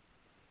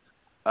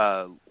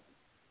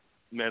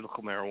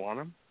medical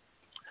marijuana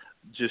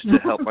just to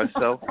help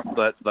myself.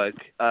 But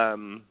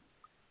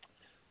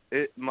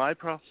my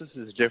process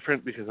is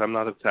different because I'm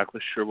not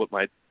exactly sure what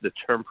the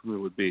term for me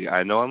would be.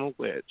 I know I'm a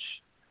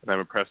witch and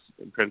I'm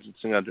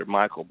apprenticing under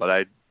Michael, but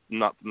I'm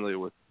not familiar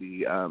with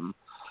the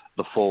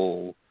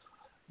full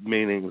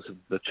meanings of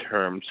the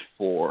terms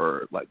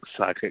for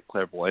psychic,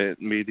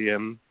 clairvoyant,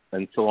 medium,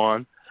 and so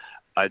on.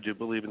 I do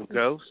believe in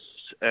ghosts,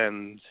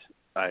 and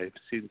I've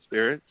seen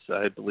spirits.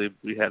 I believe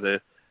we had a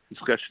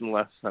discussion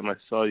last time I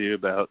saw you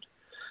about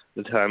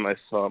the time I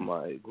saw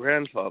my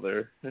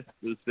grandfather,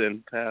 who's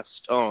been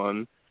passed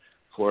on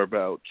for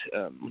about,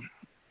 10,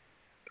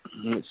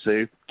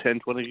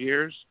 20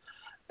 years,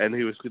 and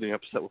he was getting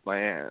upset with my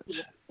aunt.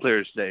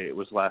 Clear as day, it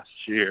was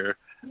last year.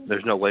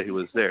 There's no way he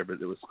was there,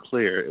 but it was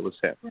clear it was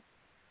him.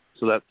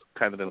 So that's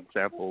kind of an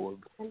example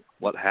of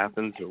what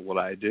happens or what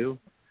I do.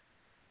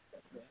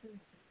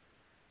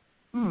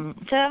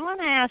 So I want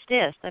to ask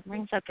this. That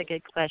brings up a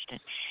good question.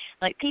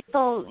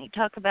 People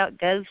talk about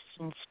ghosts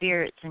and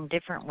spirits in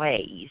different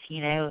ways,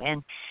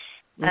 and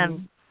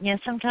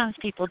sometimes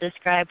people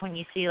describe when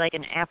you see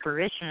an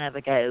apparition of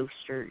a ghost,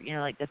 or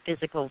the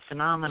physical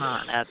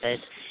phenomenon of it.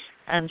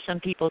 Some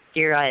people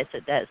theorize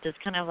that that's just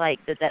kind of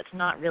that's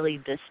not really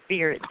the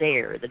spirit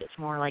there, that it's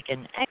more like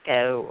an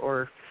echo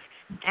or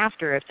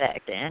after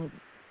effect.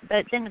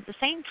 But then at the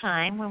same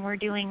time, when we're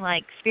doing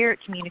spirit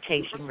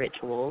communication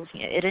rituals,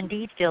 it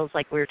indeed feels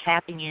like we're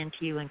tapping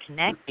into and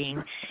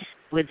connecting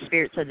with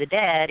spirits of the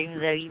dead, even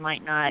though you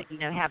might not,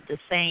 have the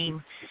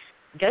same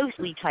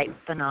ghostly type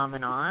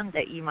phenomenon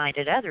that you might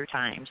at other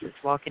times. It's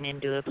walking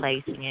into a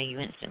place, you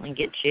instantly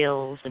get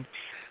chills and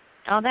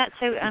all that.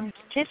 So,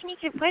 Tiffany,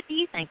 what do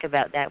you think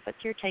about that?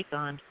 What's your take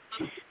on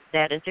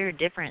that? Is there a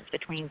difference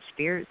between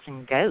spirits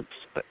and ghosts?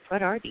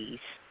 What are these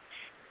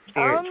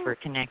spirits we're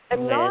connecting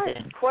I'm with?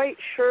 not quite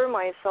sure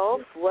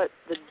myself what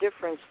the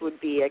difference would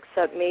be,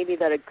 except maybe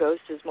that a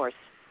ghost is more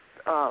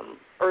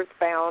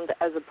earthbound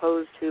as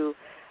opposed to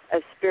a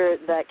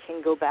spirit that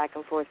can go back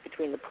and forth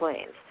between the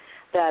planes.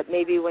 That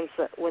maybe when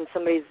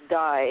somebody's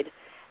died,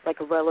 like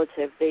a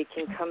relative, they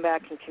can come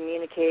back and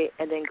communicate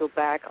and then go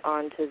back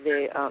onto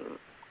the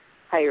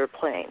higher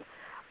plane.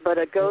 But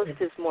a ghost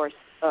is more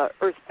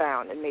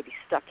earthbound and maybe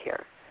stuck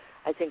here.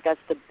 I think that's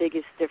the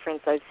biggest difference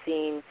I've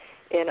seen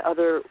in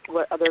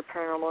what other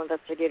paranormal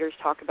investigators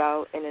talk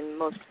about, and in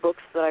most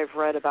books that I've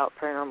read about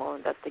paranormal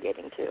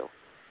investigating too.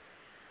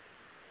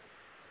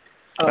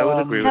 I would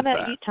agree with that.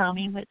 How about you,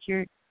 Tommy? What's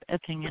your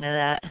opinion of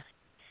that?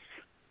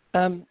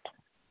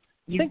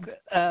 I think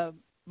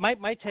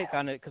my take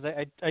on it, because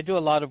I do a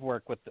lot of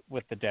work with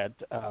the dead,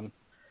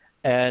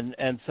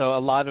 and so a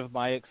lot of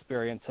my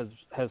experience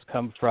has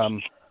come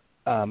from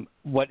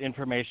what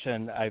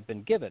information I've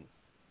been given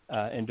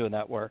in doing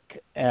that work,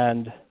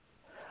 and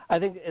I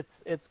think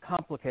it's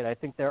complicated. I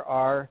think there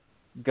are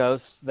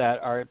ghosts that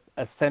are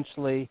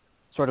essentially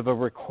sort of a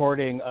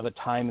recording of a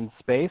time and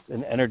space,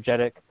 an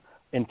energetic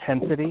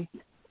intensity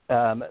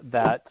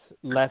that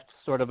left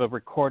sort of a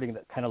recording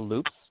that kind of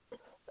loops.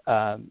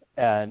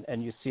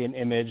 And you see an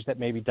image that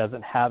maybe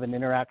doesn't have an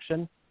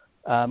interaction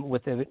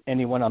with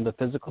anyone on the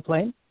physical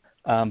plane,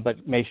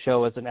 but may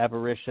show as an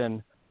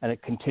apparition, and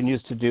it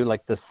continues to do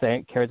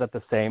carries out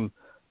the same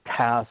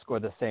task or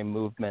the same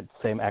movement,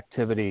 same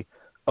activity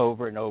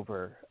over and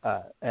over.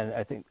 And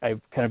I think I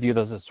kind of view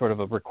those as sort of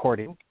a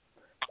recording.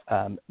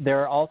 There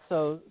are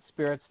also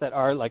spirits that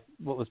are, like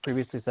what was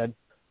previously said,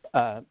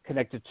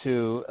 connected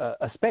to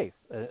a space,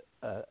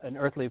 an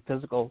earthly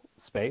physical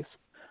space.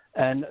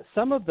 And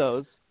some of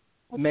those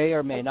may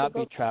or may not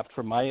be trapped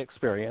from my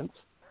experience.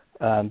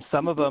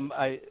 Some of them,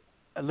 I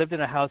lived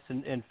in a house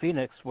in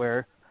Phoenix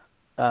where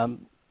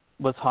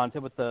was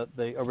haunted with the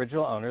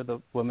original owner,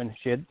 the woman.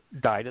 She had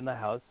died in the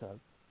house,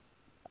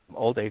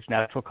 old age,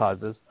 natural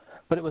causes,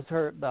 but it was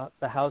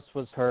the house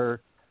was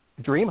her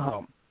dream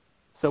home.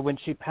 So when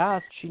she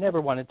passed, she never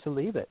wanted to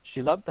leave it.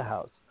 She loved the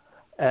house.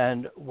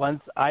 And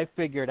once I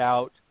figured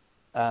out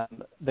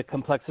the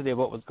complexity of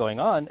what was going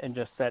on and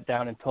just sat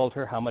down and told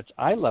her how much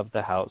I loved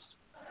the house,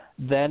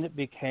 then it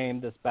became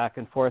this back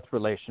and forth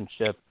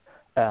relationship,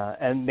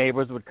 and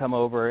neighbors would come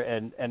over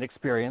and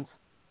experience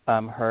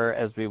her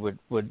as we would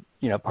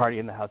party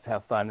in the house,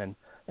 have fun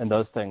and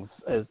those things,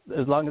 as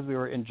long as we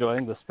were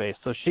enjoying the space.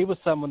 So she was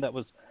someone that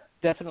was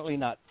definitely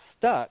not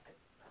stuck,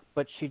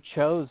 but she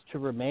chose to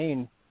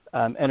remain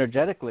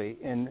energetically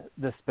in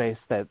the space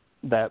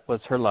that was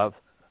her love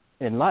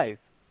in life.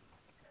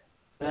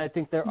 And I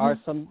think there are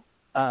some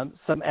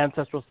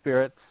ancestral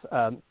spirits,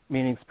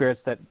 meaning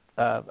spirits that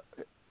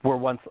were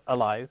once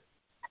alive,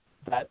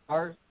 that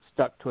are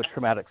stuck to a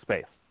traumatic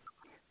space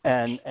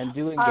and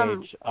do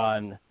engage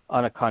on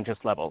a conscious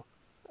level,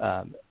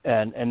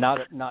 and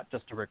not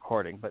just a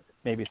recording, but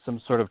maybe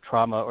some sort of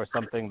trauma or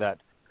something that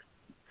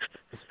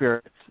the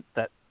spirit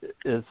that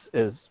is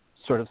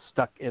sort of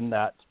stuck in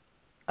that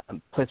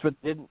place where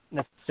it didn't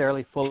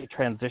necessarily fully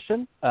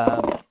transition.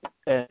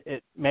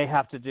 It may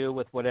have to do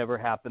with whatever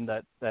happened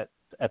that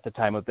at the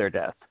time of their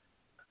death.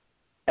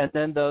 And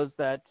then those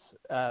that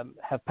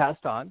have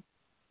passed on,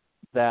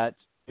 that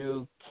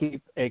do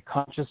keep a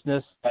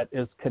consciousness that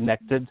is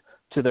connected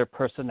to their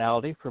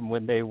personality from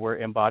when they were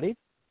embodied.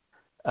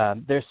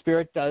 Their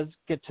spirit does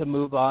get to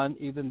move on,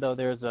 even though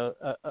there's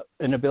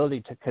an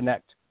ability to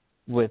connect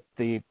with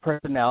the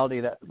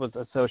personality that was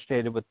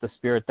associated with the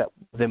spirit that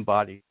was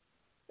embodied.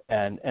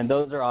 And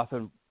those are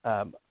often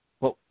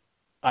what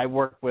I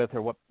work with,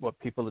 or what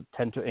people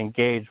tend to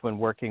engage when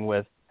working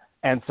with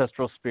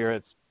ancestral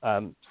spirits,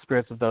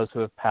 spirits of those who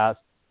have passed,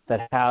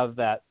 that have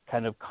that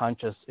kind of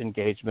conscious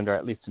engagement, or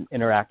at least an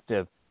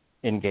interactive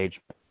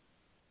engagement.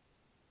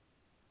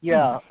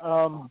 Yeah.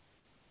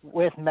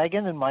 With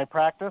Megan in my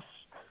practice,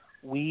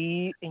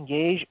 we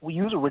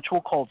use a ritual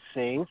called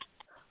Save,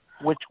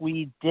 which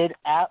we did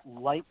at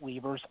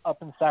Lightweavers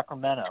up in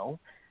Sacramento.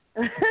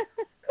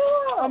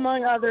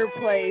 Among other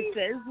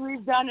places.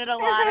 We've done it a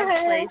lot of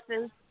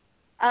places.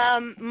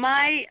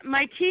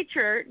 My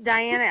teacher,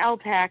 Diana L.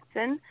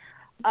 Paxton,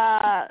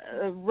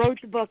 wrote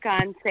a book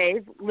on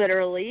Save,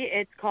 literally.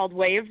 It's called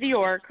Way of the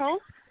Oracle.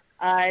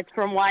 It's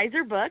from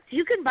Wiser Books.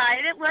 You can buy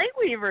it at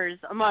Lightweavers,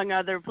 among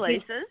other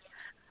places.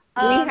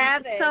 We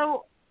have it.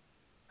 So,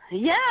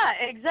 yeah,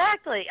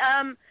 exactly.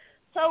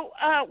 So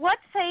what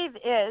Save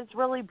is,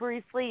 really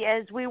briefly,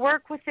 is we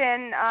work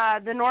within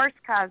the Norse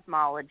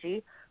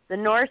cosmology, the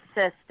Norse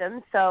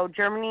system, so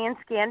Germany and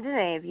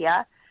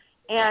Scandinavia.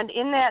 And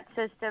in that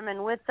system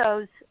and with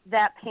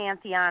that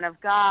pantheon of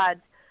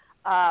gods,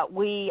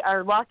 we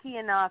are lucky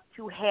enough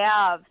to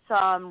have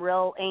some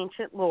real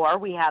ancient lore.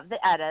 We have the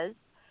Eddas.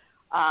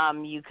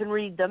 You can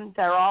read them.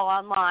 They're all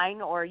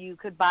online, or you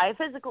could buy a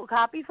physical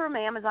copy from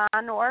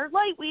Amazon or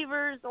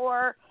Lightweavers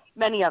or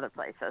many other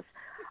places.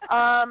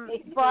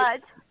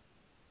 But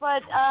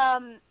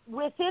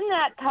within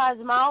that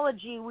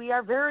cosmology, we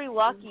are very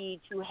lucky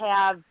to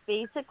have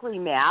basically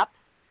maps.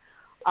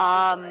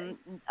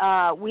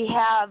 We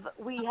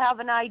have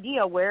an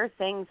idea where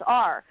things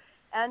are.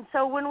 And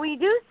so when we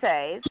do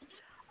save,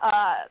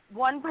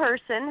 one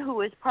person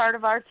who is part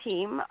of our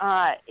team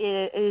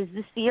is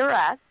the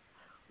CRS.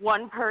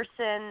 One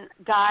person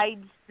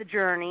guides the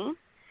journey,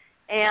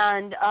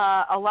 and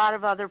a lot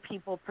of other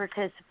people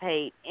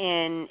participate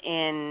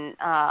in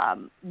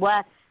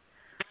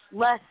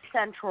less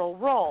central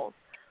roles.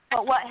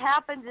 But what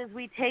happens is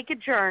we take a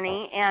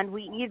journey, and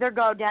we either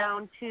go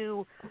down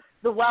to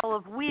the Well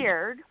of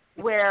Weird,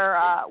 where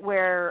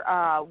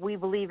we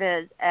believe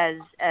as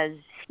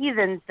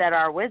heathens that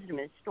our wisdom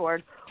is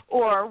stored,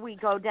 or we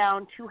go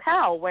down to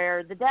hell,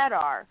 where the dead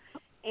are.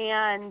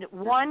 And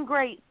one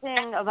great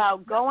thing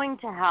about going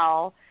to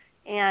hell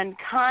and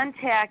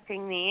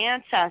contacting the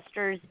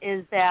ancestors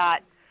is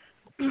that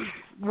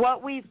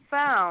what we've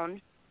found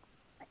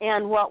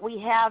and what we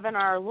have in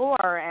our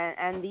lore,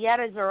 and the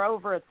Eddas are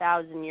over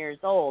 1,000 years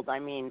old. I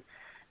mean,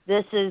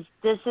 this is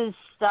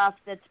stuff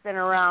that's been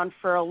around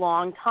for a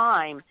long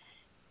time,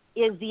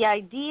 is the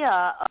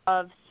idea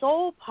of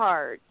soul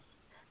parts.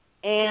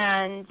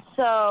 And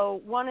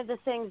so one of the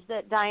things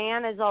that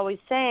Diane is always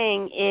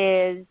saying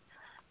is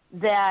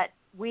that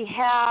we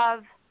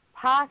have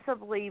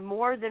possibly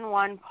more than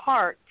one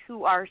part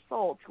to our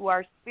soul, to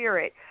our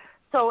spirit.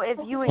 So if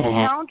you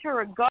encounter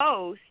a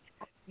ghost,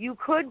 you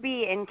could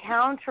be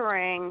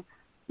encountering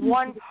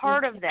one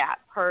part of that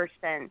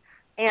person,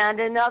 and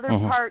another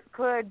part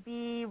could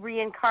be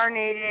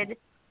reincarnated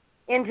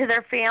into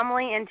their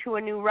family, into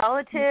a new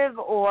relative,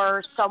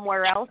 or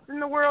somewhere else in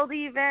the world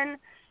even,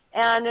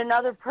 and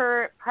another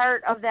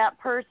part of that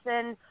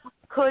person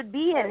could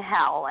be in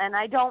hell. And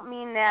I don't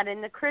mean that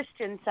in the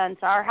Christian sense.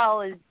 Our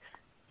hell is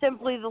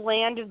simply the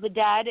land of the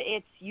dead.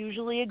 It's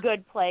usually a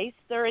good place.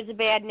 There is a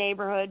bad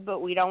neighborhood,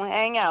 but we don't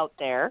hang out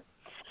there.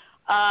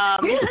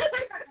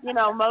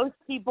 Most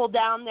people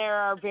down there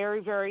are very,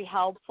 very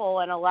helpful,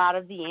 and a lot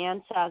of the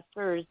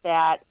ancestors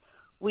that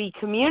we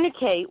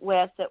communicate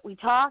with, that we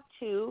talk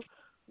to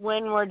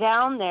when we're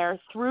down there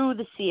through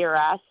the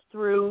CRS,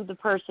 through the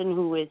person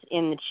who is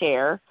in the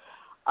chair,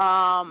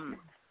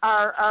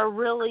 are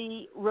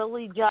really,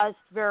 really just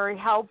very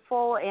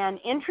helpful and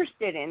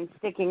interested in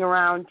sticking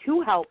around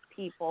to help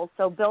people.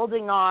 So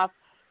building off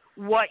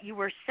what you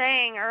were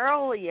saying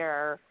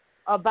earlier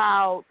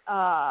about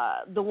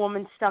the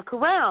woman stuck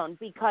around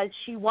because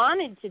she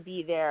wanted to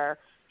be there.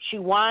 She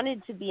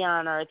wanted to be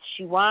on Earth.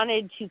 She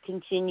wanted to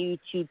continue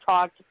to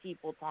talk to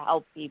people, to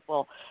help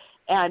people,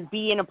 and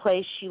be in a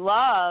place she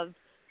loved.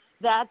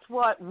 That's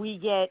what we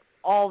get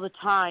all the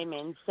time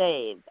in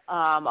SAVE.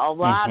 A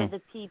lot of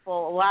the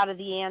people, a lot of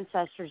the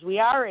ancestors we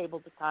are able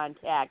to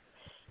contact.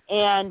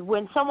 And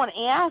when someone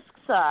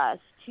asks us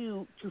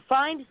to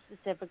find a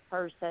specific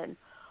person,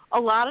 a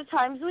lot of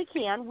times we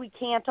can. We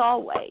can't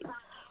always.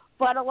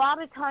 But a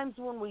lot of times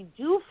when we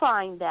do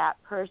find that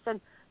person,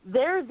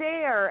 they're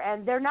there,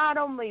 and they're not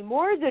only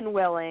more than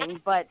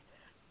willing, but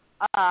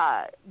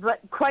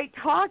quite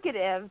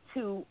talkative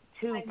to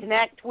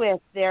connect with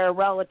their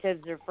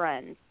relatives or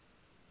friends.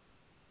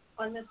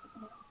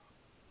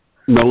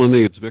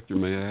 Melanie, it's Victor.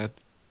 May I add?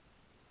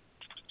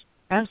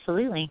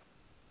 Absolutely.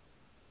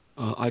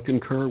 I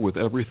concur with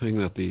everything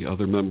that the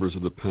other members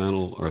of the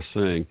panel are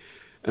saying,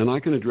 and I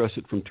can address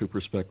it from two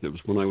perspectives.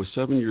 When I was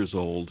 7 years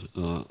old,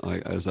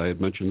 as I had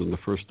mentioned in the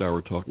first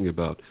hour talking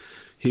about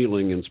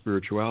healing and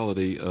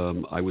spirituality,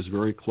 I was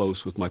very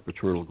close with my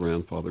paternal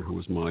grandfather, who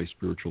was my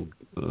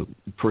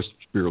first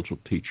spiritual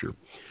teacher.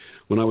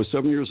 When I was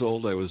 7 years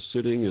old, I was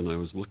sitting and I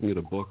was looking at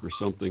a book or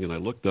something, and I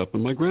looked up,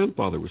 and my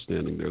grandfather was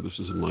standing there. This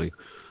was in my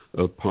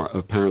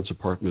parents'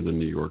 apartment in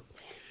New York.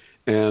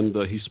 And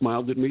he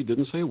smiled at me,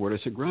 didn't say a word.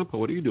 I said, "Grandpa,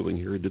 what are you doing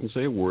here?" He didn't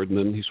say a word, and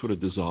then he sort of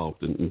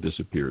dissolved and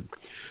disappeared.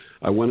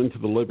 I went into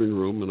the living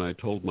room, and I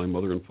told my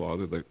mother and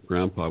father that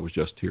Grandpa was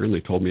just here, and they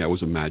told me I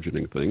was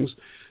imagining things.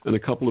 And a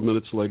couple of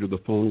minutes later, the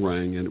phone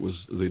rang, and it was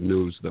the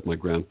news that my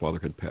grandfather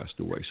had passed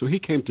away. So he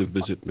came to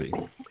visit me,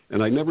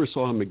 and I never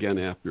saw him again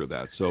after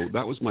that. So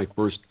that was my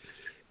first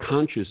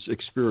conscious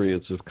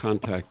experience of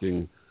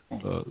contacting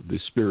the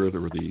spirit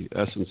or the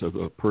essence of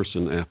a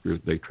person after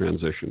they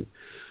transitioned.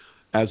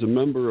 As a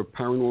member of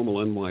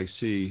Paranormal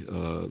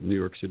NYC, New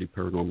York City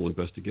Paranormal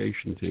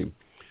Investigation Team,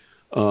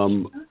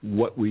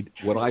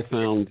 what I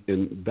found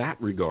in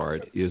that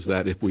regard is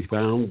that if we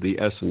found the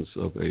essence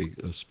of a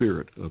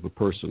spirit of a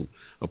person,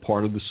 a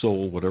part of the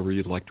soul, whatever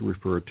you'd like to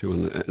refer to,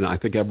 and I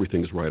think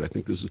everything's right. I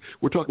think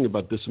we're talking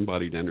about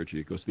disembodied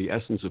energy, because the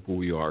essence of who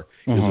we are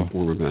is a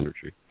form of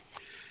energy.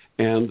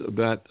 And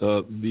that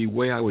the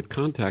way I would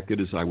contact it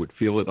is I would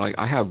feel it.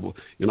 I have,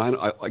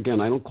 I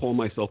don't call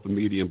myself a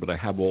medium, but I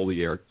have all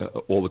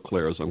the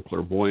clairs. I'm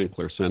clairvoyant,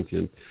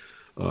 clairsentient,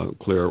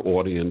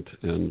 clairaudient,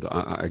 and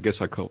I guess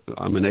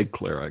I'm an egg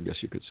clair, I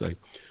guess you could say,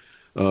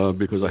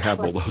 because I have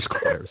all those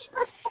clairs.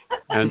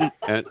 and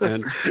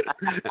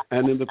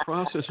in the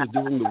process of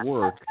doing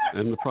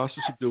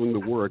the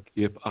work,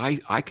 if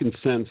I can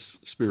sense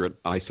spirit,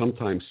 I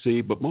sometimes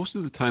see, but most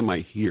of the time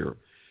I hear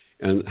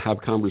and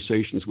have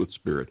conversations with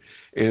spirit.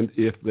 And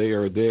if they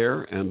are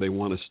there and they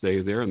want to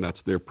stay there, and that's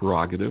their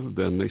prerogative,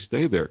 then they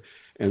stay there.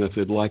 And if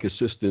they'd like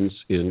assistance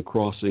in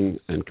crossing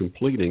and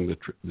completing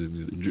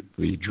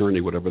the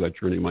journey, whatever that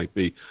journey might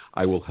be,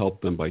 I will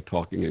help them by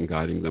talking and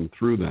guiding them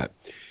through that.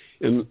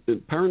 In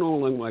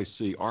Paranormal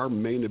NYC, our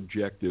main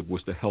objective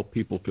was to help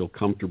people feel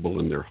comfortable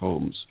in their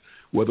homes.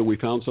 Whether we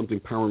found something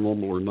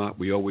paranormal or not,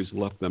 we always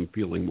left them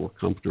feeling more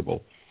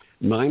comfortable.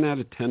 9 out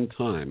of 10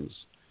 times,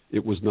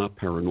 it was not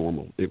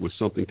paranormal. It was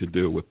something to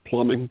do with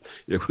plumbing.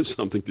 It was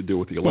something to do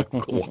with the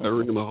electrical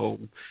wiring in the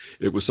home.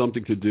 It was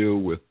something to do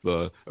with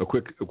a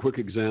quick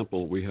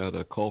example. We had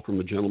a call from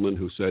a gentleman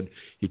who said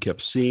he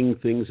kept seeing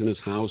things in his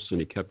house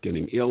and he kept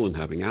getting ill and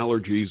having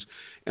allergies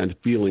and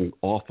feeling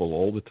awful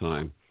all the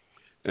time,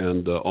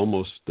 and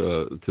almost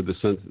to the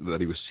sense that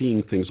he was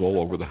seeing things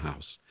all over the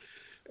house.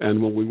 And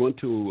when we went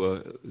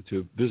to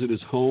visit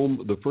his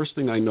home, the first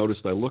thing I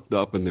noticed, I looked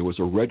up and there was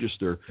a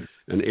register,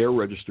 an air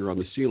register on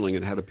the ceiling,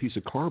 and had a piece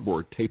of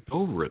cardboard taped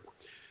over it.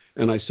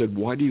 And I said,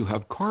 "Why do you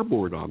have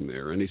cardboard on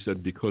there?" And he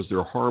said, "Because there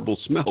are horrible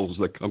smells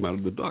that come out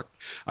of the duct."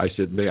 I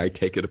said, "May I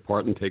take it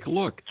apart and take a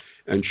look?"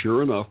 And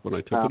sure enough, when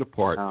I took it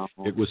apart,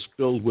 it was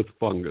filled with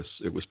fungus.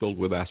 It was filled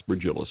with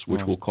aspergillus,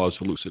 which will cause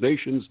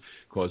hallucinations,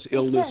 cause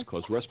illness,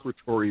 cause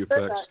respiratory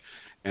effects.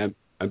 And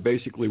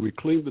basically, we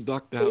cleaned the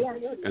duct out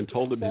and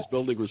told him his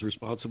building was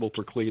responsible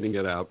for cleaning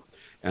it out.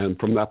 And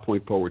from that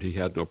point forward, he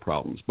had no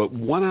problems. But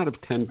 1 out of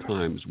 10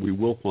 times, we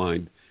will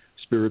find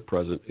spirit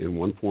present in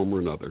one form or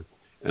another.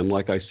 And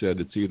like I said,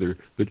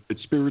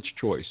 it's spirit's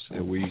choice.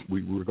 And we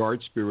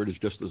regard spirit as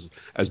just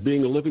as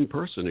being a living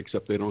person,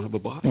 except they don't have a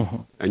body.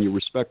 And you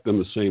respect them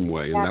the same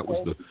way. And that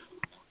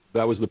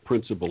was the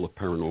principle of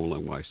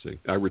Paranormal NYC.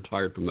 I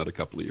retired from that a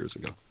couple of years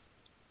ago.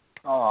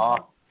 Aw.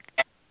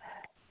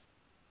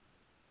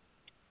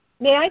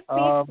 May I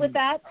speak with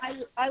that?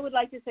 I would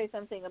like to say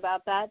something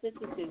about that. This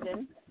is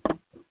Susan.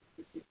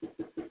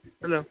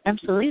 Hello.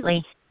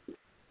 Absolutely.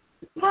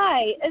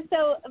 Hi.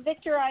 So,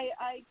 Victor,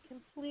 I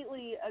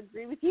completely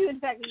agree with you. In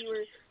fact,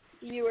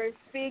 you were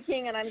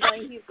speaking, and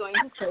he's going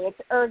to say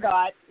it's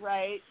ergot,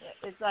 right?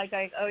 It's like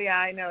oh yeah,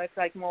 I know. It's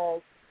like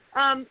mold.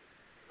 I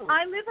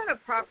live on a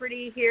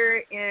property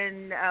here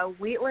in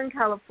Wheatland,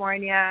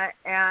 California,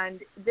 and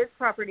this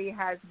property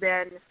has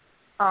been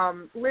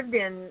lived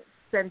in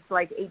since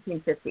like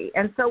 1850.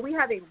 And so we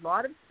have a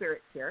lot of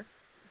spirits here.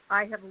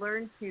 I have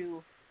learned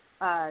to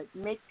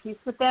make peace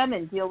with them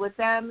and deal with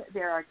them.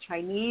 There are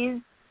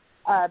Chinese,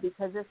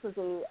 because this was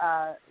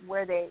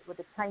where the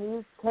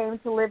Chinese came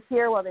to live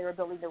here while they were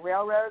building the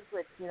railroads,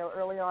 which,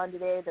 early on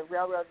today, the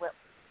railroad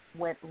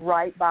went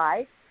right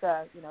by.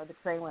 The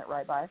train went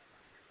right by.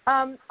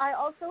 I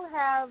also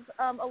have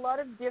a lot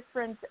of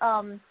different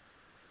other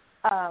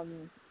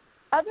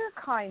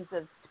kinds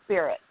of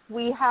spirits.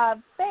 We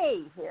have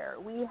fae here.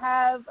 We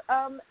have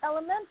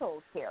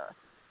elementals here.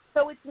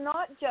 So it's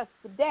not just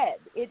the dead.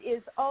 It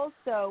is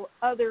also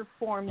other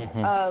forms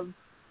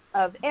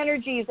of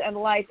energies and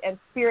life and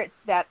spirits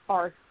that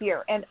are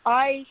here. And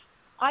I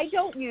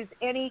don't use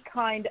any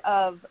kind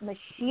of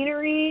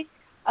machinery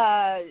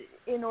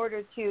in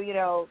order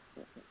to,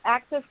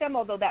 access them,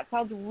 although that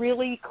sounds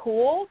really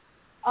cool.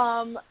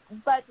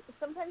 But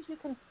sometimes you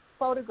can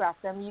photograph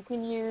them. You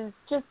can use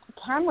just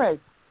cameras.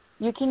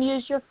 You can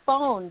use your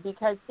phone,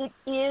 because it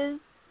is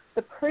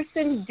the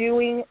person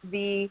doing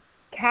the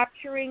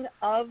capturing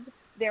of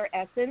their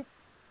essence.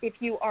 If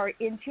you are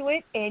into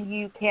it and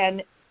you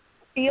can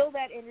feel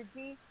that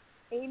energy,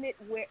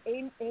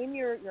 aim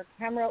your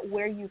camera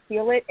where you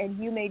feel it, and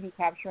you may be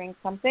capturing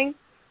something.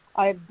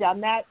 I've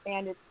done that,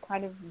 and it's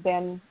kind of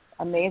been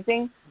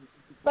amazing.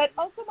 But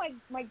also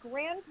my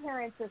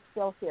grandparents are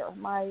still here.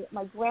 My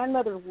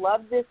grandmother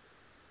loved this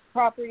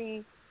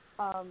property.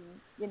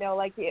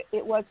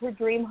 It was her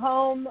dream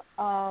home,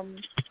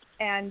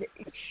 and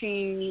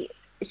she's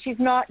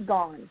not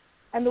gone.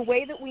 And the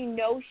way that we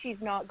know she's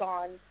not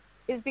gone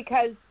is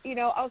because,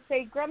 I'll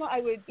say, Grandma,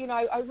 I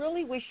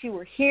really wish you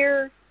were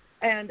here,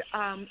 and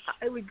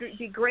it would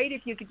be great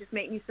if you could just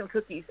make me some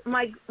cookies.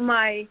 My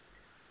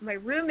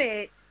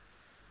roommate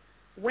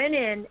went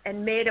in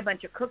and made a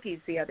bunch of cookies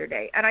the other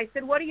day, and I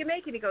said, "What are you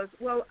making?" He goes,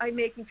 "Well, I'm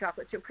making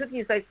chocolate chip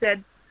cookies." I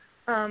said,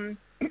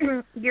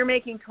 "You're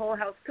making Toll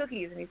House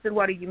cookies." And he said,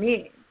 "What do you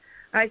mean?"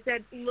 I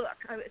said, "Look."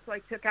 So I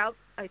took out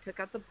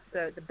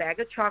the bag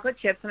of chocolate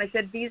chips, and I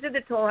said, "These are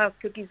the Toll House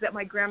cookies that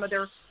my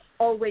grandmother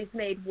always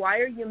made. Why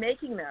are you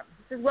making them?"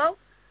 He said, "Well,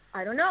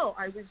 I don't know.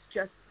 I was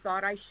just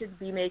thought I should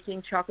be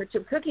making chocolate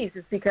chip cookies."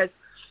 It's because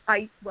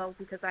I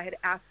had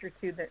asked her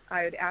to. That I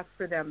had asked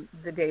for them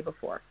the day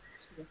before,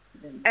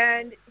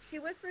 and she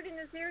whispered in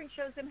his ear and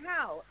shows him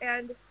how.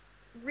 And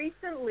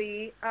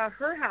recently,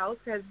 her house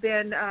has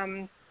been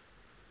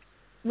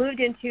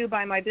moved into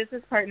by my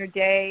business partner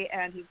Day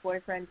and his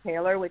boyfriend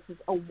Taylor, which is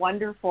a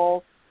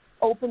wonderful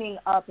opening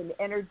up and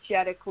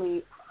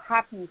energetically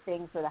happy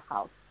thing for the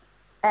house.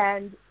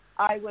 And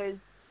I was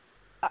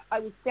I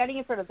was standing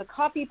in front of the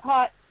coffee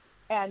pot,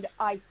 and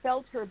I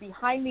felt her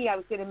behind me. I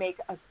was going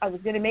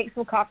to make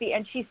some coffee,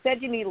 and she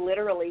said to me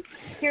literally,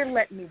 "Here,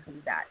 let me do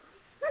that."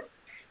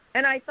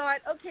 And I thought,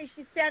 okay,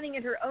 she's standing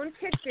in her own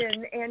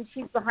kitchen, and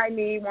she's behind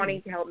me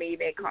wanting to help me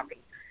make coffee.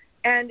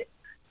 And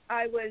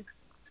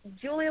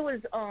Julia was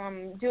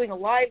doing a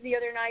live the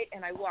other night,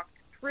 and I walked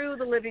through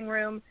the living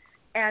room,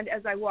 and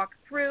as I walked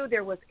through,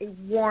 there was a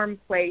warm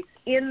place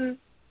in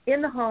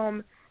the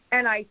home,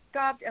 and I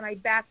stopped, and I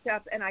backed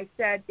up, and I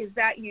said, "Is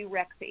that you,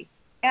 Rexy?"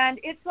 And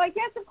it's like,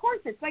 yes, of course,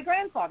 it's my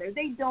grandfather.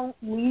 They don't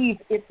leave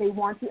if they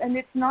want to, and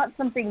it's not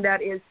something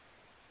that is,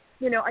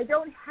 I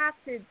don't have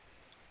to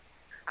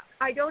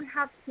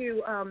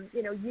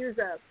use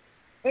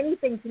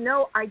anything to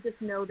know. I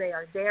just know they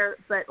are there.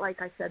 But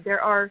like I said,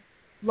 there are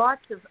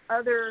lots of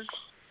other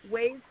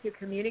ways to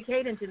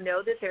communicate and to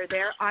know that they're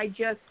there. I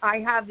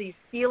have these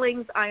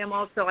feelings. I am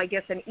also, I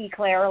guess, an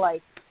eclair,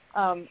 like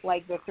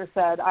Victor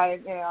said. I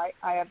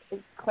have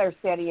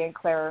clairsentient,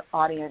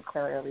 clairaudient,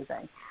 clair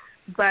everything.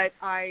 But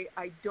I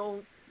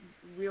don't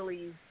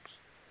really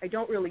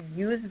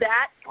use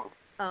that.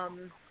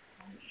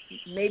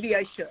 Maybe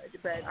I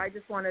should, but I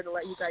just wanted to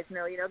let you guys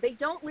know, they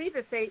don't leave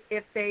if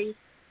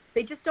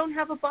they just don't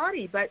have a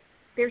body, but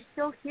they're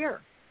still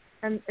here,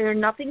 and they're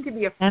nothing to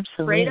be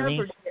afraid of,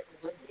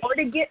 or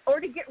to get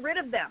rid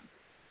of them.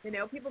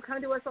 People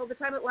come to us all the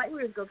time at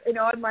Lightweavers, go,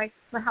 my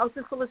house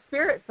is full of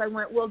spirits. I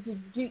went, well,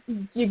 did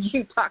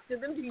you talk to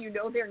them? Do you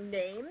know their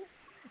names?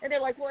 And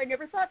they're like, well, I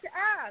never thought to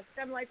ask.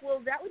 I'm like,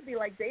 well, that would be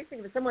like basic.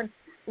 If someone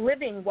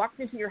living walked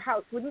into your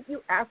house, wouldn't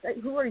you ask,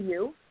 who are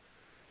you?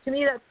 To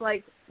me,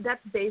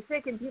 that's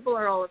basic, and people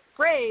are all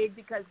afraid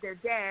because they're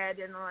dead,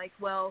 and like,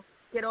 well,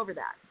 get over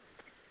that.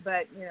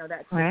 But,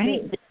 that's just right.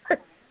 me.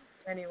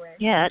 Anyway.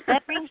 Yeah,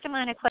 that brings to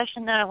mind a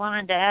question that I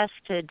wanted to ask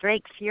to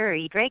Drake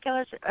Fury. Drake,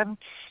 I'm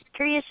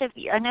curious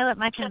I know at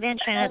my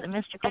convention, at the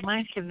Mystical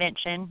Minds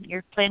Convention,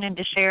 you're planning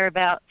to share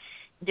about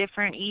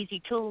different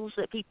easy tools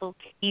that people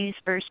can use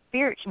for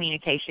spirit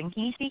communication.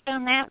 Can you speak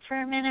on that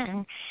for a minute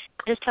and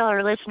just tell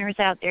our listeners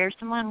out there, if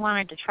someone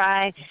wanted to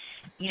try,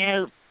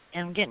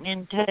 and getting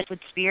in touch with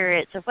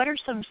spirits, so what are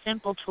some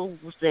simple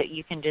tools that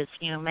you can just,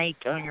 make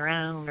on your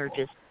own, or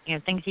just,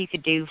 things you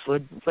could do for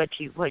what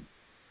you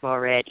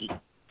already?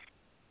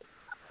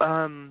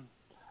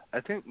 I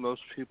think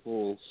most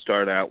people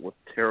start out with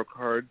tarot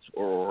cards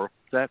or oracle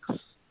decks,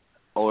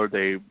 or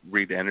they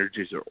read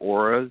energies or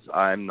auras.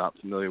 I'm not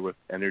familiar with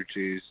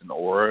energies and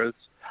auras.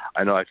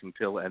 I know I can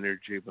feel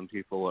energy when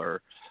people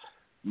are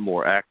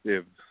more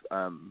active,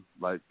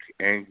 like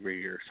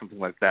angry or something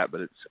like that,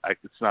 but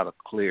it's not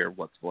clear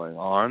what's going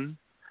on.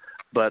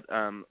 But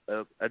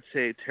I'd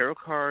say tarot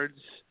cards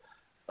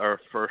are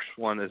first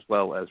one, as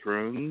well as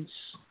runes.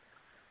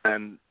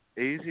 And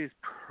easy is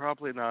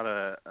probably not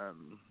a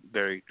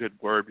very good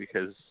word,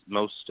 because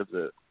most of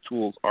the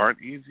tools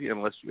aren't easy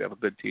unless you have a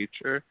good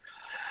teacher.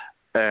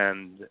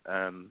 And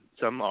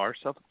some are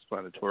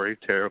self-explanatory.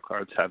 Tarot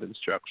cards have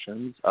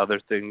instructions. Other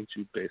things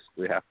you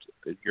basically have to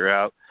figure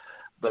out.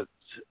 But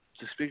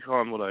to speak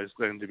on what I was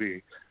going to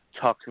be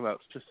talking about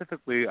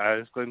specifically, I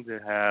was going to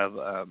have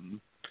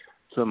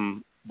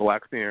some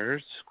black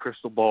mirrors,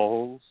 crystal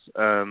balls,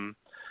 some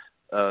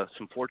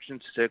fortune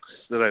sticks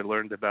that I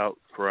learned about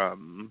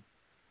from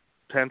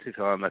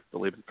Pentagon, I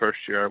believe, the first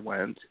year I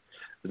went,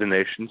 the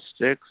Nation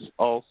sticks.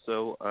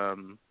 Also,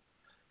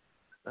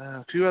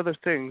 a few other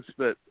things,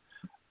 but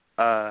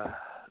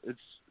it's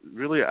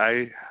really,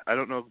 I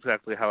don't know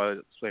exactly how I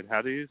explain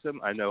how to use them.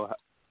 I know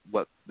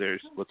what's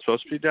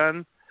supposed to be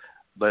done,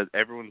 but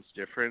everyone's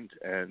different,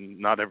 and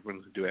not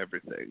everyone can do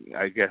everything,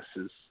 I guess,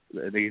 is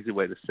an easy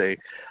way to say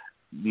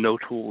no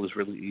tool is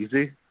really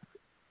easy.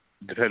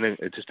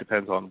 It just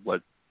depends on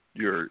what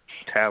your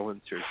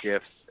talents, your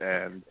gifts,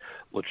 and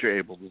what you're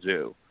able to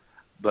do.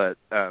 But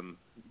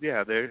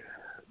there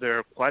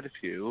are quite a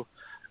few.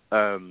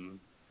 I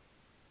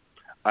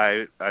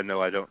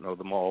know I don't know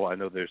them all. I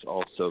know there's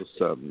also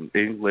some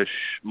English,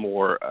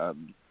 more.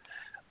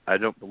 I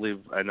don't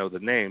believe I know the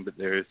name, but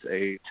there's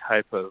a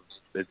type of,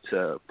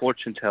 it's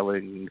fortune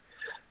telling,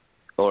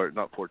 or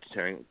not fortune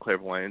telling,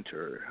 clairvoyant,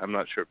 or I'm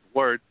not sure of the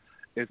word.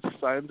 It's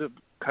kind of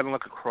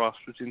like a cross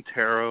between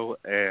tarot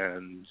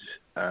and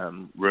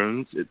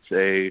runes.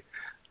 I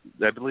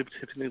believe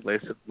Tiffany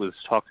Lasik was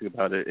talking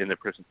about it in a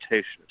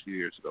presentation a few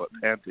years ago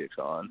at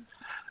Pantheon,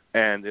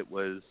 and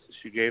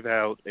she gave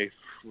out a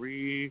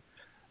free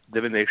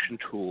divination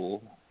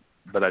tool,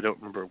 but I don't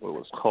remember what it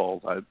was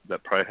called.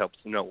 That probably helps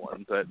no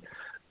one, but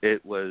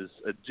it was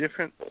a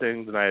different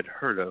thing than I had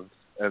heard of,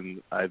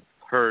 and I've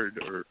heard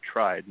or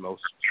tried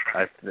most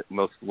of the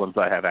ones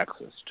I have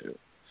access to.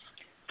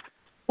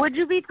 Would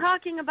you be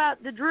talking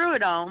about the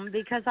Druidome?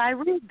 Because I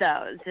read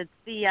those. It's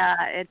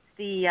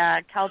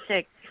the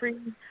Celtic Tree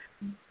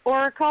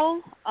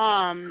Oracle.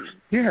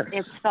 Yes.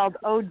 It's spelled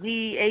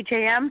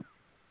ODHAM.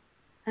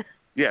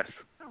 Yes.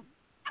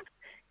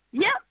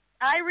 Yep,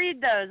 I read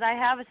those. I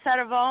have a set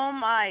of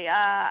them. I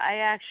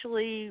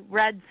actually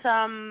read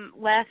some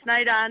last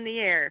night on the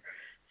air.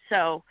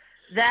 So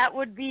that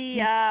would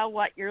be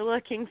what you're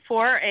looking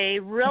for. A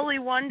really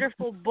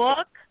wonderful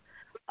book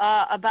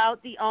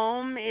about the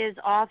Om is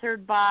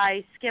authored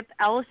by Skip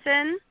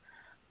Ellison.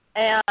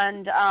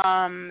 And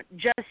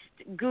just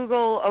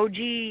Google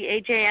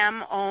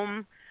OGHAM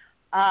Om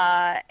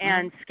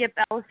and Skip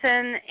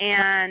Ellison,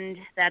 and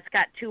that's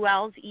got 2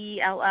 L's,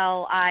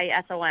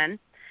 ELLISON.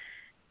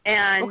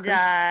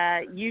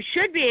 And you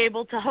should be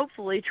able to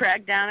hopefully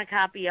track down a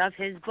copy of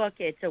his book.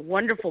 It's a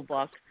wonderful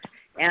book,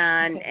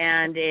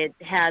 and it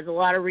has a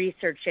lot of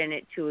research in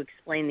it to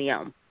explain the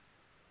Om.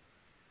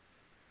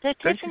 So,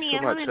 Thank Tiffany, you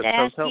so much. I wanted That to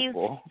sounds ask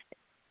helpful.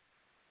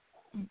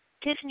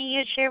 Tiffany, you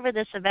had shared with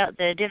us about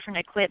the different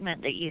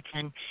equipment that you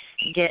can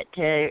get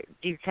to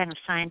do kind of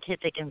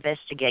scientific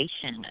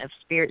investigation of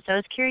spirits. So I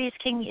was curious,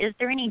 is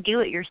there any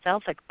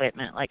do-it-yourself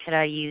equipment? Like, could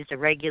I use a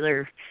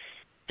regular,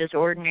 just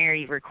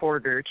ordinary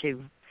recorder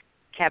to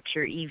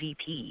capture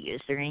EVP?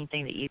 Is there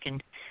anything that you can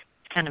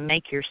kind of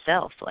make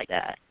yourself like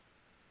that?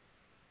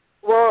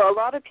 Well, a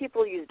lot of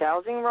people use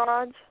dowsing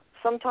rods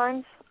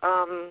sometimes.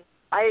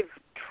 I've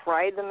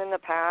tried them in the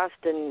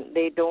past, and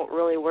they don't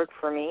really work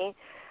for me.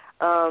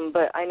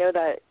 But I know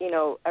that,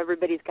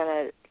 everybody's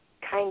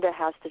kind of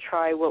has to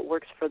try what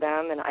works for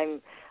them, and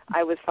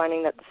I was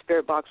finding that the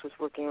spirit box was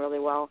working really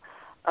well.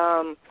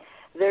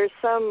 There's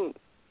some,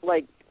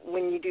 like,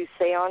 when you do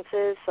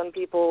seances, some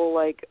people,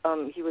 like,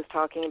 he was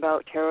talking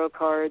about tarot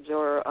cards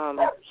or,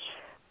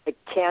 like,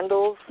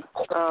 candles.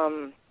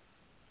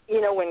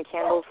 When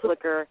candles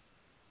flicker.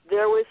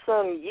 There was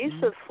some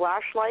use of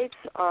flashlights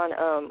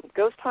on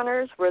ghost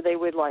hunters where they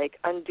would, like,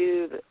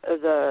 undo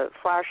the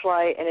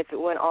flashlight, and if it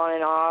went on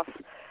and off,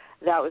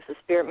 that was the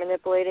spirit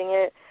manipulating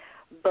it.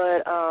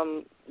 But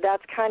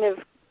that's kind of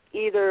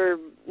either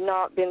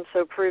not been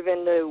so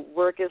proven to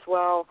work as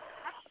well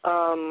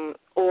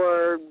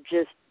or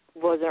just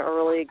wasn't a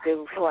really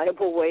good,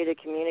 reliable way to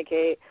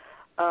communicate.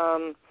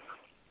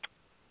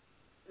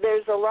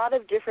 There's a lot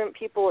of different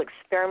people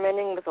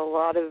experimenting with a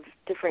lot of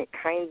different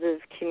kinds of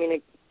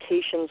communication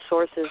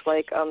sources,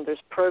 like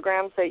there's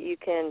programs that you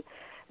can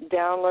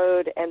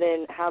download and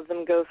then have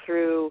them go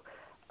through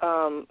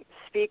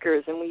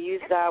speakers, and we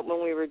used that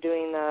when we were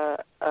doing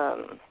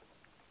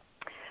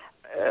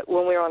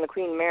when we were on the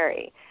Queen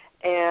Mary,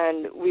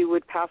 and we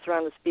would pass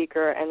around the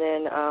speaker, and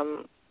then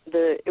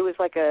it was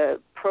like a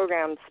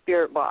programmed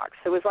spirit box.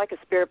 It was like a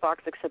spirit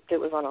box except it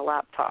was on a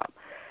laptop.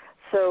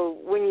 So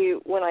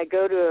when I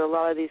go to a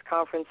lot of these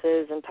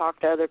conferences and talk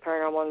to other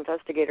paranormal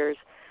investigators,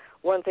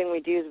 one thing we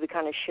do is we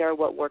kind of share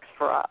what works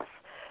for us.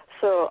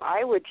 So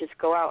I would just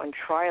go out and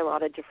try a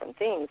lot of different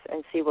things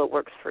and see what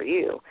works for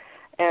you.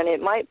 And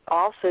it might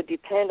also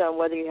depend on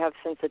whether you have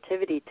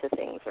sensitivity to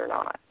things or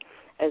not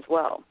as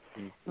well.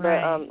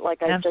 Right. But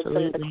like I Absolutely.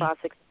 said,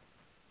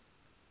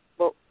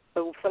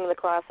 some of the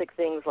classic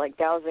things like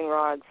dowsing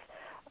rods,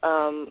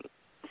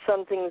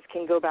 some things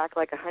can go back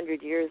like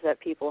 100 years that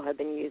people have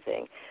been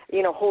using.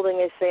 Holding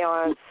a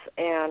seance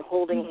and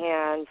holding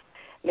hands,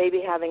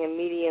 maybe having a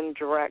medium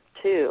direct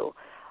too.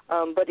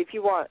 But if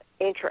you want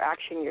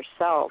interaction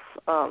yourself,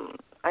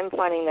 I'm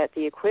finding that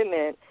the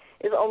equipment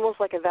is almost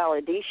like a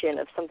validation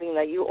of something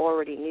that you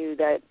already knew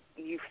that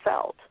you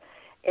felt.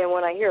 And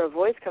when I hear a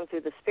voice come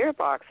through the spirit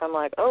box, I'm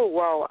like, oh,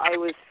 well, I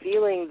was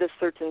feeling this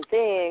certain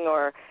thing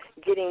or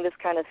getting this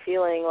kind of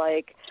feeling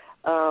like,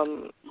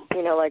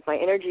 like my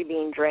energy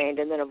being drained,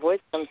 and then a voice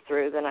comes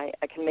through, then I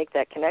can make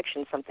that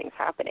connection, something's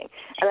happening.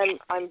 And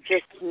I'm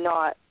just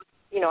not,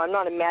 I'm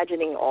not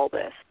imagining all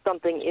this.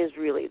 Something is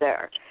really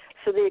there.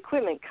 So the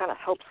equipment kind of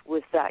helps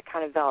with that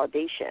kind of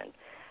validation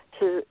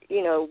to,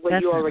 what Definitely.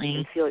 you already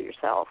can feel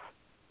yourself.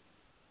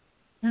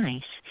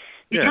 Nice.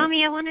 Yeah.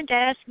 Tommy, I wanted to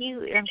ask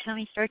you,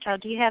 Tommy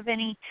Starchild, do you have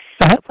any,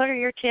 what are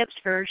your tips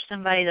for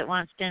somebody that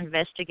wants to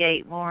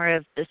investigate more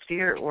of the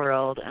spirit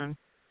world?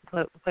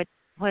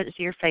 What is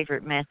your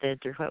favorite methods,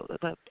 or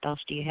what else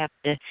do you have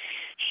to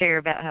share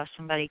about how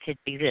somebody could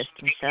do this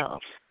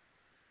themselves?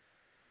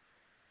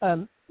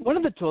 One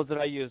of the tools that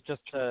I use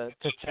just to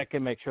check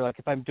and make sure, like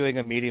if I'm doing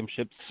a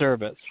mediumship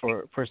service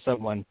for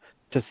someone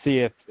to see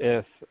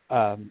if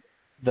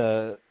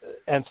the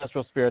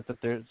ancestral spirit that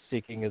they're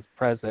seeking is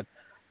present,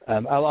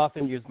 I'll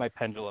often use my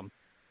pendulum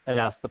and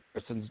ask the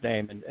person's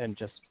name and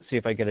just see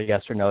if I get a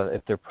yes or no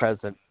if they're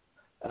present.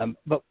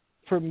 But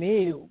for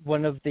me,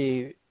 one of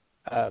the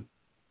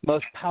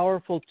most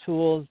powerful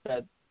tools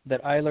that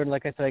I learned,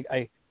 like I said,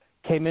 I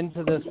came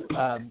into this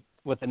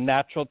with a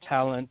natural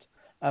talent,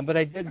 but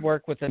I did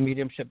work with a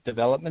mediumship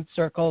development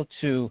circle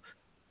to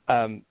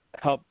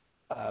help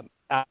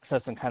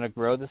access and kind of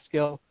grow the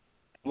skill.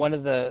 One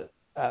of the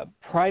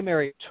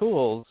primary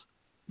tools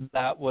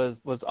that was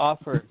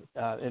offered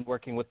in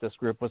working with this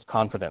group was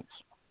confidence.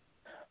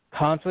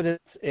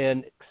 Confidence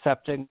in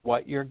accepting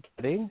what you're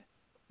getting,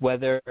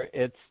 whether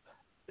it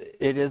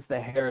is the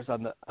hairs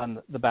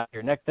on the back of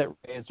your neck that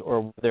raise,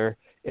 or whether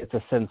it's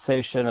a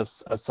sensation of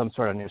some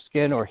sort on your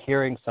skin, or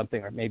hearing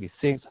something, or maybe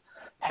seeing.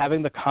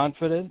 Having the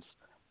confidence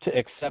to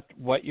accept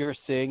what you're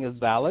seeing is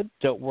valid.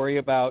 Don't worry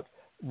about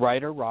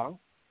right or wrong,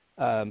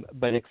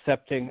 but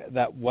accepting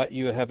that what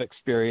you have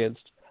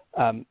experienced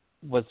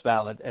was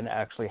valid and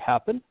actually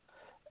happened.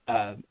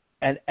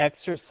 And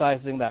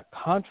exercising that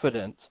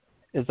confidence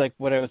is like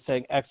what I was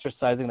saying,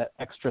 exercising that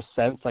extra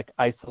sense, like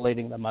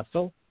isolating the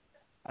muscle.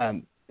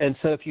 And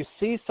so if you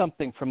see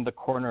something from the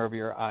corner of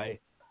your eye,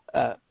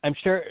 I'm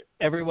sure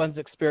everyone's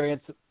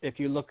experience, if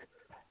you look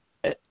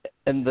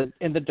in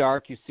the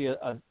dark, you see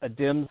a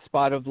dim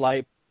spot of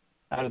light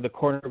out of the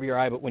corner of your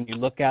eye, but when you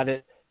look at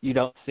it, you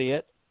don't see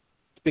it.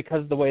 It's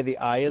because the way the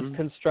eye is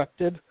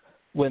constructed,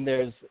 when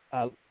there's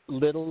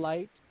little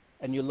light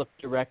and you look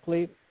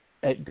directly,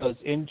 it goes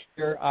into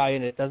your eye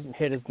and it doesn't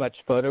hit as much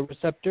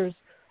photoreceptors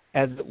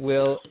as it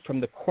will from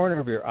the corner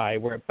of your eye,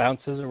 where it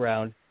bounces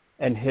around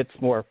and hits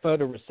more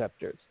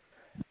photoreceptors.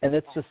 And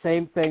it's the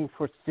same thing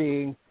for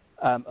seeing,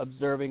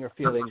 observing, or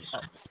feeling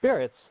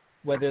spirits,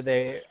 whether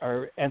they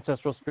are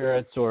ancestral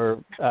spirits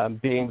or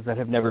beings that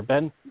have never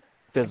been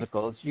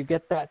physical. You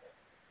get that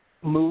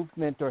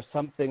movement or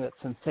something, that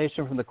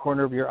sensation from the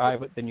corner of your eye,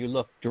 but then you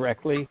look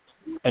directly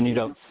and you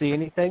don't see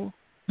anything.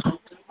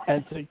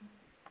 And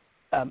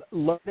so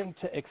learning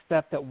to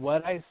accept that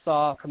what I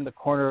saw from the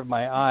corner of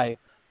my eye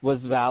was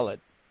valid.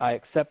 I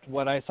accept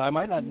what I saw. I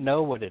might not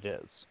know what it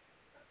is,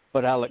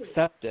 but I'll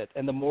accept it.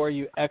 And the more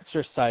you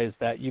exercise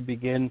that, you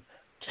begin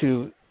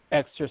to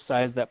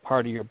exercise that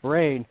part of your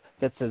brain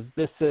that says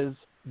this is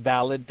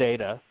valid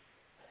data,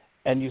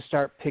 and you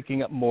start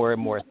picking up more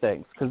and more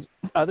things. Because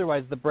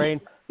otherwise the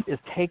brain is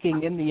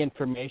taking in the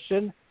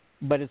information,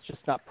 but it's just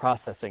not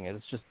processing it.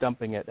 It's just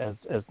dumping it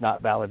as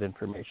not valid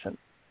information.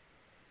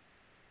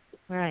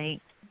 Right.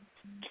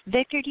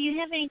 Victor, do you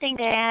have anything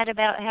to add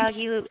about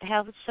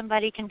how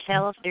somebody can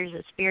tell if there's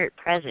a spirit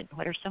present?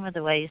 What are some of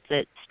the ways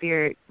that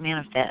spirit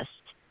manifests?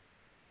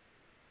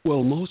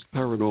 Well, most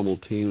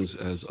paranormal teams,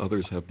 as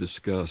others have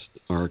discussed,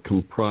 are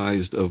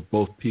comprised of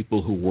both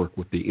people who work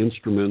with the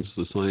instruments,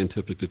 the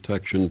scientific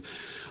detection,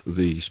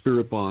 the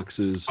spirit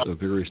boxes,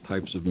 various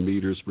types of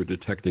meters for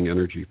detecting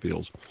energy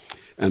fields,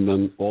 and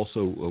then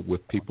also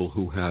with people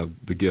who have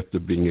the gift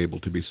of being able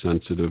to be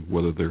sensitive,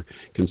 whether they're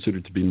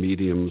considered to be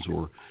mediums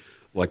or,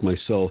 like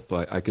myself,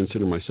 I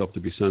consider myself to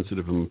be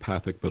sensitive and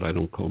empathic, but I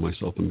don't call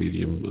myself a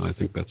medium. I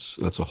think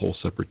that's a whole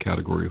separate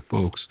category of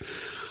folks.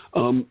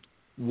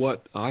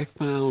 What I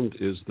found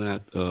is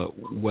that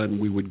when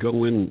we would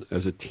go in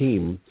as a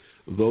team,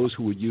 those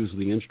who would use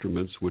the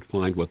instruments would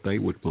find what they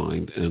would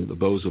find, and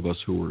those of us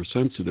who were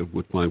sensitive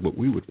would find what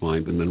we would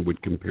find, and then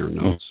would compare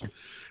notes.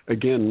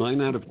 Again,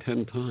 9 out of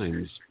 10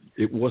 times,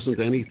 it wasn't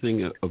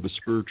anything of a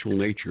spiritual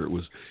nature. It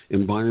was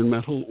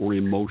environmental or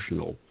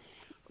emotional.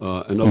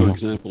 Another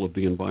example of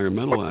the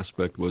environmental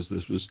aspect was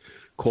this was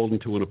called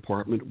into an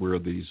apartment where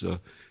these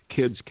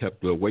kids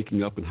kept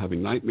waking up and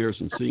having nightmares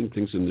and seeing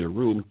things in their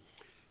room.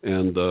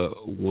 And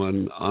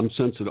when I'm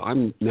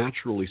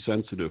naturally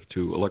sensitive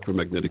to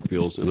electromagnetic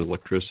fields and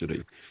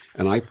electricity.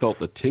 And I felt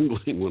the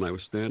tingling when I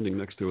was standing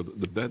next to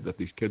the bed that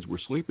these kids were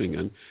sleeping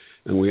in.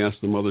 And we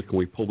asked the mother, can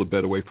we pull the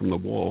bed away from the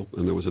wall?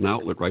 And there was an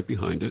outlet right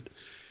behind it.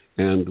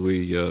 And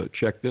we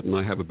checked it, and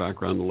I have a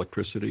background in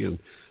electricity. And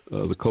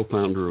the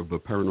co-founder of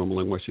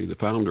Paranormal NYC, the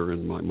founder,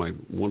 and my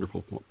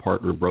wonderful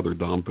partner, brother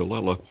Dom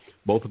Villela,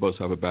 both of us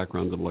have a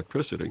background in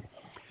electricity.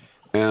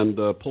 And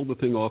pulled the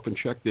thing off and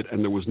checked it,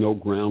 and there was no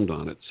ground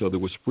on it. So there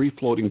was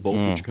free-floating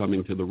voltage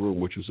coming to the room,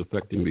 which was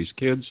affecting these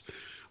kids.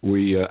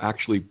 We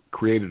actually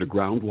created a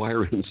ground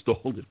wire and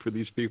installed it for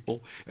these people,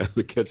 and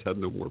the kids had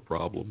no more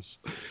problems.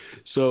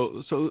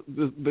 So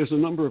there's a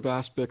number of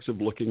aspects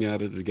of looking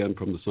at it, again,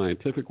 from the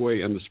scientific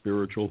way and the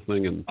spiritual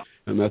thing, and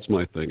that's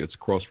my thing. It's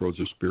crossroads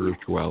of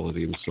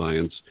spirituality and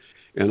science.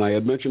 And I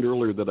had mentioned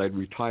earlier that I'd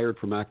retired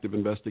from active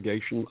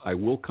investigation. I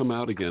will come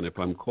out again if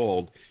I'm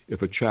called,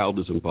 if a child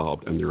is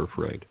involved and they're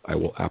afraid. I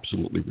will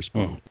absolutely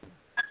respond.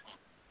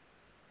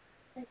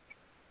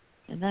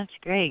 And that's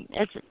great.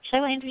 It's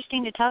so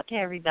interesting to talk to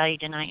everybody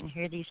tonight and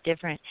hear these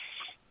different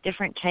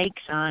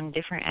takes on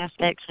different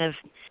aspects of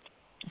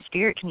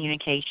spirit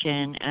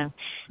communication.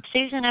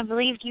 Susan, I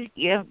believe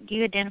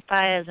you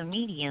identify as a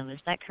medium. Is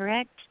that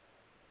correct?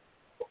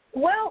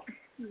 Well,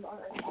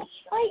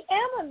 I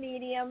am a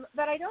medium,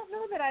 but I don't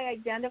know that I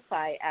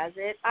identify as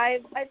it.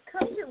 I've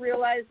come to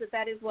realize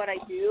that is what I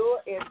do.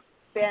 It's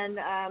been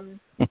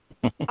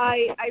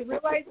I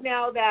realize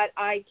now that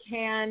I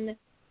can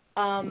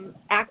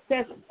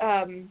access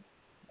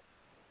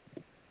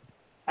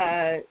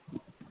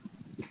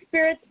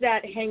spirits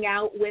that hang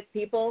out with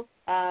people.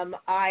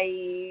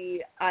 I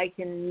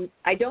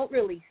don't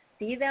really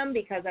see them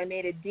because I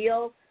made a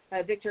deal.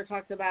 Victor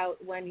talked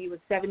about when he was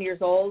 7 years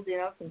old,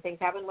 some things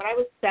happened. When I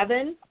was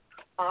 7,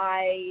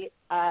 I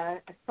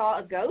saw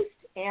a ghost,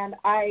 and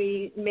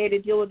I made a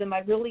deal with them. I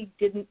really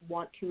didn't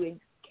want to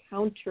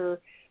encounter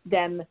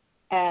them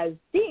as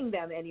seeing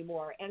them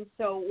anymore. And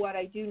so what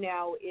I do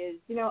now is,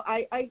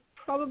 I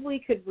probably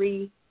could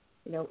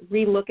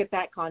re-look at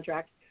that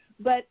contract,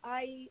 but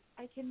I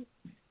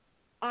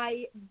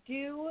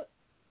do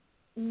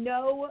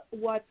know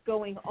what's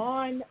going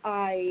on.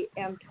 I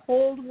am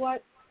told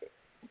what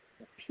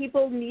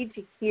people need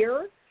to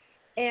hear,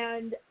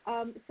 and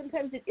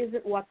sometimes it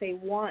isn't what they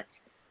want.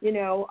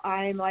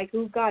 I'm like,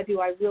 oh God, do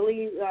I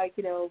really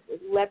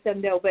let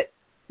them know? But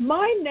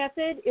my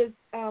method is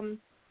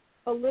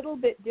a little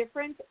bit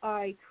different.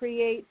 I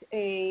create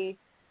a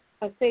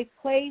safe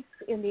place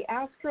in the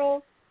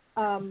astral.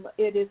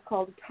 It is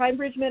called Time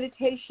Bridge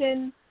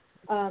Meditation.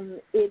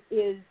 It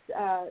is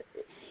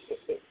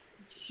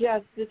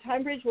just the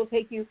Time Bridge will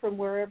take you from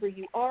wherever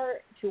you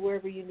are to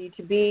wherever you need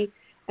to be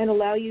and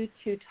allow you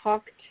to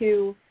talk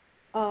to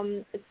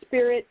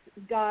spirits,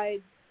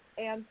 guides,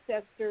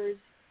 ancestors,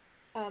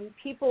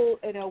 people,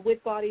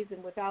 with bodies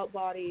and without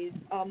bodies,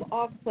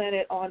 off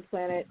planet, on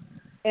planet,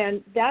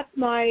 and that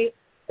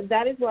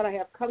is what I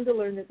have come to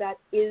learn, that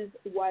is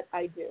what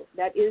I do.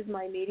 That is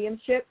my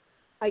mediumship.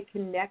 I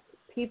connect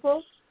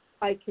people.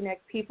 I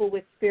connect people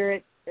with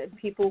spirit, and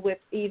people with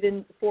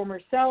even former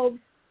selves,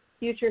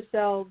 future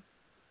selves,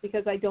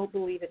 because I don't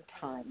believe in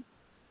time.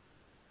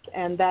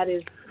 And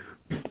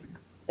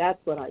that's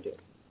what I do.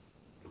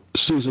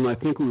 Susan, I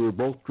think we were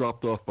both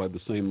dropped off by the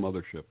same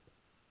mothership.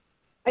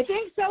 I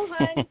think so, hon.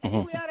 I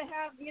think we ought to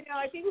have,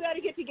 I think we ought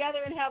to get together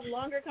and have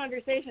longer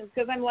conversations,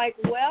 because I'm like,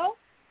 well,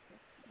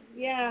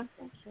 yeah.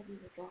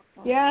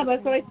 Yeah,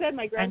 that's what I said.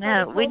 My grandfather.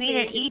 I know. We need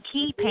an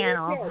ET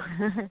panel.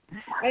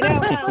 I know.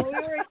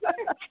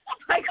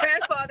 My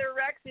grandfather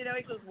Rex, he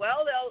goes,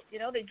 well,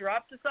 they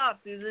dropped us off,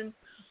 Susan.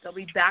 They'll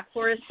be back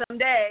for us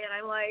someday. And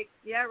I'm like,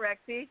 yeah,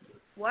 Rexy,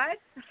 what?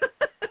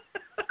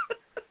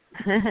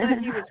 But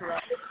he was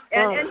right.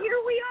 And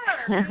here we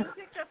are.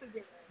 We picked up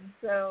again.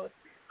 So,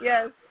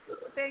 yes,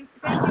 thank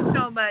you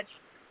so much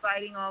for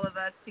inviting all of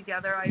us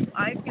together.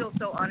 I feel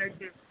so honored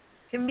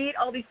to meet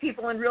all these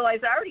people and realize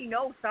I already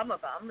know some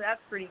of them.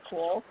 That's pretty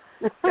cool.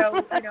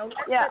 So,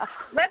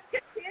 let's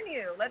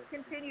continue. Let's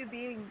continue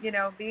being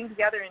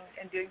together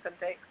and doing some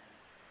things.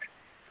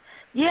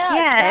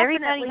 Yeah,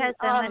 everybody has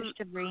so much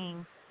to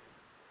bring.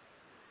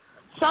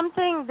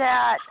 Something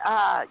that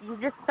you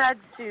just said,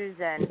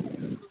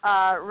 Susan,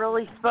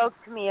 really spoke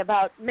to me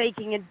about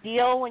making a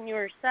deal when you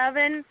were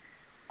 7.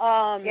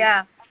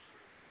 Yeah.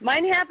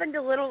 Mine happened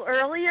a little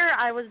earlier.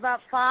 I was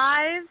about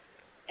 5,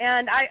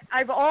 and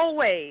I've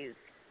always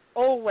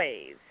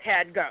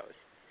had ghosts.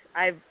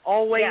 I've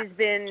always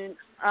been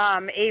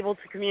able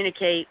to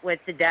communicate with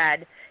the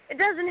dead. It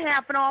doesn't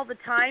happen all the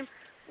time.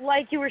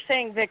 Like you were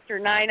saying, Victor,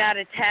 9 out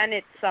of 10,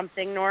 it's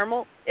something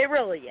normal. It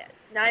really is.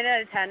 9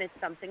 out of 10, it's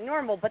something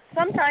normal. But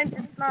sometimes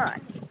it's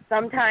not.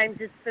 Sometimes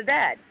it's the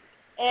dead.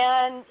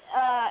 And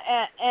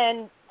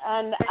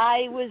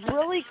I was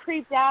really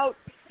creeped out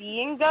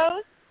seeing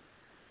ghosts.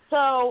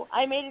 So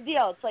I made a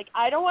deal. It's like,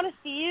 I don't want to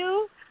see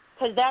you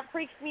because that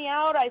freaks me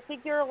out. I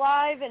think you're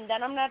alive, and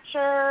then I'm not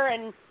sure.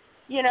 And,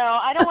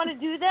 I don't want to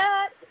do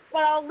that. But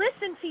I'll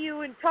listen to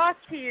you and talk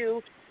to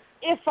you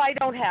if I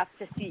don't have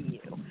to see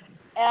you.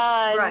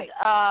 And, right.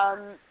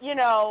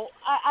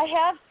 I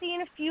have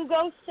seen a few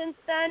ghosts since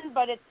then,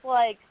 but it's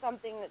like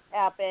something that's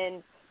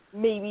happened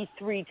maybe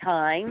 3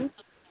 times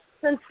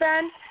since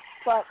then.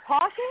 But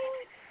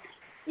talking,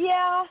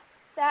 yeah,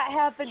 that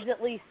happens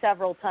at least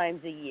several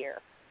times a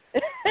year.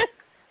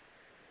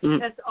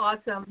 That's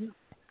awesome.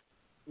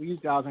 We use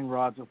dowsing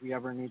rods if we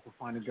ever need to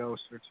find a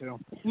ghost or two.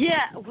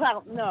 Yeah,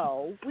 well,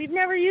 no, we've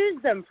never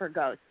used them for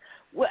ghosts.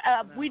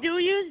 We do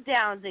use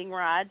dowsing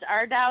rods.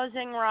 Our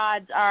dowsing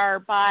rods are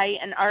by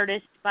an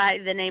artist by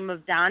the name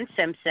of Don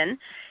Simpson.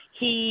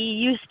 He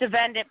used to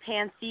vend at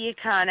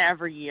PantheaCon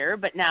every year,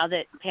 but now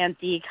that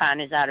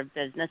PantheaCon is out of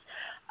business,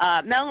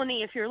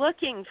 Melanie, if you're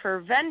looking for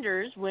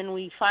vendors when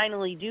we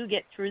finally do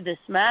get through this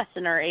mess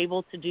and are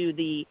able to do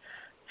the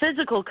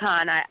physical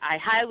con, I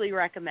highly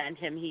recommend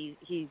him.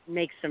 He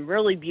makes some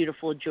really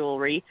beautiful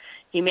jewelry.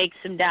 He makes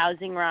some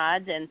dowsing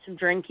rods and some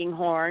drinking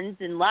horns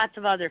and lots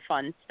of other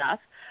fun stuff.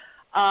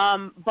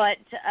 But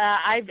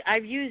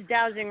I've used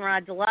dowsing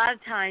rods a lot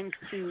of times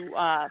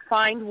to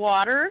find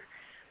water,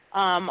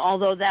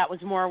 although that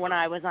was more when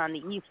I was on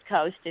the East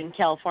Coast. In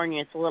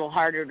California, it's a little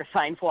harder to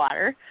find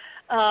water.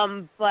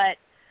 But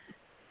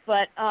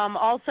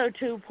also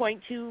to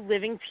point to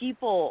living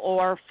people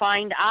or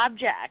find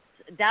objects.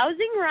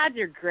 Dowsing rods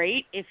are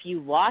great if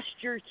you lost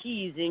your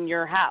keys in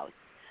your house,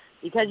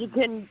 because you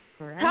can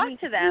talk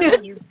to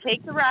them. You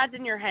take the rods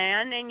in your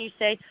hand and you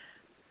say,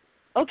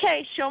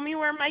 okay, show me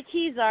where my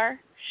keys are.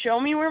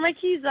 Show me where my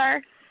keys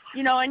are.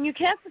 And you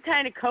have to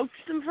kind of coax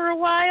them for a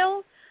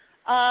while.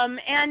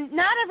 And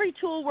not every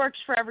tool works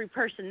for every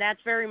person.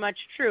 That's very much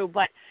true.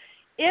 But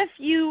if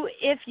you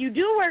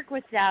do work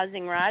with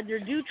dowsing rods, or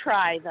do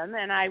try them,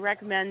 and I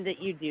recommend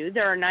that you do,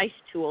 they're a nice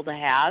tool to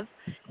have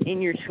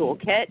in your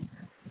toolkit.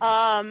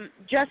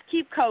 Just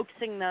keep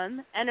coaxing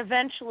them, and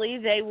eventually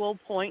they will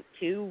point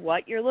to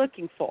what you're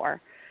looking for.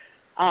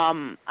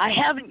 I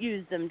haven't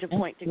used them to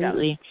point to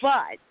ghosts,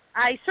 but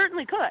I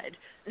certainly could.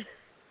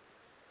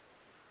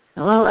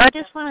 Well, I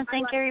just want to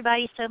thank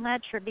everybody so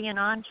much for being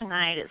on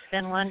tonight. It's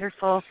been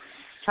wonderful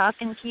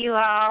talking to you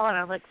all, and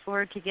I look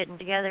forward to getting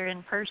together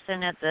in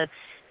person at the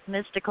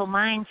Mystical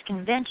Minds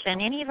Convention.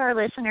 Any of our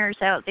listeners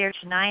out there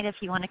tonight, if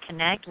you want to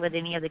connect with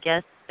any of the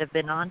guests that have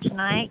been on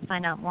tonight,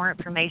 find out more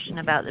information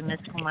about the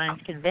Mystical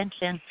Minds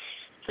Convention,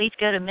 please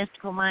go to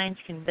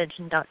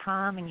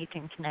mysticalmindsconvention.com and you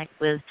can connect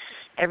with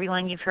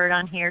everyone you've heard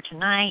on here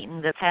tonight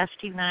and the past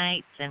 2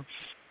 nights and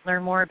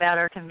learn more about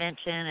our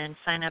convention and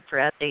sign up for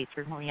updates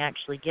for when we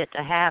actually get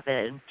to have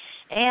it. And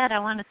Ed, I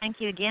want to thank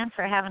you again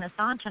for having us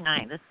on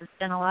tonight. This has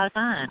been a lot of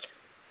fun.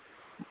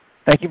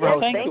 Thank you for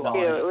hosting. Thank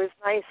you. It was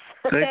nice.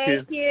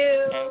 Thank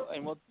you.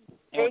 And we'll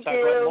talk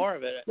about more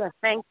of it. Yes,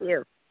 thank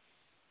you.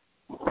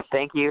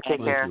 Thank you. Take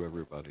care. Thank you,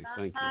 everybody.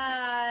 Thank you.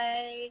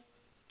 Bye.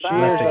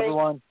 Cheers,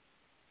 everyone.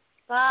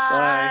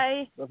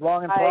 Bye. Live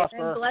long and Bye.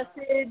 prosper. And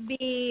blessed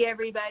be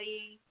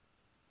everybody.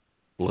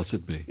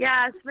 Blessed be.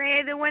 Yes,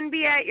 may the wind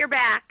be at your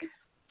back.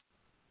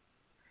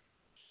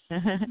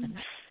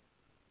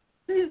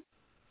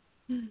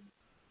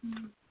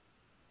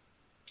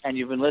 And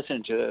you've been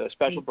listening to a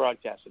special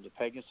broadcast of the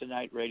Pagans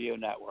Tonight Radio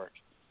Network.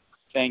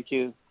 Thank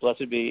you.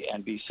 Blessed be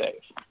and be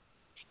safe.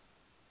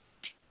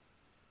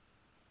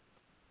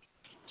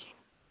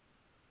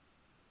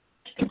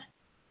 Yay.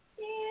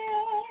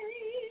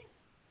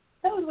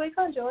 That was way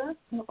fun, Joanna.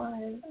 It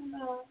was.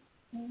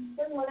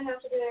 Didn't want to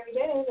have to do it every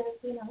day, but,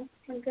 it's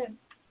pretty good.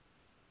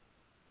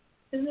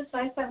 Isn't this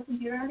nice to have a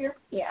computer out here?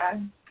 Yeah,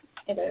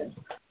 it is.